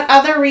is, what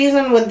other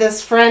reason would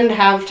this friend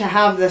have to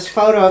have this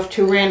photo of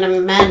two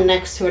random men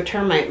next to a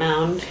termite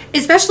mound?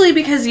 Especially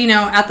because, you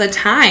know, at the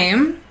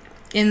time,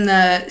 in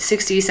the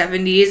 60s,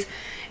 70s,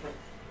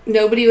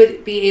 nobody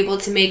would be able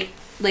to make,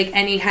 like,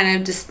 any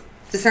kind of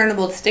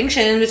discernible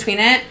distinction between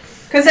it.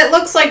 Because it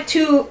looks like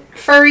two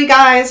furry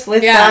guys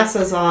with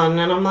glasses on,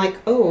 and I'm like,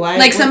 oh,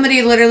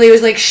 somebody literally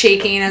was, like,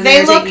 shaking as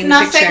they were taking the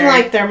picture. They look nothing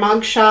like their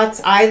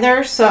mugshots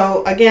either,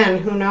 so, again,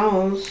 who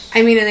knows?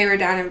 I mean, and they were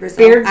down in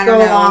Brazil. Beards go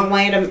a long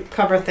way to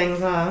cover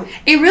things up.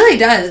 It really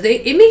does.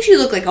 It makes you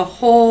look like a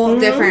whole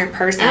different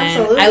person.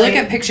 Absolutely. I look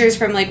at pictures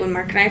from, like, when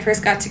Mark and I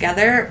first got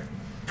together,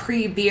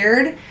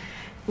 pre-beard.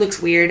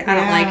 Looks weird. I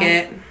don't like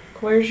it.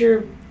 Where's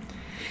your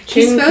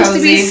He's supposed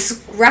to be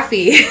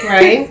scruffy.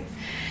 Right?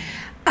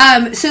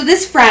 So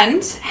this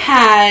friend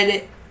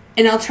had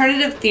an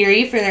alternative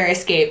theory for their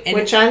escape. And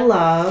which I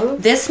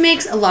love. This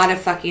makes a lot of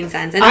fucking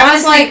sense. And I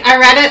was like, I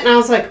read it and I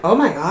was like, oh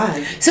my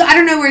god. So I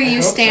don't know where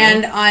you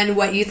stand on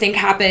what you think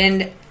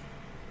happened.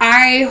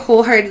 I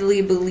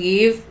wholeheartedly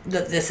believe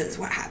that this is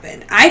what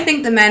happened. I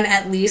think the men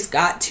at least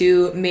got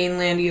to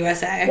mainland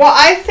USA. Well,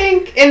 I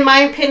think, in my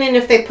opinion,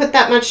 if they put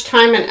that much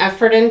time and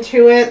effort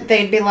into it,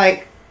 they'd be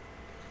like,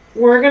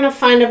 we're going to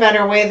find a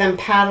better way than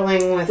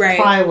paddling with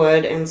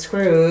plywood and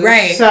screws.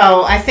 Right.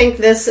 So I think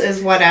this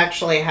is what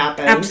actually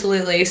happened.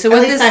 Absolutely. So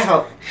at least I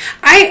hope.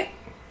 I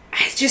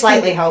just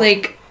slightly hope.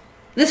 Like,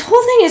 this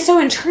whole thing is so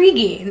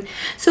intriguing.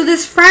 So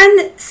this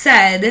friend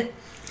said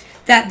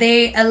that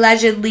they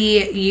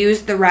allegedly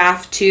used the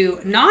raft to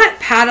not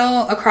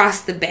paddle across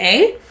the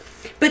bay,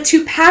 but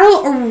to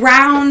paddle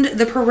around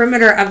the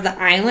perimeter of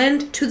the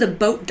island to the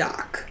boat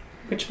dock.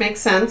 Which makes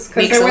sense,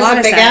 because there was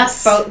a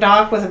big-ass boat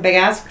dock with a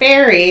big-ass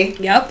ferry.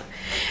 Yep.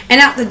 And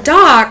at the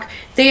dock,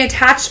 they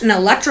attached an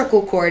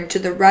electrical cord to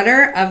the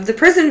rudder of the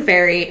prison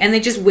ferry, and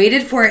they just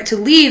waited for it to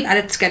leave at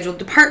its scheduled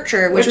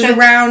departure, which was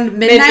around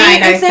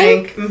midnight, I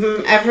think.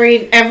 Mm-hmm.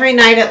 Every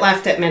night it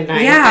left at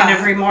midnight. Yeah. And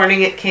every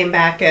morning it came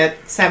back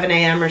at 7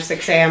 a.m. or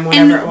 6 a.m.,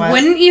 whatever it was.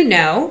 Wouldn't you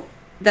know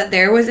that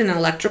there was an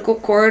electrical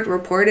cord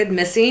reported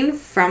missing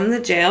from the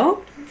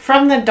jail?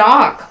 From the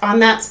dock on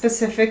that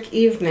specific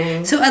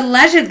evening. So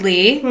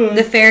allegedly,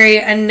 the ferry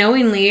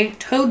unknowingly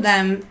towed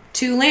them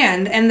to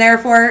land, and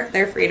therefore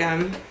their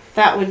freedom.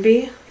 That would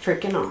be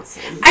freaking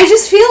awesome. I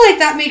just feel like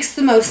that makes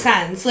the most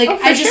sense. Like,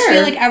 I just sure.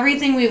 feel like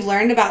everything we've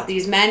learned about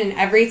these men and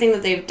everything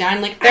that they've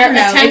done, like, their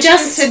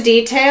attention to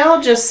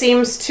detail just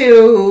seems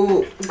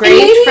too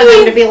great for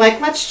them to be like,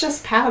 let's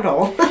just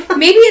paddle.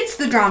 Maybe it's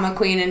the drama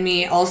queen in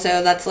me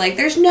also that's like,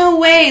 there's no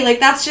way.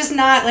 Like, that's just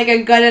not, like,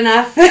 a good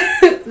enough...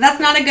 that's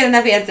not a good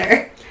enough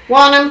answer.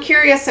 Well, and I'm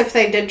curious if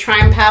they did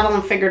try and paddle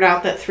and figured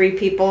out that 3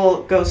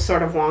 people goes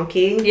sort of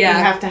wonky. Yeah.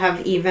 You have to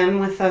have even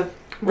with a...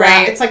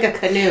 Right. It's like a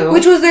canoe.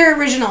 Which was their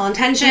original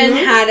intention,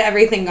 had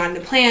everything gone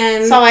to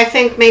plan. So I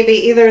think maybe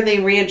either they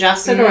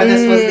readjusted or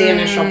this was the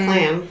initial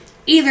plan.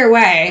 Either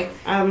way.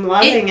 I'm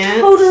loving it.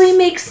 It totally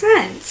makes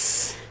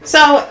sense.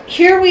 So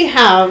here we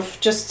have,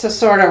 just to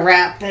sort of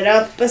wrap it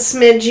up a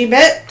smidgy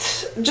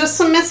bit, just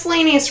some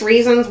miscellaneous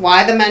reasons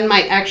why the men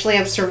might actually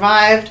have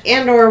survived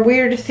and or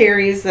weird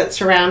theories that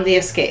surround the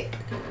escape.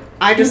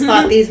 I just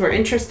thought these were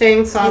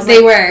interesting, so I was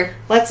like,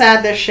 let's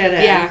add this shit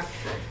in. Yeah.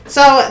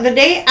 So, the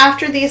day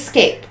after the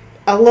escape,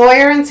 a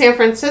lawyer in San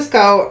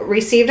Francisco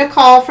received a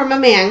call from a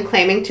man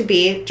claiming to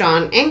be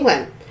John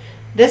Anglin.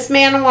 This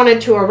man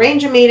wanted to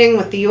arrange a meeting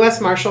with the U.S.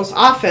 Marshal's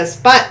office,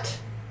 but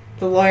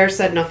the lawyer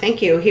said no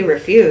thank you. He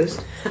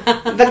refused.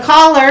 The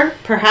caller,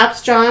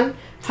 perhaps John,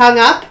 hung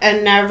up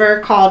and never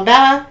called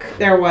back.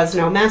 There was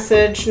no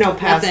message, no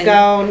pass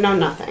go, no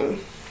nothing.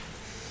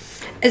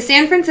 A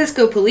San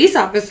Francisco police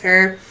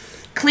officer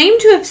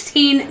claimed to have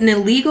seen an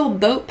illegal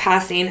boat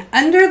passing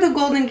under the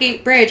Golden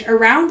Gate Bridge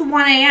around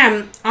 1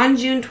 a.m. on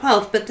June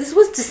 12th, but this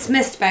was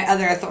dismissed by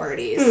other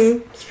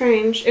authorities.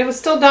 Strange. It was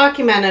still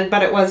documented,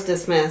 but it was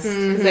dismissed.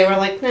 Because they were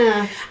like,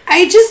 nah.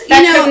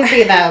 That couldn't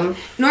be them.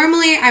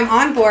 Normally, I'm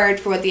on board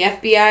for what the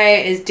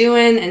FBI is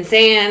doing and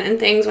saying and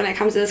things when it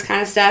comes to this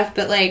kind of stuff,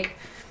 but, like,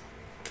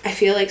 I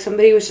feel like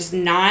somebody was just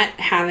not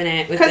having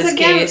it with this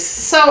case.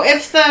 So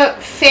if the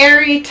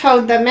ferry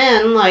towed them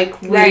in, like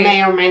we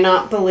may or may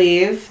not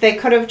believe, they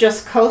could have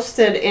just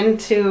coasted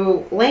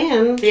into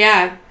land.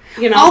 Yeah.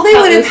 You know, all they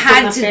would have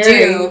had to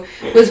do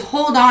was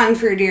hold on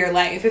for dear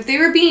life. If they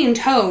were being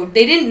towed,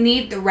 they didn't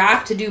need the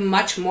raft to do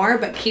much more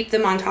but keep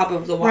them on top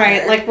of the water.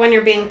 Right, like when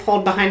you're being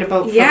pulled behind a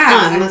boat for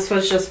fun. This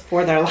was just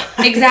for their lives.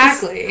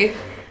 Exactly.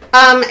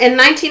 In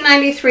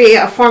 1993,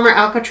 a former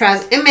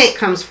Alcatraz inmate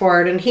comes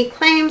forward, and he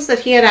claims that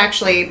he had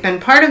actually been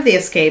part of the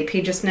escape.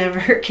 He just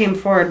never came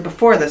forward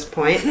before this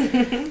point.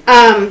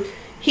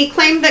 He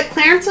claimed that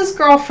Clarence's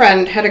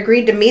girlfriend had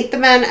agreed to meet the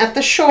men at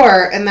the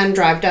shore and then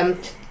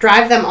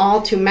drive them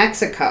all to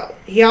Mexico.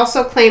 He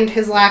also claimed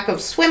his lack of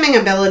swimming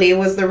ability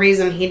was the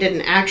reason he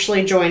didn't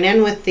actually join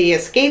in with the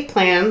escape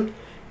plan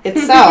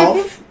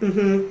itself.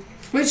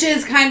 Which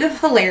is kind of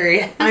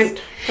hilarious.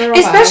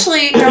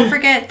 Especially, don't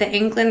forget, the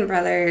Anglin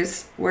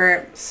brothers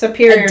were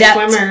superior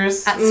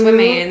swimmers at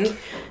swimming.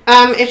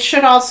 It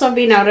should also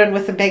be noted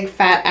with a big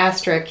fat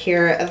asterisk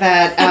here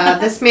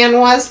that this man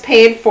was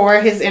paid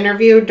for his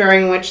interview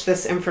during which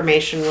this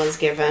information was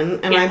given.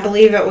 And I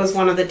believe it was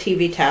one of the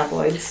TV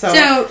tabloids.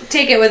 So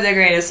take it with a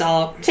grain of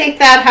salt. Take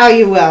that how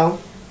you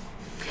will.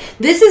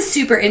 This is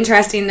super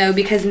interesting, though,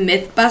 because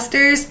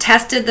Mythbusters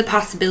tested the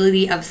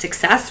possibility of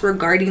success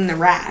regarding the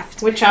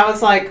raft. Which I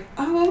was like,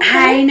 oh,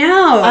 okay. I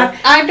know.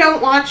 I don't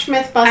watch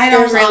Mythbusters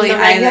on the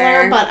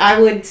regular, but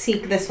I would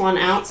seek this one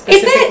out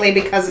specifically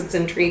because it's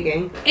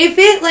intriguing. If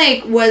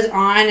it, was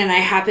on and I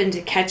happened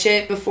to catch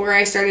it before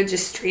I started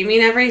just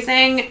streaming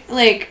everything,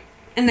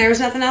 and there was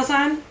nothing else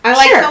on, I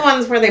like the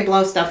ones where they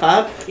blow stuff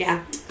up.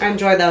 Yeah. I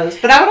enjoy those.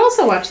 But I would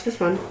also watch this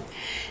one.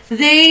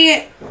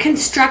 They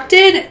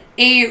constructed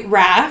a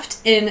raft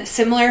in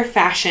similar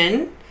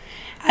fashion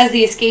as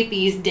the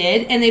escapees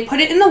did, and they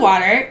put it in the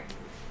water.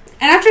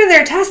 And after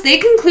their test, they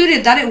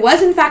concluded that it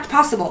was in fact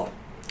possible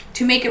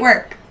to make it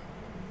work.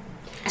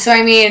 So,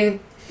 I mean,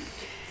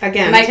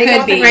 again, take it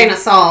with a grain of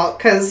salt,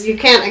 because you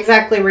can't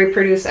exactly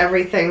reproduce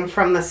everything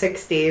from the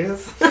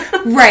 60s.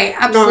 Right,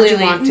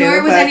 absolutely.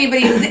 Nor was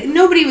anybody,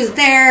 nobody was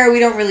there. We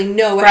don't really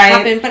know what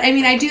happened. But, I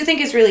mean, I do think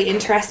it's really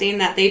interesting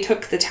that they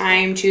took the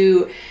time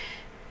to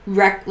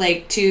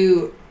replicate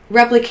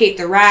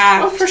the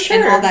raft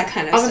and all that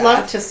kind of stuff. I would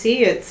love to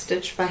see it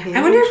stitched by hand.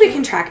 I wonder if we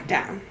can track it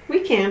down. We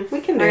can do it. We're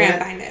going to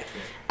find it.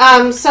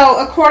 So,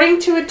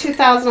 according to a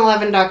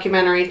 2011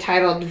 documentary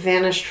titled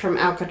Vanished from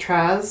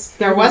Alcatraz,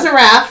 there was a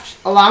raft,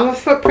 along with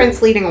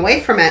footprints leading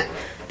away from it,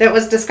 that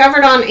was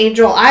discovered on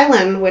Angel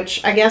Island,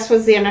 which I guess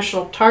was the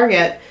initial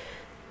target.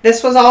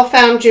 This was all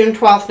found June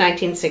 12th,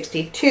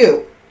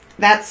 1962.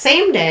 That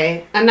same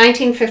day, a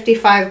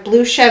 1955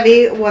 blue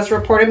Chevy was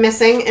reported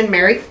missing in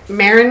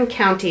Marin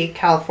County,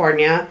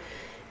 California.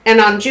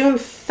 And on June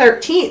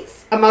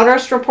 13th, a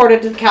motorist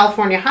reported to the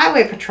California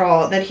Highway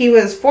Patrol that he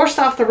was forced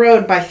off the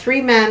road by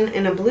 3 men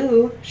in a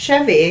blue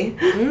Chevy.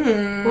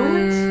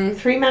 What?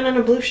 3 men in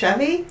a blue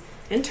Chevy?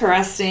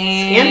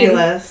 Interesting.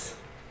 Scandalous.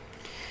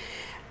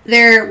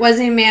 There was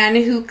a man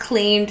who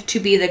claimed to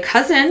be the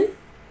cousin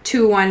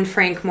to one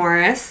Frank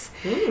Morris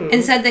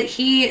and said that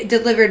he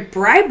delivered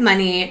bribe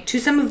money to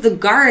some of the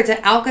guards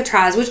at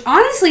Alcatraz, which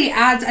honestly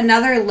adds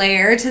another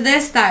layer to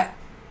this that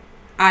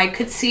I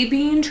could see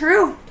being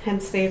true.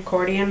 Hence the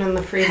accordion and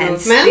the free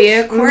Hence movement. the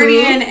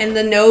accordion and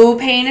the no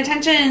paying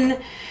attention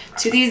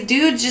to these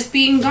dudes just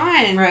being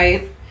gone.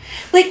 Right.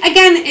 Like,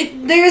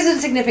 again, there is a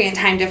significant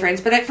time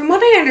difference, but from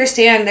what I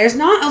understand, there's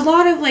not a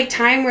lot of, like,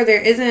 time where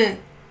there isn't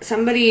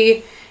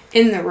somebody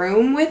in the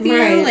room with you.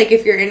 Right. Like,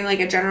 if you're in, like,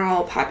 a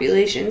general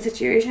population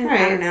situation.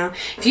 Right. I don't know.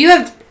 If you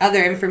have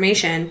other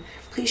information,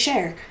 please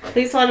share.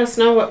 Please let us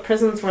know what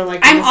prisons were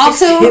like. I'm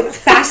also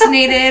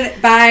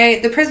fascinated by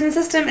the prison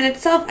system in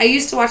itself. I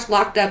used to watch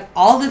Locked Up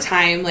all the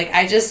time. Like,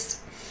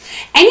 anything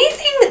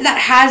that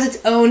has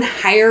its own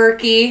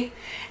hierarchy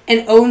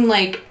and own,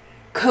 like,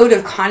 code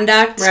of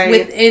conduct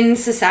within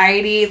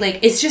society, like,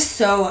 it's just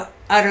so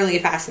utterly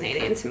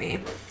fascinating to me.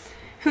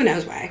 Who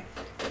knows why?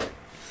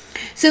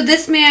 So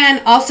this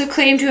man also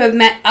claimed to have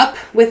met up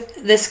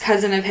with this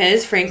cousin of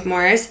his, Frank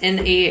Morris,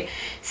 in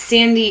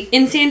San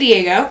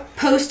Diego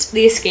post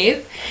the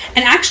escape.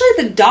 And actually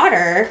the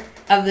daughter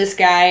of this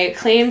guy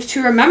claims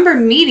to remember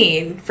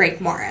meeting Frank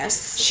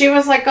Morris. She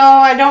was like, oh,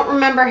 I don't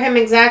remember him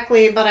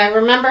exactly, but I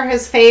remember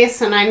his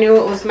face, and I knew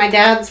it was my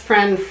dad's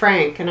friend,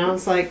 Frank. And I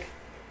was like,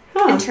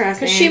 huh.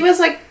 Interesting. Because she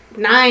was like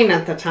 9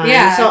 at the time.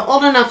 Yeah. So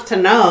old enough to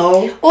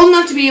know. Old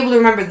enough to be able to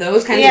remember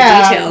those kinds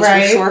of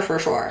details, for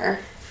sure.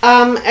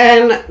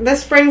 And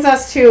this brings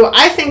us to,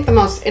 I think, the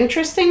most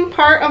interesting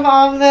part of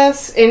all of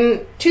this.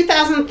 In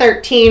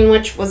 2013,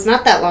 which was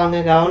not that long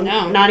ago.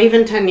 No. Not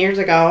even 10 years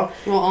ago.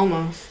 Well,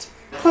 almost.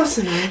 Close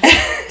enough.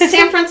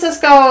 San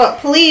Francisco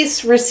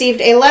police received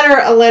a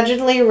letter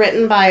allegedly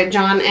written by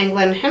John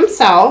Anglin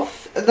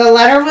himself. The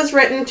letter was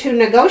written to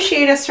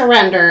negotiate a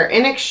surrender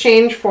in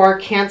exchange for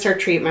cancer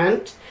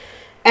treatment.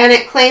 And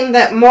it claimed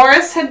that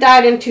Morris had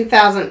died in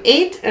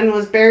 2008 and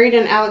was buried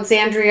in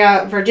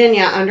Alexandria,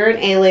 Virginia under an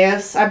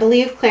alias. I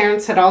believe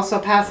Clarence had also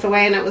passed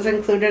away, and it was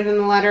included in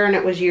the letter, and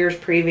it was years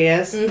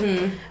previous.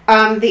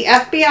 Mm-hmm. The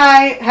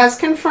FBI has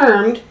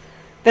confirmed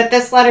that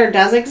this letter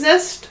does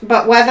exist,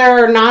 but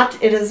whether or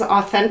not it is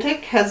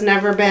authentic has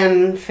never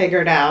been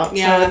figured out.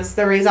 Yeah.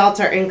 So the results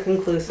are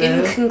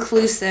inconclusive.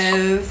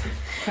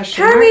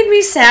 Kind of made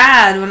me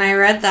sad when I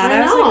read that.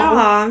 I was like,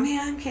 oh,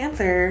 man,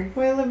 cancer.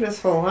 We lived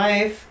his whole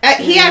life.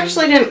 He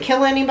actually didn't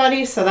kill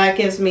anybody, so that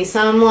gives me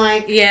some,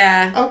 like...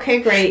 Yeah. Okay,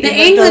 great. The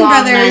Anglin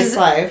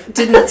brothers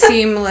didn't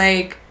seem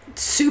like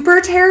super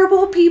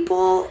terrible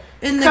people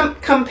in the...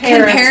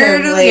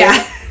 Comparatively.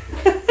 Yeah.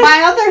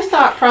 My other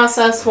thought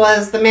process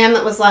was the man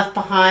that was left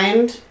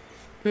behind.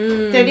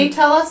 Did he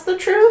tell us the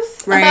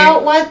truth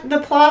about what the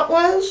plot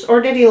was? Or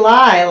did he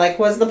lie? Like,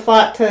 was the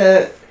plot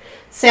to...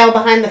 sail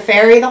behind the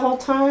ferry the whole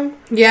time?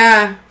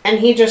 Yeah. And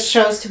he just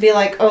chose to be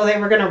like, oh, they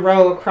were going to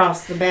row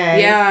across the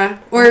bay. Yeah.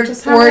 Or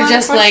just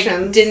like,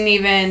 didn't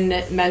even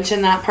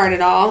mention that part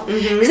at all.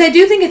 Because I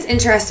do think it's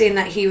interesting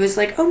that he was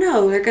like, oh,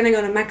 no, they're going to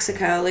go to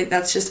Mexico. Like,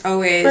 that's just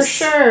always... For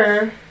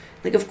sure.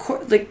 Like,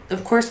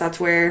 of course that's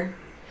where...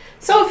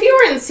 So if you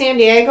were in San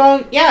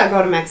Diego, yeah,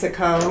 go to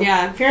Mexico.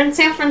 Yeah. If you're in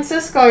San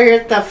Francisco, you're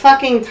at the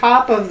fucking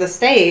top of the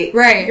state.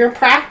 Right. You're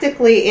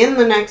practically in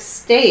the next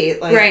state.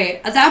 Like,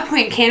 right. At that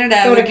point,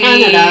 Canada would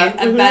be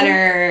a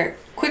better,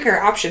 quicker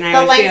option, I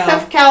would feel. The length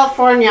of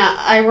California.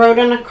 I rode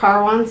in a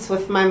car once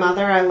with my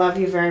mother. I love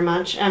you very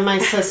much. And my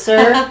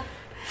sister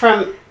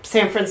from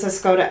San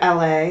Francisco to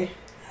L.A.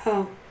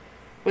 Oh.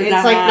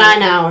 It's like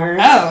 9 hours.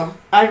 Oh.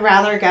 I'd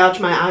rather gouge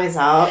my eyes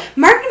out.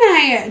 Mark and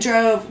I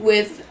drove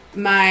with...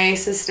 my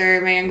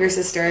younger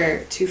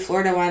sister, to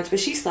Florida once, but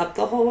she slept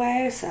the whole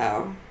way,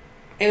 so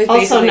it was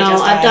basically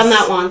just us. I've done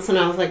that once, and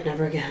I was like,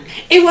 never again.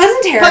 It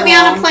wasn't terrible. Put me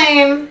on a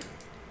plane.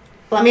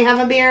 Let me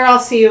have a beer. I'll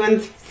see you in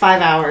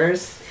 5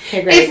 hours.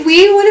 Okay, great. If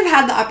we would have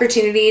had the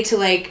opportunity to,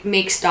 like,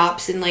 make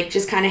stops and, like,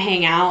 just kind of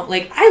hang out,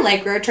 like, I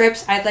like road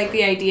trips. I like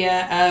the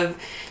idea of,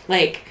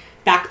 like,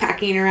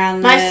 backpacking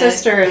around the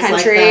sister is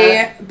country,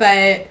 like that.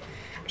 But...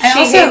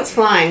 She hates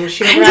flying.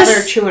 She would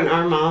rather chew an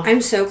arm off.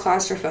 I'm so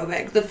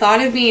claustrophobic. The thought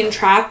of being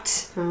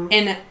trapped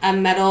in a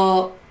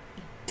metal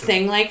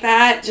thing like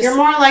that. You're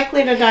more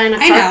likely to die in a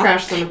car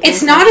crash than a plane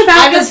It's not crash. about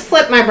I just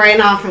flip my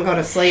brain off and go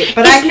to sleep.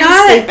 But I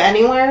can sleep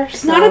anywhere.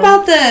 It's not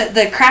about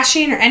the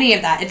crashing or any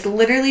of that. It's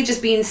literally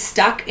just being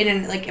stuck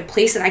in a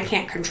place that I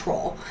can't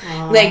control.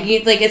 Like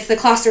it's the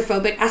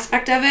claustrophobic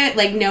aspect of it.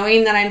 Like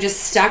knowing that I'm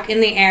just stuck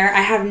in the air.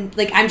 I'm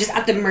just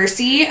at the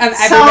mercy of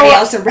everybody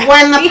else around me.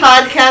 When the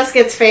podcast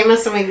gets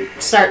famous and we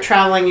start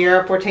traveling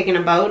Europe, we're taking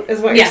a boat,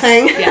 is what you're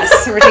saying?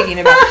 Yes, we're taking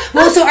a boat.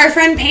 Well, so our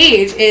friend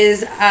Paige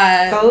is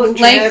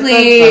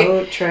likely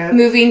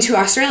moving to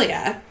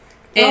Australia.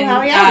 And,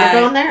 hell yeah, we're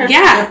going there.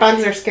 Yeah. Their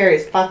bugs are scary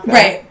as fuck, though.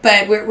 Right,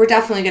 but we're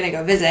definitely going to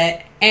go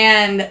visit.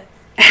 And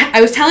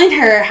I was telling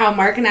her how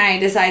Mark and I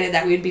decided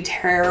that we'd be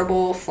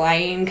terrible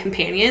flying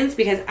companions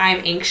because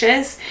I'm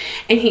anxious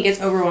and he gets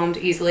overwhelmed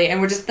easily.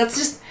 And that's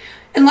just,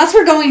 unless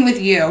we're going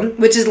with you,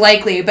 which is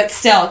likely, but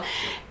still,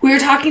 we were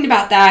talking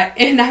about that.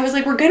 And I was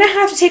like, we're going to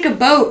have to take a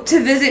boat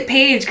to visit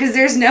Paige because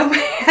there's no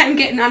way I'm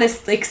getting on a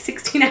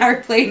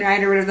 16-hour plane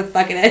ride or whatever the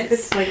fuck it is.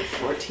 It's like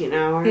 14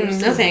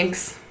 hours. No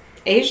thanks.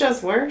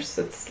 Asia's worse.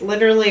 It's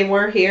literally,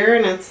 we're here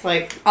and it's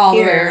like all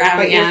here, the way around,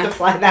 but you have to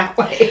fly that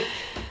way.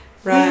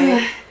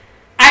 Right.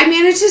 I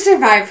managed to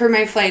survive for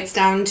my flights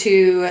down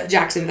to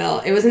Jacksonville.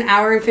 It was an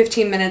hour and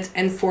 15 minutes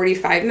and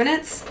 45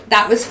 minutes.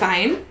 That was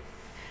fine.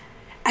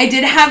 I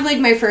did have, like,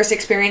 my first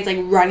experience, like,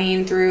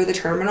 running through the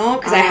terminal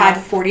because I had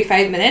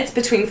 45 minutes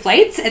between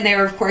flights, and they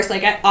were, of course,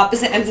 like, at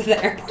opposite ends of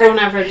the airport. Don't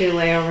ever do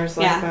layovers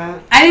like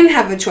that. I didn't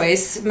have a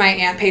choice. My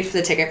aunt paid for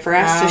the ticket for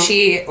us, so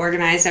she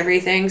organized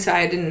everything, so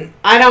I didn't...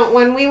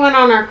 When we went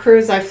on our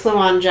cruise, I flew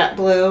on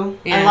JetBlue.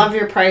 Yeah. I love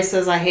your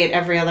prices. I hate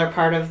every other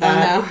part of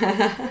that.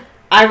 Oh, no.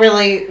 I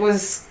really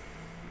was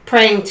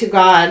praying to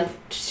God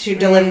to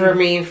deliver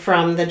me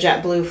from the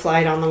JetBlue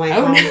flight on the way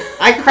home. No.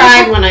 I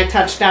cried when I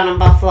touched down in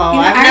Buffalo.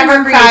 I've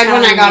never cried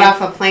when I got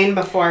off a plane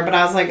before, but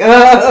I was like,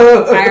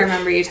 oh. I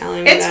remember you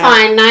telling me it's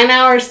fine. 9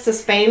 hours to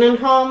Spain and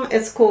home.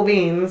 It's cool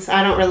beans.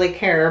 I don't really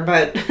care,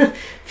 but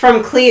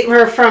from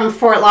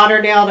Fort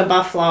Lauderdale to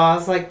Buffalo, I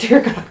was like,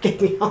 dear God,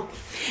 get me home.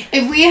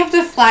 If we have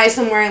to fly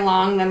somewhere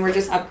long, then we're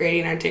just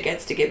upgrading our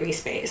tickets to give me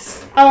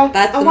space. Oh,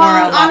 that's the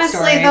moral of that honestly,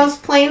 story. Those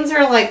planes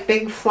are like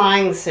big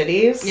flying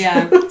cities.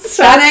 Yeah.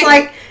 So it's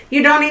like,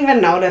 you don't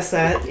even notice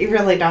it. You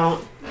really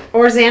don't.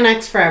 Or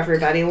Xanax for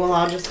everybody. We'll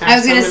all just have I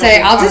was going to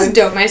say, I'll just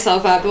dope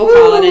myself up. We'll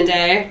call it a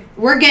day.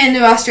 We're getting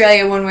to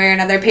Australia one way or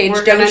another,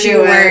 Paige. Don't you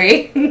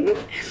worry.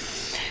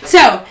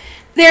 So,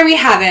 there we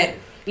have it.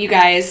 You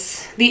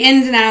guys, the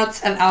ins and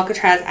outs of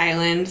Alcatraz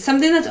Island.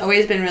 Something that's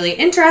always been really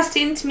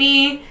interesting to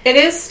me. It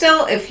is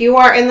still, if you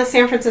are in the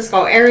San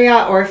Francisco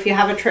area or if you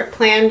have a trip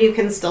planned, you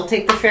can still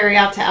take the ferry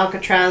out to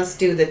Alcatraz,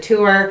 do the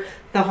tour,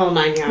 the whole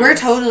 9 yards. We're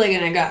totally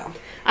going to go.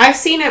 I've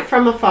seen it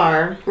from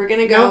afar. We're going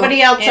to go.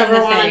 Nobody else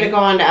ever wanted to go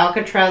on to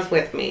Alcatraz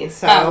with me.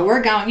 So. Oh,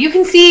 we're going. You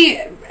can see,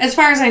 as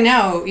far as I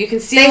know, you can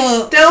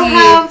still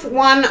have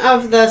one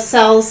of the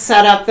cells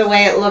set up the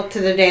way it looked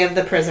to the day of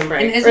the prison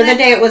break. Or the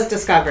day it was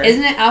discovered.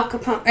 Isn't it Al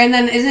Capone? And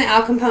then isn't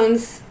Al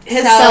Capone's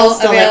his cell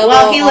still available?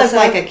 Well, he lived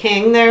like a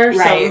king there,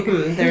 right. So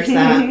there's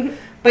that.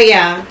 But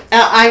yeah,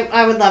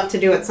 I would love to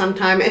do it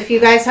sometime. If you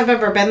guys have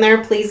ever been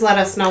there, please let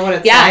us know what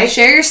it's like. Yeah,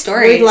 share your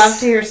stories. We'd love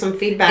to hear some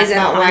feedback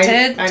about why. Is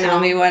it haunted?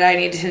 Tell me what I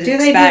need to expect. Do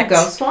they do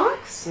ghost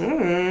walks? I don't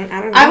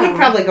know. I would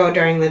probably go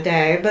during the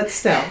day, but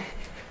still.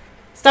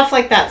 Stuff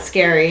like that's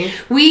scary.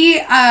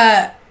 We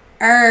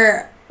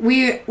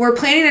were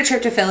planning a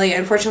trip to Philly.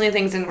 Unfortunately,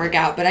 things didn't work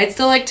out, but I'd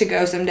still like to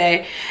go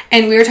someday.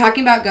 And we were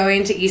talking about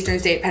going to Eastern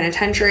State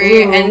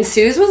Penitentiary, and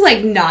Suze was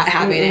like not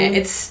having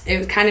it.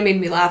 It kind of made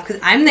me laugh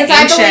because I'm the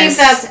anxious. I believe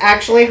that's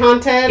actually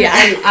haunted,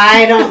 and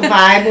I don't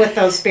vibe with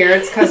those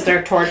spirits because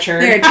they're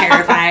tortured. They're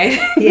terrified.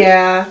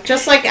 Yeah,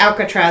 just like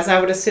Alcatraz,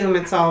 I would assume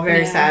it's all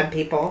very sad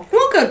people.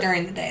 We'll go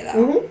during the day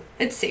though.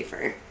 It's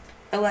safer,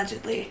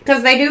 allegedly,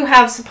 because they do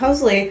have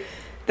supposedly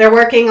they're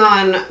working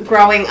on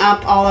growing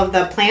up all of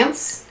the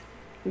plants.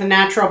 The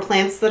natural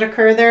plants that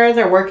occur there,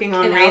 they're working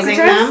on raising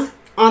them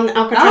on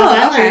Alcatraz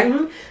Island.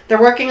 Okay. They're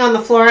working on the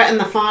flora and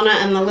the fauna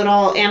and the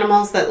little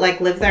animals that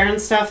like live there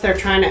and stuff. They're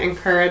trying to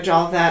encourage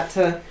all of that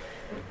to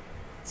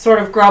sort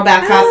of grow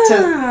back up to...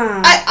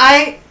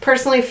 I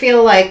personally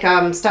feel like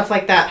stuff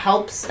like that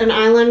helps an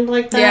island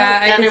like that.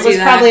 Yeah, and it was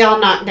probably all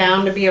knocked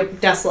down to be a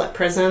desolate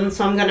prison,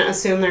 so I'm going to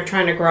assume they're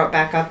trying to grow it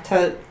back up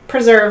to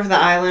preserve the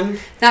island.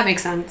 That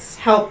makes sense.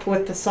 Help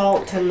with the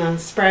salt and the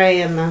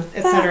spray and the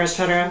et cetera, et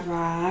cetera.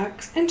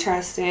 Rocks.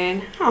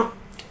 Interesting. Huh.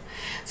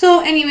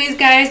 So anyways,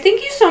 guys,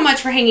 thank you so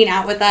much for hanging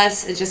out with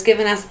us and just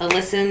giving us a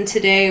listen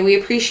today. We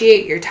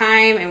appreciate your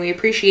time and we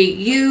appreciate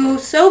you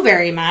so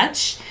very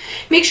much.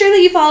 Make sure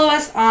that you follow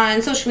us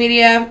on social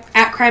media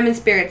at Crime and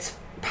Spirits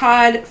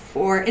Pod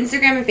for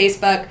Instagram and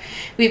Facebook.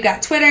 We've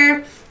got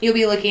Twitter. You'll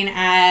be looking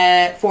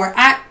at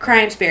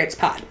Crime Spirits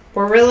Pod.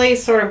 We're really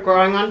sort of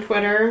growing on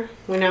Twitter.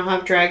 We now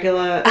have drag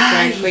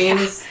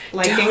queens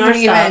liking our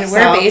stuff.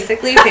 We're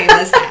basically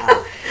famous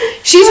now.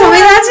 She told me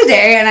that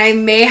today, and I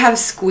may have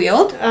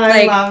squealed.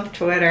 I love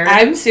Twitter.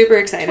 I'm super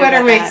excited Twitter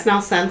about makes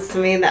no sense to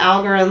me. The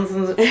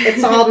algorithms,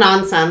 it's all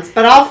nonsense.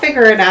 But I'll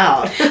figure it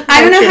out.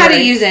 I don't know how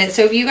to use it.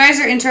 So if you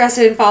guys are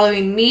interested in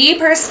following me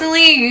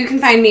personally, you can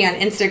find me on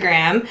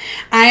Instagram.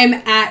 I'm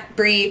at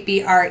Bree,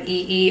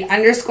 BREE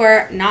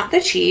 _ not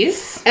the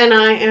cheese. And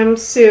I am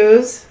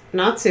Suze,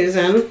 not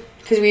Susan.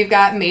 Because we've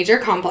got major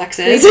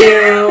complexes. We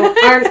do.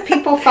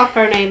 People fuck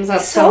our names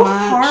up so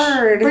much.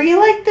 Hard. Were you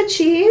like the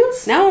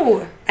cheese?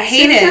 No. I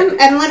hate it.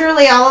 And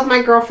literally all of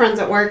my girlfriends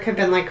at work have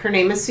been like, her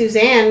name is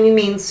Suzanne. You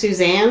mean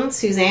Suzanne?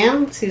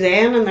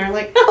 And they're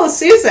like, no,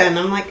 Susan.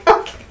 I'm like,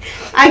 okay.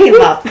 I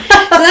give up. So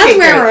that's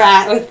where we're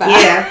at with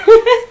that. Yeah.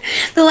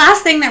 The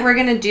last thing that we're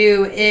going to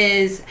do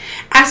is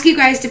ask you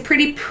guys to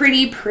pretty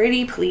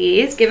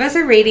please give us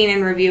a rating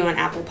and review on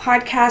Apple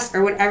Podcasts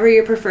or whatever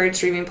your preferred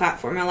streaming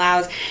platform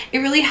allows. It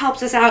really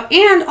helps us out.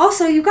 And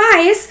also, you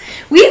guys,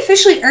 we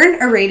officially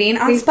earned a rating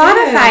on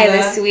Spotify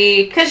this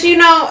week. Because,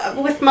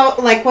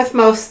 with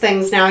most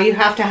things now, you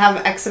have to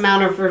have X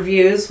amount of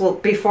reviews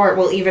before it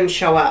will even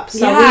show up.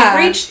 So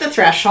we've reached the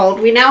threshold.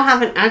 We now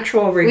have an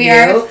actual review. We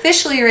are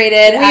officially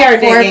rated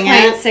at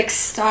 4.6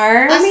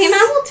 stars. I mean,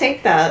 I will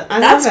take that.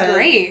 That's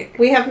great.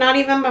 We have not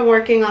even been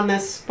working on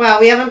this. Well,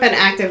 we haven't been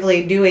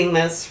actively doing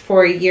this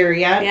for a year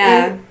yet.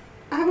 Yeah.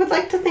 I would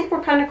like to think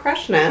we're kind of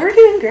crushing it. We're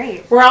doing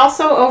great. We're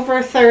also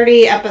over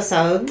 30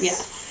 episodes.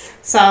 Yes.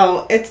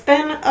 So it's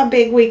been a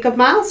big week of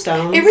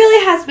milestones. It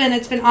really has been.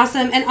 It's been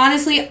awesome. And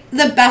honestly,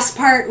 the best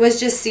part was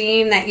just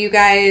seeing that you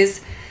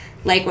guys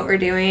like what we're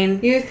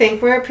doing. You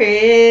think we're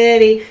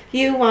pretty.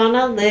 You want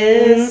to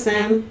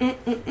listen.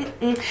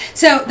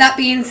 So that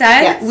being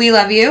said, we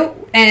love you.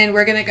 And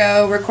we're going to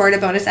go record a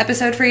bonus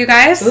episode for you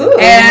guys. Ooh.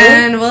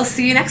 And we'll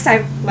see you next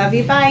time. Love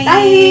you. Bye.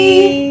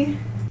 Bye.